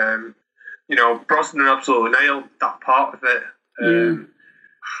happy. And you know, Brosnan absolutely nailed that part of it.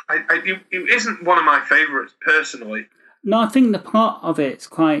 It isn't one of my favourites personally. No, I think the part of it's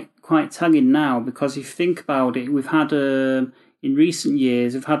quite telling now, because if you think about it, we've had in recent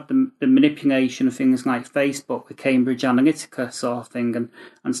years we've had the manipulation of things like Facebook with Cambridge Analytica sort of thing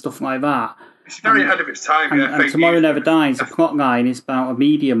and stuff like that. It's very ahead of its time. And Tomorrow Never Dies. The plot line is about a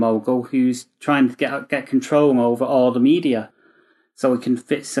media mogul who's trying to get control over all the media, so he can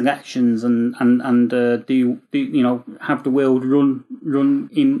fit selections and do you know, have the world run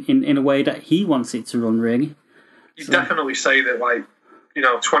in a way that he wants it to run, really. You definitely say that, like, you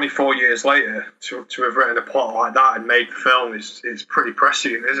know, 24 years later, to have written a plot like that and made the film is pretty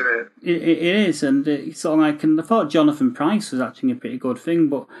prescient, isn't it? It is, and it's sort of like, and I thought Jonathan Pryce was actually a pretty good thing,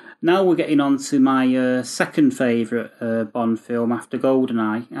 but now we're getting on to my second favourite Bond film after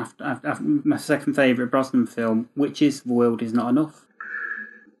GoldenEye, after my second favourite Brosnan film, which is The World Is Not Enough.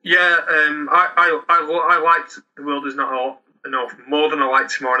 Yeah, I liked The World Is Not Enough more than I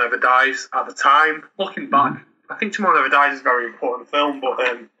liked Tomorrow Never Dies at the time. Looking back, I think Tomorrow Never Dies is a very important film, but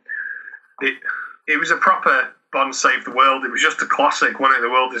it was a proper Bond Save the World. It was just a classic, wasn't it? The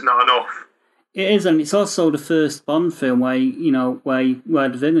World Is Not Enough. It is, and it's also the first Bond film where, you know, where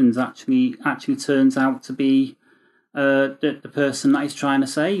the villains actually turns out to be the person that he's trying to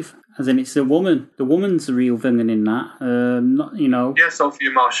save. As in, it's the woman. The woman's the real villain in that. Not, you know. Yeah,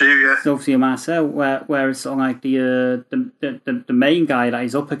 Sophia Marceau. Yeah, Sophia Marceau. Whereas sort of like the main guy that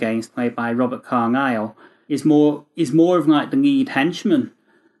he's up against, played by Robert Carlyle, is more of like the lead henchman.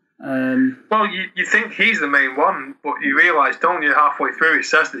 Well, you think he's the main one, but you realise, don't you, halfway through it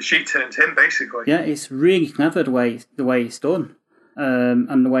says that she turns him, basically. Yeah, it's really clever the way it's done,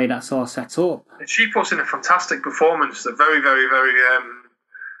 and the way that's all set up. And she puts in a fantastic performance. A very, very, very,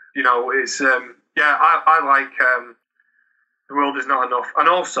 you know, it's I like The World Is Not Enough, and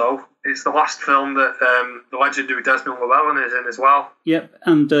also it's the last film that the legendary Desmond Llewellyn is in as well. Yep,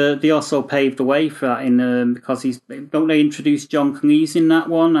 and they also paved the way for that in because don't they introduce John Cleese in that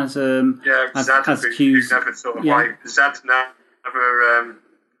one as Zed, as who's never sort of like Zed never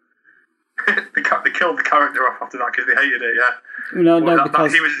they killed the character off after that because they hated it. Yeah,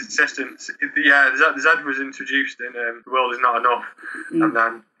 because he was insistent. Yeah, Zed was introduced in The World Is Not Enough, and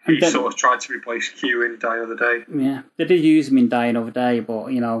then. He sort of tried to replace Q in Die Another Day. Yeah, they did use him in Die Another Day, but,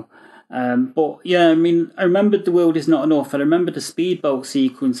 you know... but, yeah, I mean, I remembered The World Is Not Enough. I remember the speedboat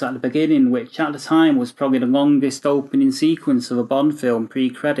sequence at the beginning, which at the time was probably the longest opening sequence of a Bond film,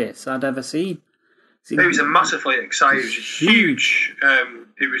 pre-credits, I'd ever seen. It was a massively exciting... It was huge.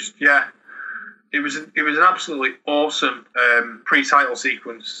 It was an absolutely awesome pre-title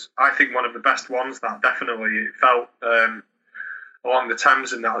sequence. I think one of the best ones, that definitely. It felt... along the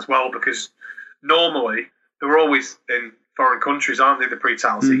Thames and that as well, because normally they're always in foreign countries, aren't they, the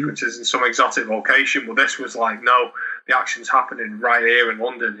pre-title sequences in some exotic location. Well, this was like, no, the action's happening right here in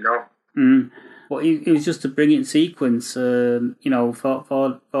London, you know. Well, it was just a brilliant sequence, you know,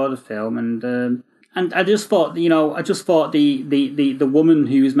 for the film, and I just thought, you know, the woman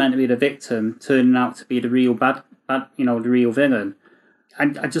who was meant to be the victim turning out to be the real bad, you know, the real villain.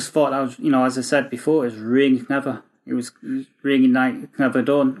 And I just thought that was, you know, as I said before, it was really clever. It was really cleverly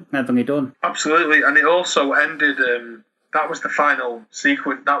done. Absolutely, and it also ended. That was the final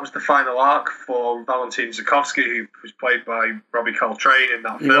sequence. That was the final arc for Valentin Zukovsky, who was played by Robbie Coltrane in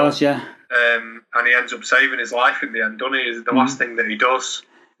that film. He was, yeah. And he ends up saving his life in the end, doesn't he? Is the last thing that he does.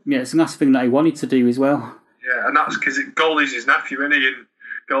 Yeah, it's the last thing that he wanted to do as well. Yeah, and that's because Goldie's his nephew, isn't he? And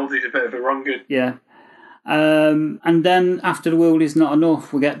Goldie's a bit of a wrong'un. Yeah. And then after The World Is Not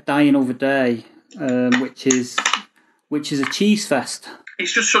Enough, we get Die Another Day, which is a cheese fest.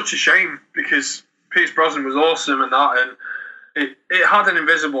 It's just such a shame because Pierce Brosnan was awesome and that, and it had an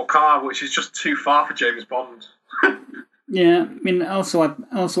invisible car, which is just too far for James Bond. Yeah, I mean, also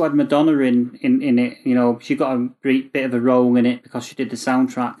had Madonna in it. You know, she got a great bit of a role in it because she did the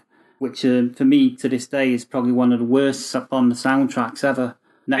soundtrack, which for me to this day is probably one of the worst on the soundtracks ever.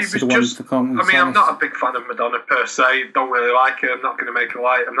 Next to the one for Conquering I mean, I'm not a big fan of Madonna per se. Don't really like her. I'm not going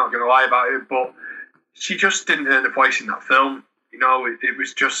to lie about it, but she just didn't earn a place in that film. You know, it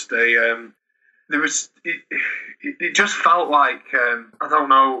was just a... It just felt like... I don't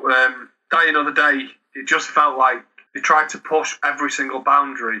know... Die Another Day, it just felt like they tried to push every single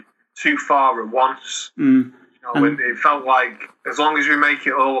boundary too far at once. You know, and it felt like, as long as we make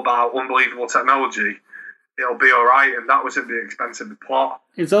it all about unbelievable technology, it'll be all right, and that was at the expense of the plot.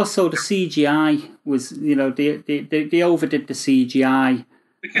 It's also the CGI was, they overdid the CGI.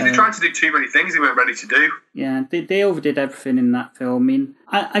 Because they tried to do too many things they weren't ready to do. Yeah, they overdid everything in that film. I mean,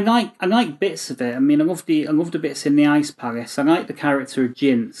 I like bits of it. I mean, I love the bits in the Ice Palace. I like the character of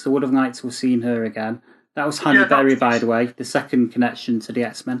Jinx. I would have liked to have seen her again. That was Halle Berry, by the way, the second connection to the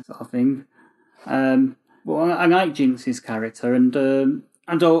X-Men sort of thing. But I like Jinx's character, and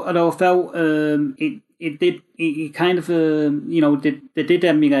although I felt it kind of they did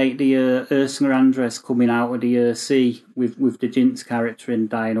emulate the Ursula Andress coming out of the sea with the Jinx character in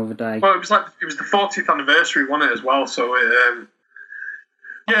Die Another Day. Well, it was the 40th anniversary, wasn't it, as well? So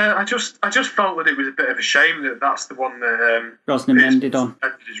I just felt that it was a bit of a shame that that's the one that Brosnan ended on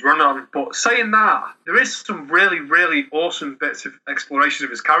his run on. But saying that, there is some really, really awesome bits of exploration of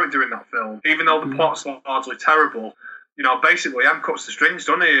his character in that film, even though the plot's largely terrible. Basically, M cuts the strings,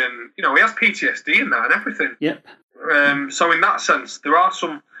 doesn't he? And, he has PTSD in that and everything. Yep. So in that sense, there are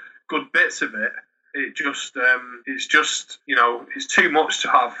some good bits of it. It's just, it's too much to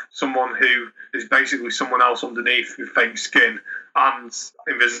have someone who is basically someone else underneath with fake skin and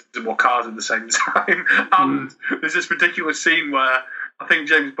invisible cars at the same time. And there's this ridiculous scene where I think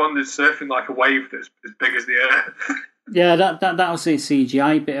James Bond is surfing like a wave that's as big as the Earth. Yeah, that was the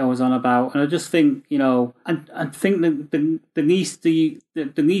CGI bit I was on about, and I just think I think the least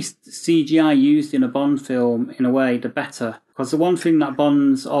CGI used in a Bond film, in a way, the better. Because the one thing that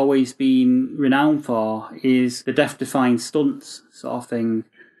Bond's always been renowned for is the death-defying stunts sort of thing,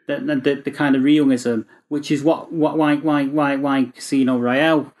 the kind of realism, which is why Casino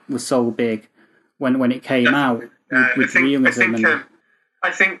Royale was so big when it came out with realism. I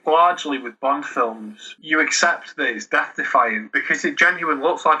think largely with Bond films, you accept that it's death-defying because it genuinely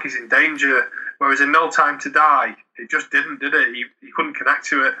looks like he's in danger, whereas in No Time to Die, it just didn't, did it? He couldn't connect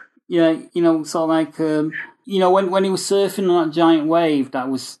to it. Yeah, sort of like, when he was surfing on that giant wave that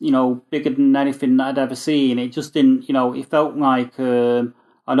was, bigger than anything that I'd ever seen, it just didn't, it felt like an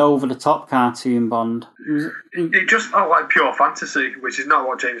over-the-top cartoon Bond. It just felt like pure fantasy, which is not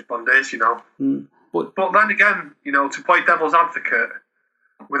what James Bond is, But then again, to play devil's advocate,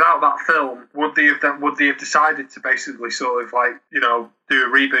 without that film, would they have decided to basically sort of like do a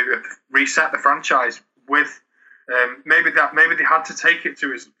reboot, reset the franchise with maybe they had to take it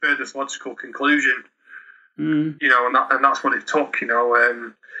to its furthest logical conclusion, and that's what it took.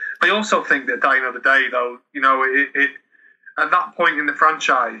 I also think that Die Another Day, though, it at that point in the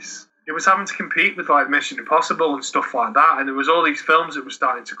franchise, it was having to compete with like Mission Impossible and stuff like that, and there was all these films that were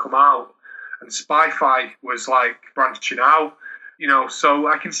starting to come out, and Spy-Fi was like branching out. So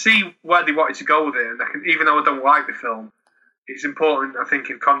I can see where they wanted to go with it, and even though I don't like the film, it's important, I think,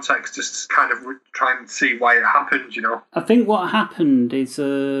 in context, just to kind of try and see why it happened. I think what happened is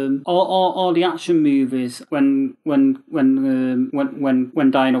all the action movies when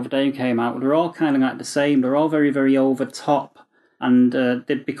Die Another Day came out, they're all kind of like the same. They're all very, very over top, and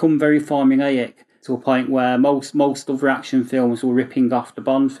they'd become very formulaic to a point where most other action films were ripping off the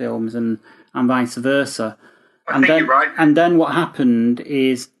Bond films, and vice versa. I think you're right. And then what happened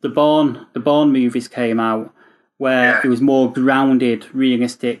is the Bourne movies came out, where it was more grounded,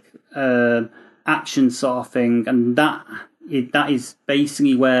 realistic action sort of thing, and that is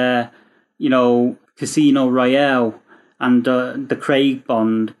basically where Casino Royale and the Craig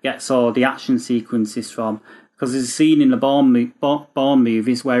Bond gets all the action sequences from. Because there's a scene in the Bourne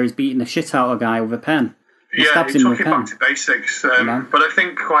movies where he's beating the shit out of a guy with a pen. He took it back to basics, but I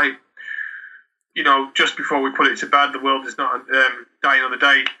think quite. Just before we put it to bed, the world is not dying on the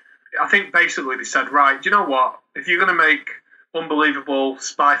day. I think basically they said, right, do you know what? If you're going to make unbelievable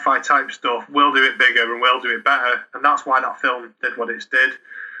spy-fi type stuff, we'll do it bigger and we'll do it better. And that's why that film did what it did.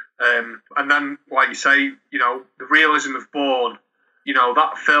 And then, like you say, the realism of Bourne,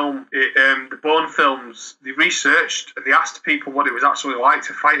 that film, the Bourne films, they researched and they asked people what it was actually like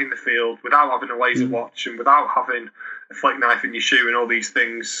to fight in the field without having a laser watch and without having a flick knife in your shoe and all these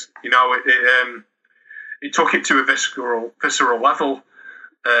things. It took it to a visceral level.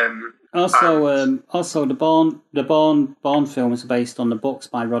 Also, the Bourne films are based on the books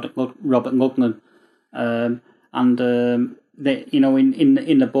by Robert Ludlum, and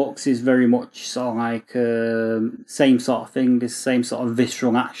in the books is very much sort of like same sort of thing, this same sort of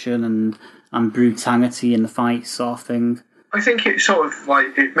visceral action and brutality in the fight sort of thing. I think it sort of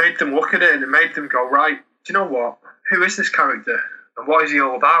like it made them look at it and it made them go, right, do you know what? Who is this character and what is he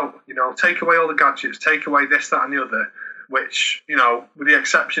all about? Take away all the gadgets, take away this, that, and the other. which, you know, with the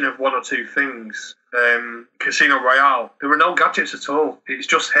exception of one or two things, Casino Royale, there were no gadgets at all. It's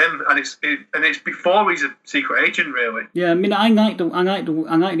just him, and it's before he's a secret agent, really. Yeah, I mean, I like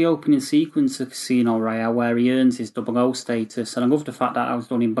the opening sequence of Casino Royale where he earns his 00 status, and I love the fact that I was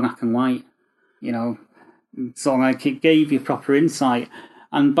done in black and white. You know, so like it gave you proper insight.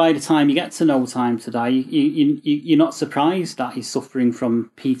 And by the time you get to No Time to Die, you're not surprised that he's suffering from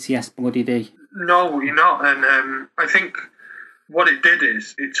PTS bloody D. No, you're not. And I think what it did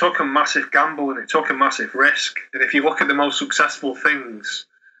is it took a massive gamble and it took a massive risk. And if you look at the most successful things,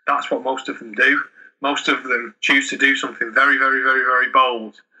 that's what most of them do. Most of them choose to do something very, very, very, very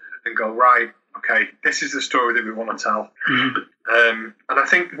bold and go, right, okay, this is the story that we want to tell. Mm-hmm. And I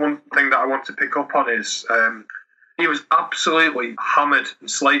think one thing that I want to pick up on is... he was absolutely hammered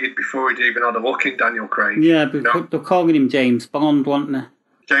and slated before he'd even had a look in Daniel Craig. Yeah, but they're calling him James Bond, weren't they?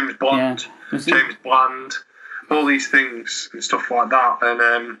 James Bond, yeah. James Bland, all these things and stuff like that.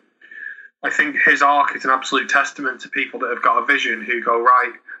 And I think his arc is an absolute testament to people that have got a vision who go,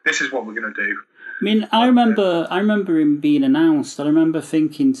 right, this is what we're going to do. I mean, I remember him being announced. I remember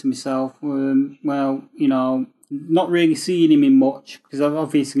thinking to myself, well, you know, not really seeing him in much because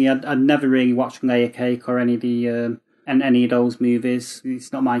obviously I'd never really watched Layer Cake or any of those movies.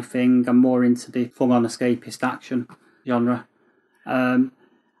 It's not my thing. I'm more into the full-on escapist action genre.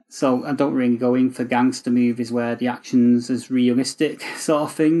 So I don't really go in for gangster movies where the action's as realistic sort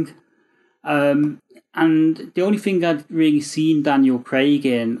of thing. And the only thing I'd really seen Daniel Craig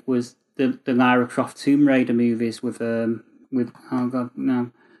in was the Lara Croft Tomb Raider movies with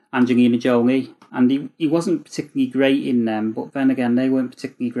Angelina Jolie. And he wasn't particularly great in them, but then again, they weren't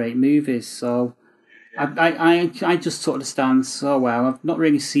particularly great movies. So I just sort of stance, oh well, I've not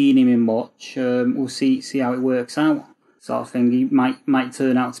really seen him in much. We'll see how it works out, sort of thing. He might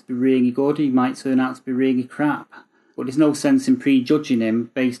turn out to be really good, he might turn out to be really crap. But there's no sense in prejudging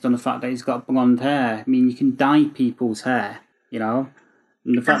him based on the fact that he's got blonde hair. I mean, you can dye people's hair, you know.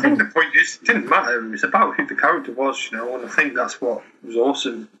 And the fact the point is, it didn't matter. It's about who the character was, you know. And I think that's what was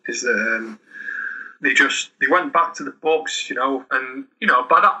awesome is that. They went back to the books, you know, and, you know,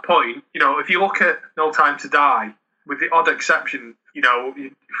 by that point, you know, if you look at No Time to Die, with the odd exception, you know,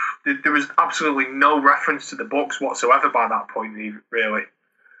 there was absolutely no reference to the books whatsoever by that point, really.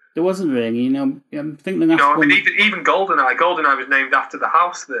 There wasn't really, you know, I think the last I mean, even GoldenEye was named after the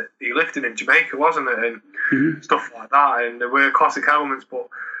house that he lived in Jamaica, wasn't it? And stuff like that, and there were classic elements, but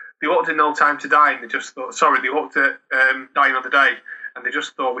they looked at No Time to Die and they just thought, they looked at Die Another Day, and they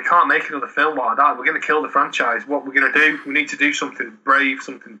just thought, we can't make another film like that. We're going to kill the franchise. What we're going to do, we need to do something brave,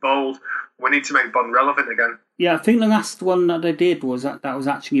 something bold. We need to make Bond relevant again. Yeah, I think the last one that they did was that was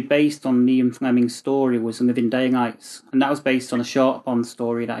actually based on Ian Fleming's story, was Living Daylights. And that was based on a short Bond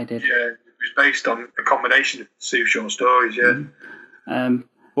story that I did. Yeah, it was based on a combination of two short stories, yeah. Mm-hmm.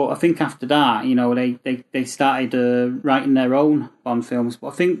 But I think after that, you know, they started writing their own Bond films.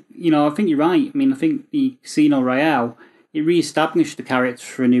 But I think you're right. I mean, I think the Casino Royale, it re-established the character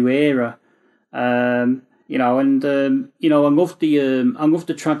for a new era, you know, and you know, I love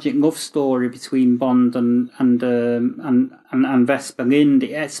the tragic love story between Bond and Vesper Lynd.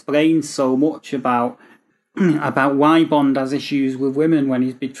 It explains so much about why Bond has issues with women when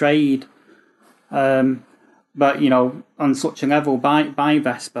he's betrayed, but you know, on such a level by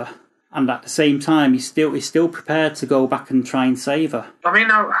Vesper, and at the same time, he's still prepared to go back and try and save her. I mean,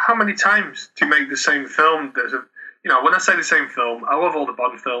 how many times do you make the same film? You know, when I say the same film, I love all the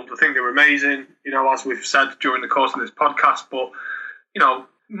Bond films. I think they were amazing, you know, as we've said during the course of this podcast. But, you know,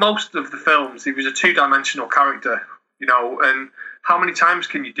 most of the films, he was a two-dimensional character, you know, and how many times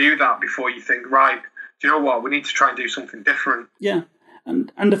can you do that before you think, right, do you know what, we need to try and do something different? Yeah,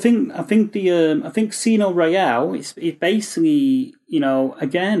 and I think Casino Royale, it's basically, you know,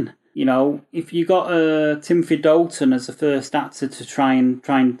 again, you know, if you got Timothy Dalton as the first actor to try and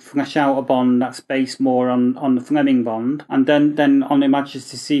flesh out a Bond that's based more on the Fleming Bond, and then on Her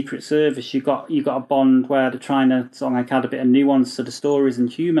Majesty's Secret Service, you got a Bond where they're trying to sort of like add a bit of nuance to the stories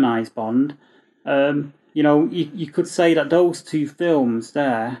and humanise Bond. You know, you could say that those two films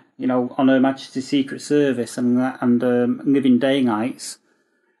there, you know, on Her Majesty's Secret Service and Living Daylights,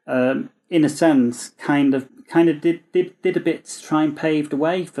 in a sense, kind of did a bit to try and pave the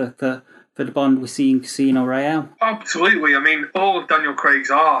way for the Bond we see in Casino Royale. Absolutely. I mean, all of Daniel Craig's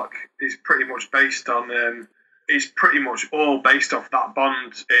arc is pretty much based on is pretty much all based off that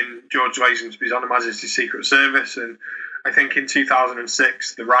Bond in George Lazenby's On Her Majesty's Secret Service. And I think in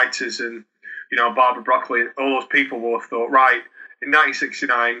 2006, the writers and, you know, Barbara Broccoli, all those people will have thought, right, in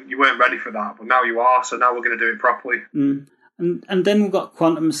 1969, you weren't ready for that, but now you are, so now we're going to do it properly. And then we've got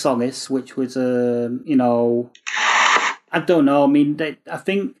Quantum of Solace, which was, you know, I don't know. I mean, I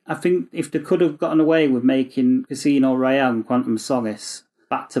think if they could have gotten away with making Casino Royale and Quantum of Solace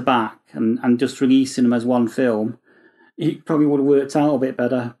back to back and just releasing them as one film, it probably would have worked out a bit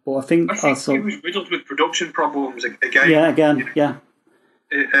better. But I think also it was riddled with production problems again. Yeah.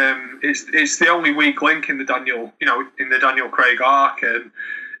 It's the only weak link in the Daniel Craig arc, and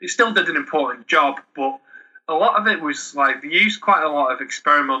it still did an important job, but a lot of it was like they used quite a lot of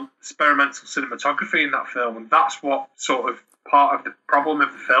experimental cinematography in that film, and that's what sort of part of the problem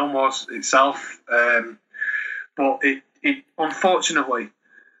of the film was itself. But it unfortunately,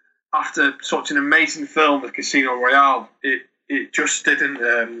 after such an amazing film of Casino Royale, it just didn't.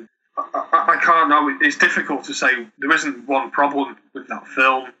 I can't know. It's difficult to say. There isn't one problem with that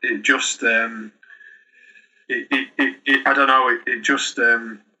film. It just, I don't know. It just.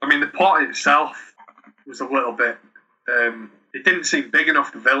 I mean, the plot itself was a little bit. It didn't seem big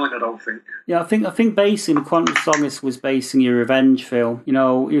enough. The villain, I don't think. Yeah, I think basically Quantum of Solace was basically a revenge film. You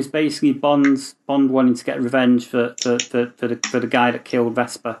know, it was basically Bond wanting to get revenge for the guy that killed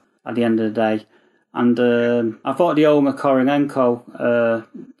Vesper at the end of the day. And I thought the Oma Korolenko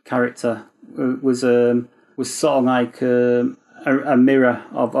character was sort of like a mirror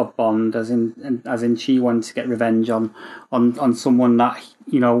of Bond, as in she wanted to get revenge on someone that,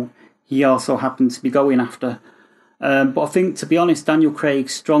 you know, he also happened to be going after. But I think, to be honest, Daniel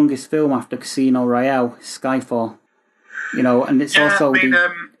Craig's strongest film after Casino Royale is Skyfall. You know, and it's also. I mean,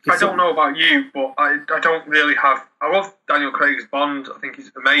 I don't know about you, but I don't really have. I love Daniel Craig's Bond. I think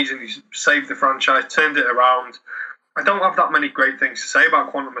he's amazing. He's saved the franchise, turned it around. I don't have that many great things to say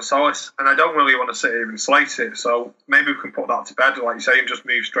about Quantum of Solace, and I don't really want to sit here and slate it. So maybe we can put that to bed, like you say, and just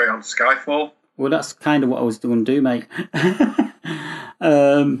move straight on to Skyfall. Well, that's kind of what I was going to do, mate.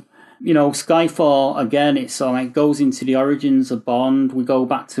 You know, Skyfall, again, it sort of like goes into the origins of Bond. We go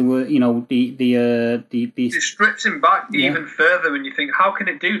back to, you know, the It strips him back even further, and you think, how can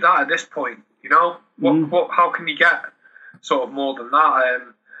it do that at this point? You know, how can you get sort of more than that?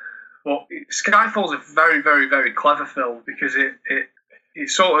 But Skyfall's a very, very, very clever film because it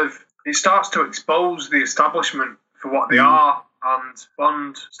starts to expose the establishment for what they are, and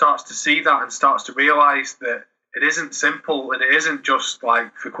Bond starts to see that and starts to realise that it isn't simple, and it isn't just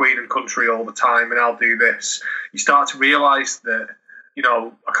like for Queen and Country all the time, and I'll do this. You start to realise that, you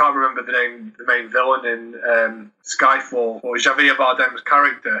know, I can't remember the main villain in Skyfall, or Javier Bardem's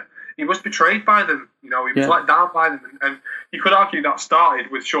character. He was betrayed by them, you know, he was let down by them, and you could argue that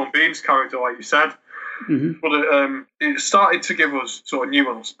started with Sean Bean's character, like you said. Mm-hmm. But it started to give us sort of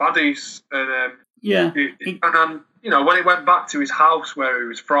nuanced baddies, and and then, you know, when he went back to his house where he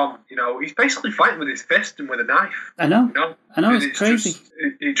was from, you know, he's basically fighting with his fist and with a knife. I know. You know? I know, it's crazy.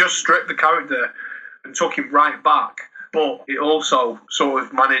 It just stripped the character and took him right back. But it also sort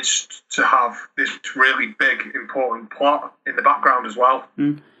of managed to have this really big, important plot in the background as well.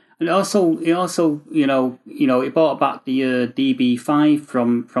 Mm. And it also, you know, it brought back the DB5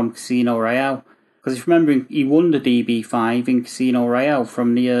 from Casino Royale. Because if you remember, he won the DB5 in Casino Royale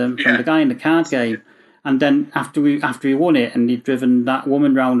from the guy in the card game. And then after he won it, and he'd driven that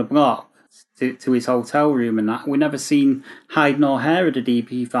woman round the block to his hotel room, and that, we never seen hide nor hair of the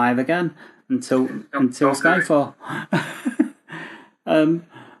DB5 again until Skyfall.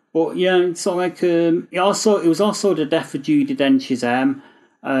 But yeah, it's sort of like it was also the death of Judi Dench's M.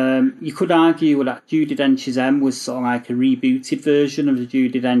 You could argue that Judi Dench's M was sort of like a rebooted version of the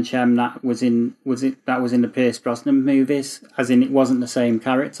Judi Dench M that was in the Pierce Brosnan movies, as in it wasn't the same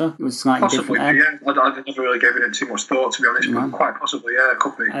character. It was slightly possibly different. Yeah, I never really gave it too much thought, to be honest, but quite possibly, yeah, it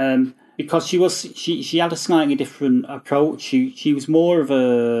could be. Because she had a slightly different approach. She was more of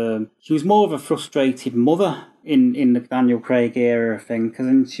a frustrated mother in the Daniel Craig era, I think,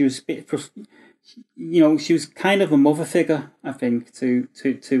 because she was a bit frustrated. You know, she was kind of a mother figure, I think, to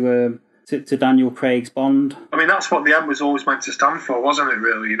Daniel Craig's Bond. I mean, that's what the M was always meant to stand for, wasn't it?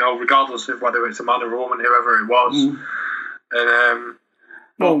 Really, you know, regardless of whether it's a man or a woman, whoever it was.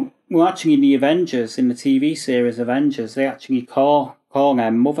 And well, actually, in the Avengers, in the TV series Avengers, they actually call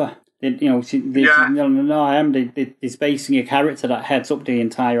M Mother. It's basically a character that heads up the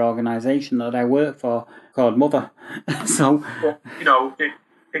entire organisation that I work for, called Mother. So, you know,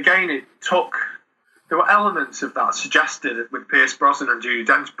 it took. There were elements of that suggested with Pierce Brosnan and Judi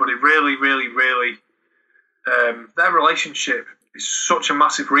Dench, but it really, really, really, their relationship is such a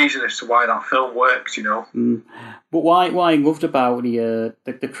massive reason as to why that film works, you know. But what I loved about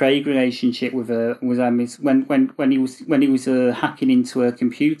the Craig relationship with her was when he was hacking into her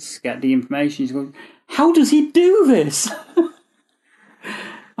computer to get the information. He's going, how does he do this?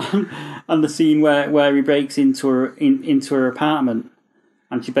 And the scene where he breaks into her apartment.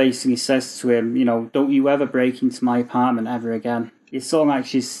 And she basically says to him, you know, don't you ever break into my apartment ever again. It's sort of like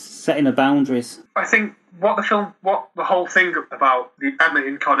she's setting the boundaries. I think what the whole thing about the Emma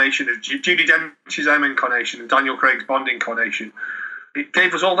incarnation of Judi Dench's Emma incarnation and Daniel Craig's Bond incarnation, it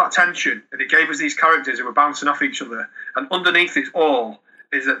gave us all that tension, and it gave us these characters who were bouncing off each other. And underneath it all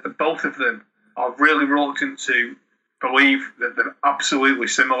is that both of them are really reluctant to believe that they're absolutely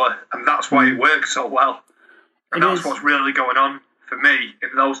similar, and that's why it works so well. And that's what's really going on for me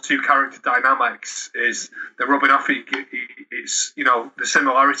in those two character dynamics, is they're rubbing off. It's, you know, the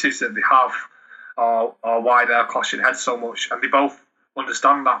similarities that they have are why they're clashing heads so much, and they both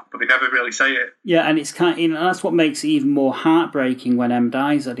understand that, but they never really say it. Yeah, and it's kind of, you know, that's what makes it even more heartbreaking when M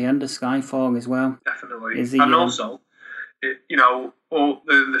dies at the end of Skyfall as well. Definitely, and also, you know, all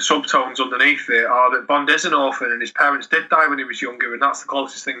the subtones underneath it are that Bond is an orphan and his parents did die when he was younger, and that's the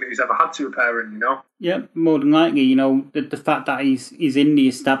closest thing that he's ever had to a parent, you know? Yeah, more than likely, you know, the fact that he's in the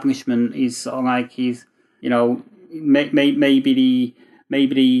establishment is sort of like he's, you know, maybe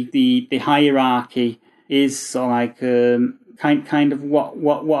the hierarchy is sort of like kind of what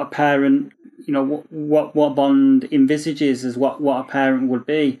a parent, you know, what Bond envisages as what a parent would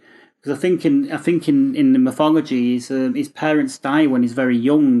be. Because I think in the mythology, his parents die when he's very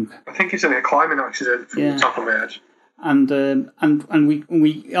young. I think it's in a climbing accident from the top of my head. And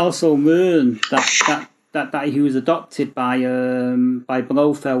we also learn that he was adopted by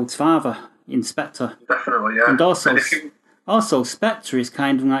Blofeld's father in Spectre. Definitely, yeah. And also Spectre is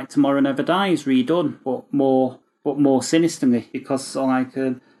kind of like Tomorrow Never Dies redone, but more sinisterly, because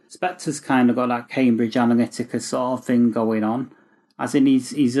Spectre's kind of got that Cambridge Analytica sort of thing going on. As in,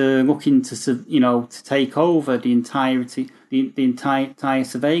 he's looking to take over the entire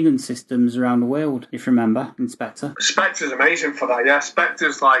surveillance systems around the world. If you remember, in Spectre. Spectre's amazing for that. Yeah,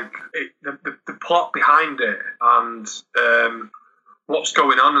 Spectre's like the plot behind it and what's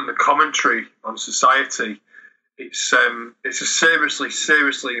going on and the commentary on society. It's a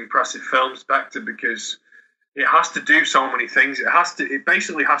seriously impressive film, Spectre, because it has to do so many things. It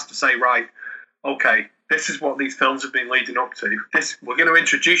basically has to say, right, okay, this is what these films have been leading up to. We're going to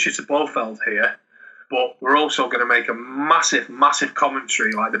introduce you to Blofeld here, but we're also going to make a massive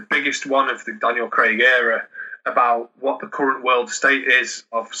commentary, like the biggest one of the Daniel Craig era, about what the current world state is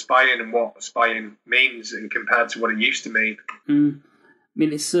of spying and what spying means and compared to what it used to mean. I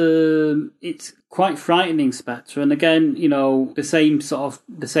mean, it's quite frightening, Spectre, and again, you know, the same sort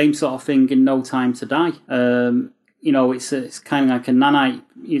of thing in No Time to Die. You know, it's kind of like a nanite.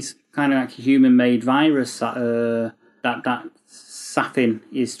 It's kind of like a human-made virus that Safin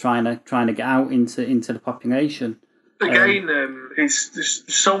is trying to get out into the population. Again, there's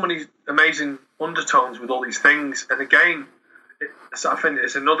so many amazing undertones with all these things, and again, Safin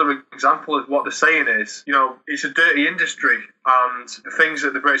is another example of what they're saying is, you know, it's a dirty industry, and the things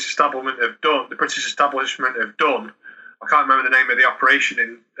that the British establishment have done. I can't remember the name of the operation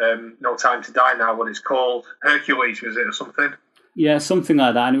in No Time to Die now, what it's called. Hercules, was it, or something? Yeah, something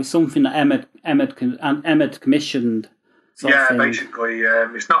like that. And it was something that Emmett commissioned. Yeah, basically.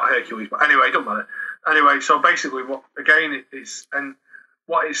 It's not Hercules, but anyway, it doesn't matter. Anyway, so basically what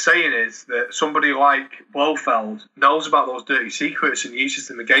it's saying is that somebody like Blofeld knows about those dirty secrets and uses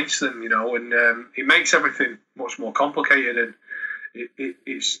them against them, you know, and it makes everything much more complicated, and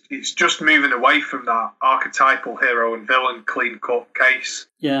it's just moving away from that archetypal hero and villain clean-cut case.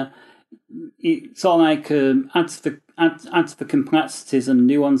 Yeah, it sort of like adds to the complexities and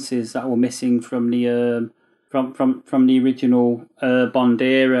nuances that were missing from the from the original Bond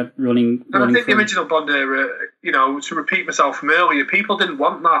era running. And I think the original Bond era, you know, to repeat myself from earlier, people didn't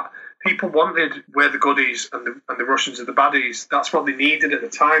want that. People wanted we're the goodies and the Russians are the baddies. That's what they needed at the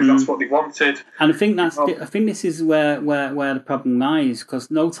time. That's what they wanted. And I think I think this is where the problem lies, because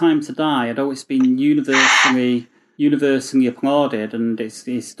No Time to Die, although it's been universally applauded and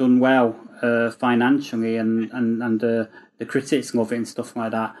it's done well financially and the critics love it and stuff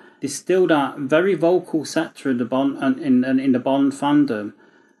like that. There's still that very vocal sector of the Bond in the Bond fandom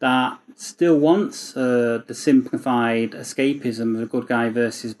that still wants the simplified escapism of a good guy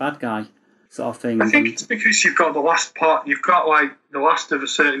versus bad guy sort of thing. I think it's because you've got the last part, you've got like the last of a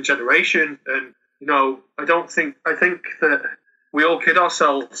certain generation, and you know, I think that we all kid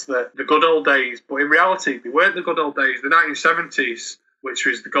ourselves that the good old days, but in reality, they weren't the good old days. The 1970s, which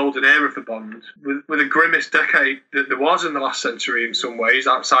was the golden era for Bond, were the grimmest decade that there was in the last century in some ways,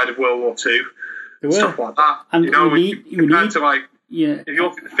 outside of World War II, stuff like that. And you know, compared to like, if you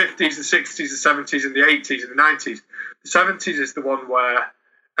look at the 50s, the 60s, the 70s, and the 80s, and the 90s, the 70s is the one where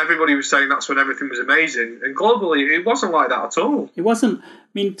everybody was saying that's when everything was amazing. And globally, it wasn't like that at all. It wasn't. I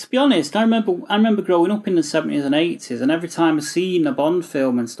mean, to be honest, I remember growing up in the 70s and 80s, and every time I seen a Bond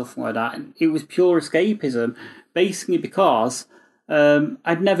film and stuff like that, it was pure escapism, basically because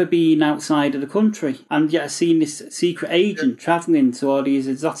I'd never been outside of the country, and yet I seen this secret agent travelling to all these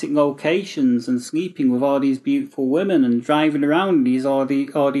exotic locations and sleeping with all these beautiful women and driving around all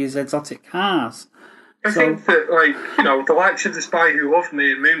these exotic cars. I think that, like, you know, the likes of The Spy Who Loved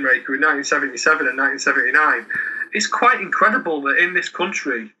Me and Moonraker in 1977 and 1979, it's quite incredible that in this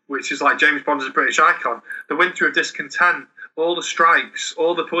country, which is like James Bond as a British icon, the winter of discontent, all the strikes,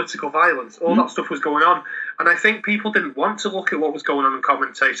 all the political violence, all that stuff was going on. And I think people didn't want to look at what was going on and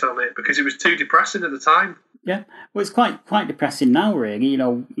commentate on it because it was too depressing at the time. Yeah, well, it's quite depressing now, really. You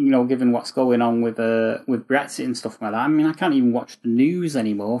know, given what's going on with Brexit and stuff like that. I mean, I can't even watch the news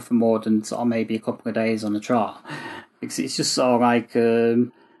anymore for more than sort of maybe a couple of days on a trot. It's just sort of like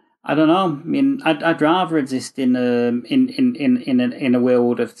I don't know. I mean, I'd rather exist in a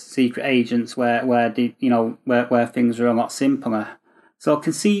world of secret agents where things are a lot simpler. So I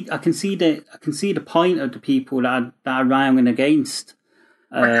can see the point of the people that are railing against.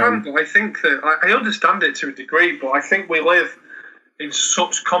 I think that I understand it to a degree, but I think we live in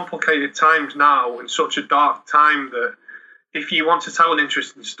such complicated times now, in such a dark time, that if you want to tell an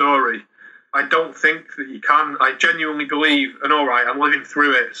interesting story, I don't think that you can. I genuinely believe, and all right, I'm living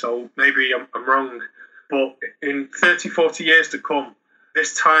through it, so maybe I'm wrong, but in 30, 40 years to come,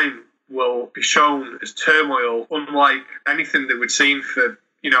 this time will be shown as turmoil, unlike anything that we'd seen for,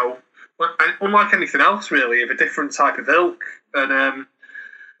 unlike anything else, really, of a different type of ilk. And a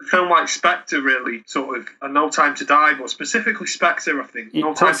film like Spectre, really, sort of, and No Time to Die, but specifically Spectre, I think.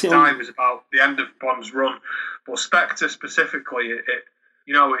 No Time to Die was about the end of Bond's run, but Spectre specifically,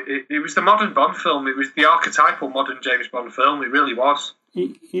 it was the modern Bond film. It was the archetypal modern James Bond film. It really was.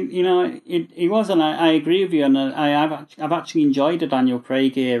 It was, and I agree with you. And I've actually enjoyed the Daniel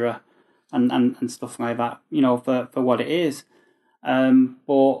Craig era and stuff like that. For what it is.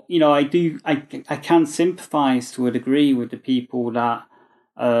 But I can sympathise to a degree with the people that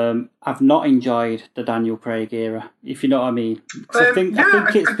have not enjoyed the Daniel Craig era. If you know what I mean. I think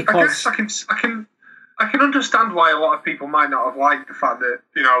it's because I can understand why a lot of people might not have liked the fact that,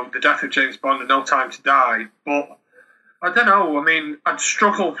 the death of James Bond and No Time to Die, but I don't know. I mean, I'd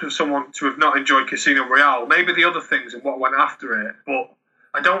struggle for someone to have not enjoyed Casino Royale. Maybe the other things and what went after it, but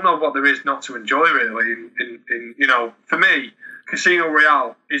I don't know what there is not to enjoy, really. For me, Casino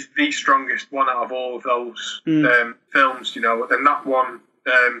Royale is the strongest one out of all of those films, and that one,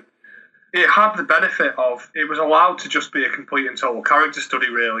 it had the benefit of, it was allowed to just be a complete and total character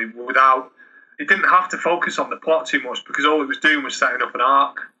study, really, it didn't have to focus on the plot too much because all it was doing was setting up an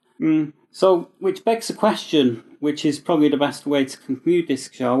arc. So, which begs the question, which is probably the best way to conclude this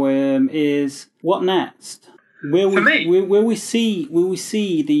show, is what next? Will we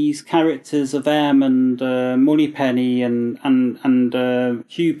see these characters of M and Moneypenny and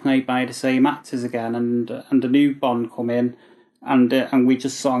Hugh played by the same actors again, and the new Bond come in, and we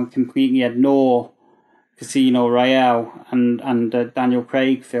just sort of completely ignore Casino Royale and Daniel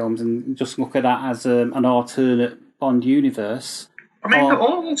Craig films and just look at that as an alternate Bond universe? I mean, they're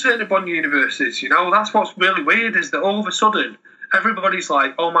all alternate Bond universes, that's what's really weird, is that all of a sudden everybody's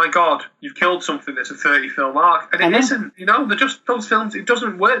like, oh my god, you've killed something that's a 30-film arc. And it isn't, they're just those films, it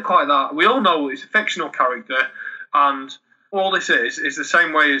doesn't work like that. We all know it's a fictional character, and all this is the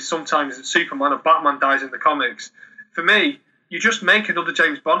same way as sometimes Superman or Batman dies in the comics. For me, you just make another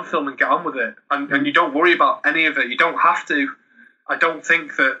James Bond film and get on with it, and you don't worry about any of it. You don't have to. I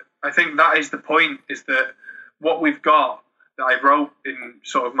think that is the point, is that what we've got, that I wrote in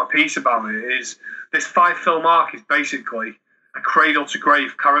sort of my piece about it, is this 5-film arc is basically a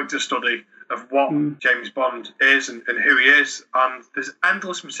cradle-to-grave character study of what James Bond is and who he is, and there's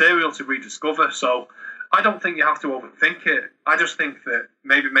endless material to rediscover, so I don't think you have to overthink it. I just think that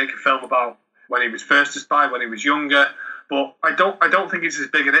maybe make a film about when he was first a spy, when he was younger, but I don't think it's as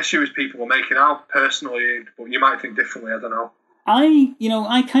big an issue as people are making out, personally, but you might think differently, I don't know.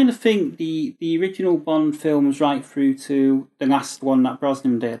 I kind of think the original Bond films right through to the last one that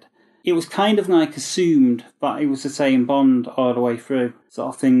Brosnan did, it was kind of like assumed that it was the same Bond all the way through,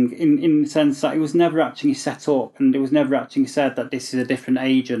 sort of thing, in the sense that it was never actually set up and it was never actually said that this is a different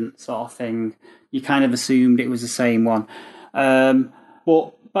agent, sort of thing. You kind of assumed it was the same one.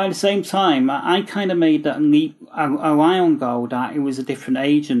 But by the same time, I kind of made that leap a while ago that it was a different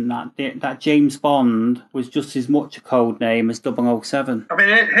agent, that James Bond was just as much a code name as 007. I mean,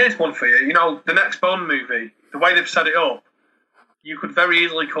 here's one for you. The next Bond movie, the way they've set it up, you could very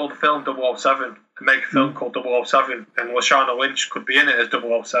easily call the film 007, and make a film called 007, and Lashana Lynch could be in it as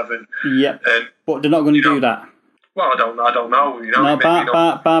 007. Yep. But they're not going to do that. Well, I don't know. No,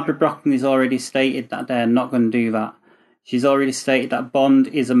 Barbara Broccoli's already stated that they're not going to do that. She's already stated that Bond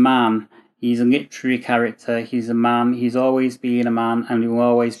is a man. He's a literary character. He's a man. He's always been a man, and he will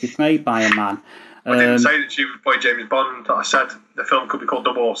always be played by a man. I didn't say that she would play James Bond. I said the film could be called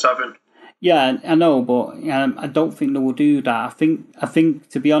 007. Yeah, I know, but I don't think they will do that. I think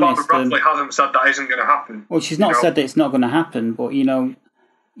to be honest, Barbara Broccoli hasn't said that isn't going to happen. Well, she's not said that it's not going to happen, but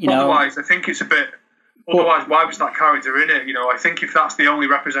Otherwise, I think it's a bit. Otherwise, why was that character in it? I think if that's the only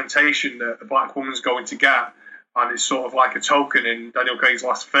representation that a black woman's going to get, and it's sort of like a token in Daniel Craig's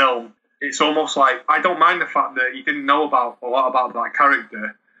last film, it's almost like, I don't mind the fact that he didn't know a lot about that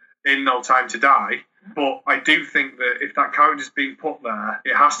character in No Time to Die, but I do think that if that character's being put there,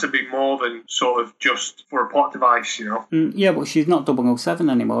 it has to be more than sort of just for a plot device, Yeah, but she's not 007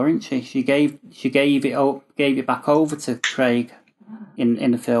 anymore, isn't she? She gave it back over to Craig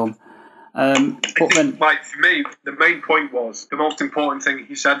in the film. But then, for me, the main point was, the most important thing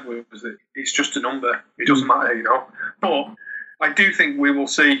he said was that it's just a number. It doesn't matter, But I do think we will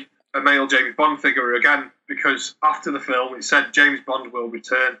see a male James Bond figure again, because after the film, it said James Bond will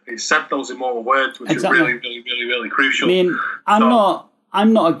return. It said those immortal words, which are really, really, really, really crucial. I mean,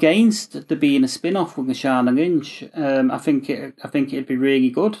 I'm not against there being a spin-off with Lashana Lynch. I think it'd be really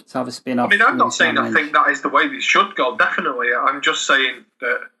good to have a spin-off. I mean, I'm not saying I think that is the way this should go. Definitely, I'm just saying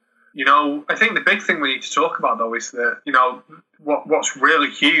that. I think the big thing we need to talk about, though, is that, what's really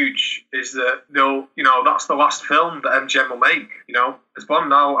huge is that that's the last film that MGM will make, as Bond.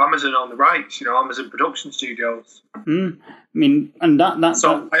 Now Amazon own the rights, Amazon Production Studios. I mean, and that.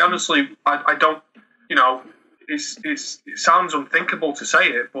 So I honestly, I don't, it sounds unthinkable to say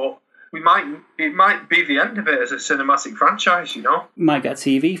it, but it might be the end of it as a cinematic franchise, Might get a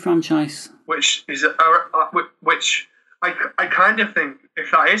TV franchise. Which I kind of think if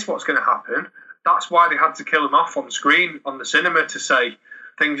that is what's going to happen, that's why they had to kill him off on screen on the cinema to say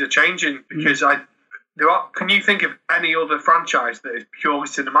things are changing. Because can you think of any other franchise that is purely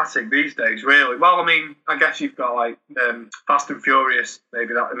cinematic these days? Really? Well, I mean, I guess you've got like Fast and Furious,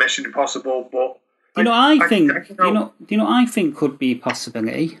 maybe that Mission Impossible, but I think could be a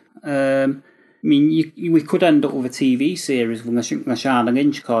possibility. I mean, we could end up with a TV series with Lashana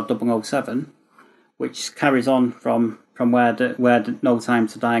Lynch called 007, which carries on from where the No Time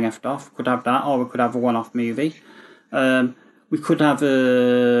to Die left off. Could have that, or we could have a one-off movie. We could have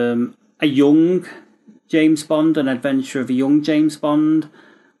a young James Bond, an adventure of a young James Bond,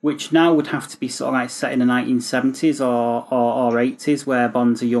 which now would have to be sort of like set in the 1970s or 80s, where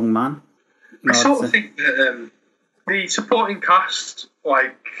Bond's a young man. I sort of think that the supporting cast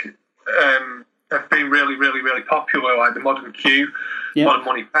have been really, really, really popular, like the Modern Q, Modern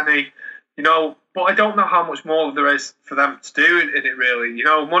Moneypenny, but I don't know how much more there is for them to do in it, really.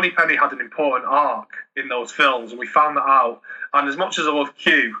 Moneypenny had an important arc in those films, and we found that out. And as much as I love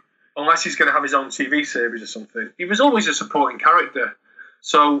Q, unless he's going to have his own TV series or something, he was always a supporting character.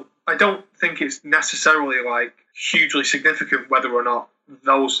 So I don't think it's necessarily hugely significant whether or not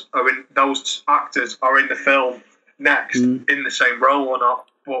those actors are in the film next in the same role or not.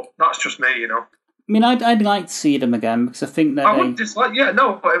 But that's just me, I mean, I'd like to see them again, because I think that I would but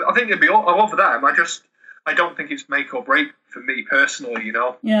I think it'd be. I love them. I don't think it's make or break for me personally.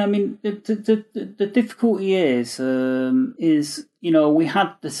 Yeah, I mean, the difficulty is we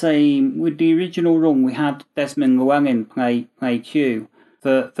had the same with the original run. We had Desmond Llewellyn play Q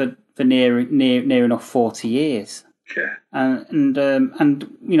for near enough 40 years. Yeah, and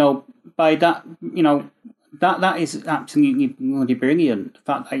by that That is absolutely bloody brilliant. The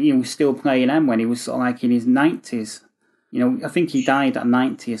fact that he was still playing M when he was sort of like in his 90s. I think he died at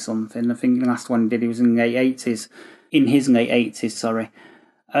 90 or something. I think the last one he did, he was in the late 80s. In his late 80s, sorry.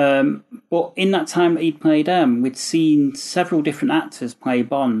 But in that time that he'd played M, we'd seen several different actors play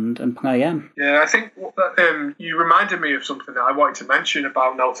Bond and play M. Yeah, I think you reminded me of something that I wanted to mention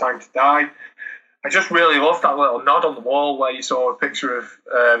about No Time to Die. I just really loved that little nod on the wall where you saw a picture of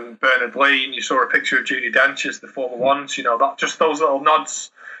Bernard Lee and you saw a picture of Judi Dench as the former ones. That just those little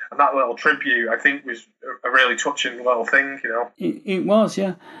nods and that little tribute, I think, was a really touching little thing. It was,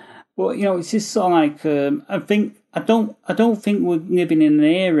 yeah. But it's just sort of like I don't think we're living in an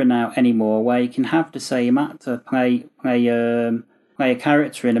era now anymore where you can have the same actor play a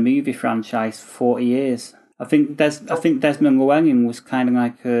character in a movie franchise for 40 years. I think Desmond Llewellyn was kind of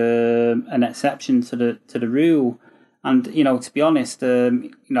like an exception to the rule, And, to be honest,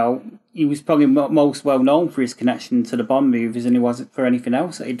 he was probably most well known for his connection to the Bond movies than he was for anything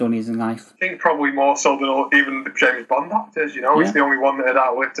else that he'd done in his life. I think probably more so than even the James Bond actors, He's the only one that had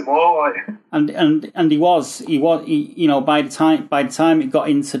outlived them all. And he was, by the time it got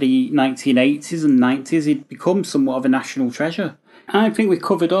into the 1980s and 90s, he'd become somewhat of a national treasure. I think we've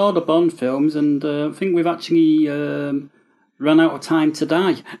covered all the Bond films, and I think we've actually run out of time to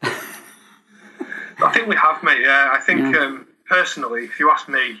die. I think we have, mate. Yeah, I think personally, if you ask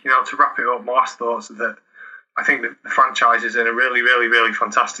me, to wrap it up, my last thoughts are that I think that the franchise is in a really, really, really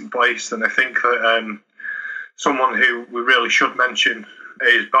fantastic place, and I think that someone who we really should mention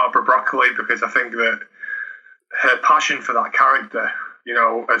is Barbara Broccoli, because I think that her passion for that character,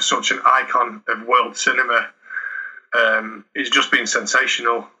 as such an icon of world cinema, it's just been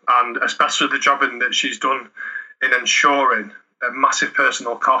sensational, and especially the job that she's done in ensuring a massive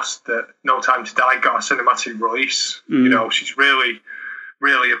personal cost that No Time to Die got a cinematic release. She's really,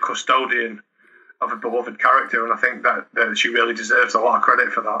 really a custodian of a beloved character, and I think that she really deserves a lot of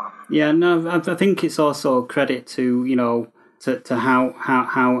credit for that. Yeah, no, I think it's also a credit to to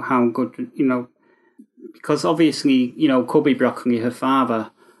how good because obviously Cubby Broccoli, her father.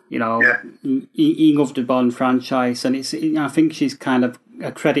 He loved the Bond franchise, and I think she's kind of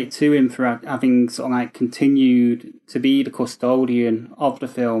a credit to him for having sort of continued to be the custodian of the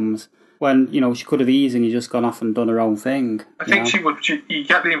films when she could have easily just gone off and done her own thing. I think she would. You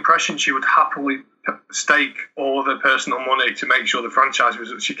get the impression she would happily stake all of her personal money to make sure the franchise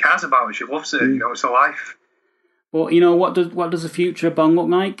was what she cares about it. She loves it. It's her life. But what does the future of Bond look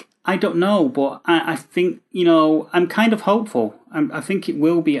like? I don't know, but I think I'm kind of hopeful. I think it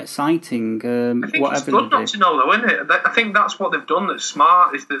will be exciting. I think it's good not to know, though, isn't it? I think that's what they've done that's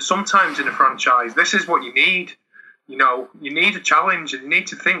smart, is that sometimes in a franchise, this is what you need. You need a challenge, and you need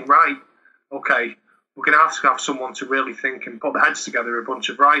to think, right, okay, we're going to have someone to really think and put their heads together, a bunch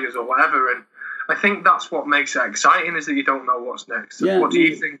of writers or whatever. And I think that's what makes it exciting, is that you don't know what's next. Yeah, what do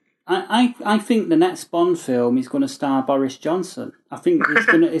you think? I think the next Bond film is going to star Boris Johnson. I think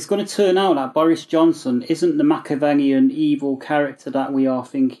it's going to turn out that Boris Johnson isn't the Machiavellian evil character that we all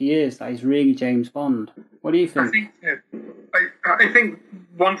think he is. That he's really James Bond. What do you think? I think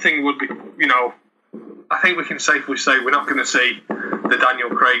one thing would be, I think we can safely say we're not going to see the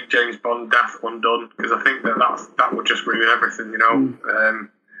Daniel Craig James Bond death undone, because I think that would just ruin everything.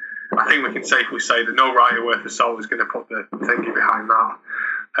 I think we can safely say that no writer worth of salt is going to put the thinking behind that.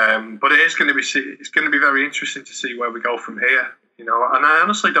 But it's going to be very interesting to see where we go from here, and I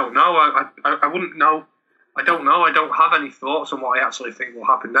honestly don't know. I wouldn't know. I don't know. I don't have any thoughts on what I actually think will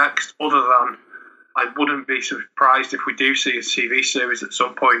happen next, other than I wouldn't be surprised if we do see a TV series at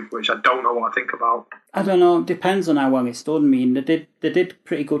some point, which I don't know what I think about. I don't know. It depends on how well it's done. I mean, they did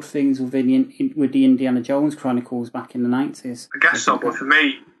pretty good things with the Indiana Jones Chronicles back in the 90s. I guess so, but for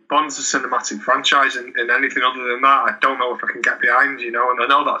me, Bond's a cinematic franchise, and anything other than that, I don't know if I can get behind, and I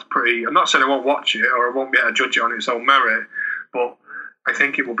know that's pretty... I'm not saying I won't watch it, or I won't be able to judge it on its own merit, but I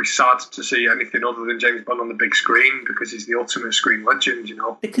think it will be sad to see anything other than James Bond on the big screen, because he's the ultimate screen legend,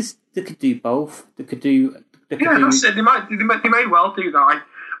 Because they could do both. That's it. They may well do that.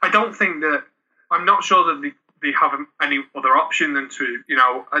 I don't think that... I'm not sure that they have any other option than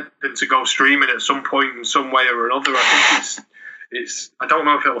to go streaming at some point in some way or another. I think I don't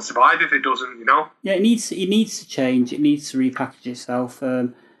know if it'll survive if it doesn't, Yeah, it needs to change. It needs to repackage itself.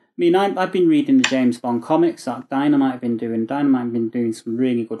 I've been reading the James Bond comics that Dynamite have been doing. Dynamite have been doing some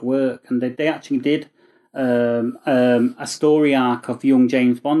really good work, and they actually did a story arc of young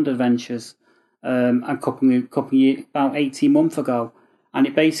James Bond adventures a couple of years, about 18 months ago, and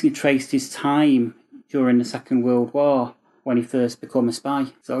it basically traced his time during the Second World War, when he first became a spy.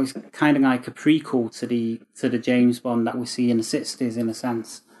 So it's kind of like a prequel to the James Bond that we see in the 60s, in a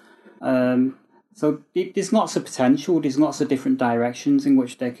sense. So there's lots of potential. There's lots of different directions in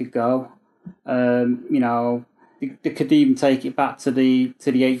which they could go. They could even take it back to the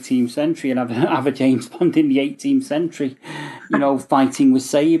 18th century and have a James Bond in the 18th century, fighting with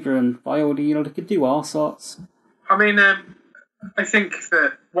sabre and foil. They could do all sorts. I mean, I think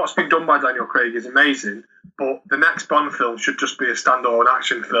that what's been done by Daniel Craig is amazing. But the next Bond film should just be a standalone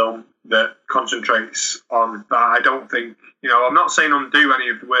action film that concentrates on that. I don't think, I'm not saying undo any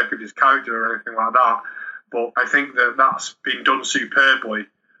of the work of his character or anything like that, but I think that that's been done superbly.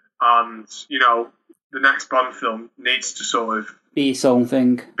 And, the next Bond film needs to sort of be its own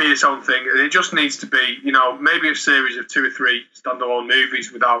thing. It just needs to be, maybe a series of 2 or 3 standalone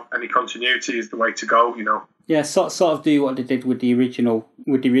movies without any continuity is the way to go, Yeah, sort of do what they did with the original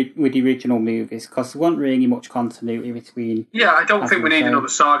movies, because there wasn't really much continuity between. Yeah, I don't think we need another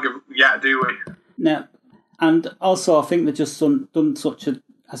saga yet, do we? No, And also, I think they've just done such a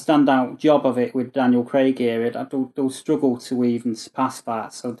standout job of it with Daniel Craig here that they'll struggle to even surpass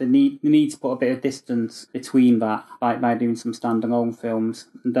that. So they need to put a bit of distance between that by doing some standalone films,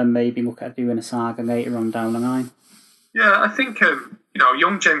 and then maybe look at doing a saga later on down the line. Yeah, I think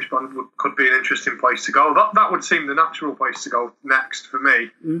young James Bond could be an interesting place to go. That would seem the natural place to go next for me.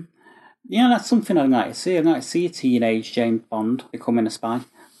 Mm. Yeah, that's something I'd like to see. I'd like to see a teenage James Bond becoming a spy.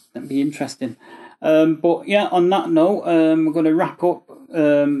 That'd be interesting. But yeah, on that note, we're going to wrap up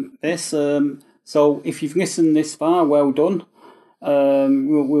this. So if you've listened this far, well done.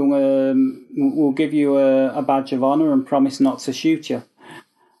 We'll give you a badge of honour and promise not to shoot you.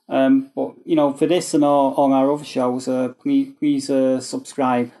 But for this and all our other shows, please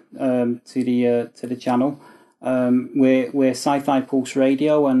subscribe to the channel. We're Sci-Fi Pulse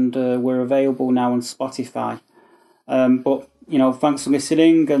Radio, and we're available now on Spotify. But thanks for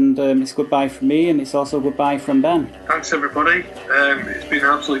listening, and it's goodbye from me, and it's also goodbye from Ben. Thanks, everybody. It's been an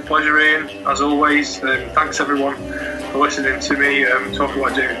absolute pleasure, Ian, as always. Thanks, everyone, for listening to me talk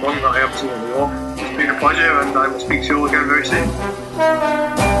about James Bond that I absolutely love. It's been a pleasure, and I will speak to you all again very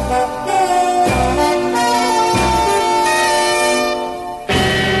soon.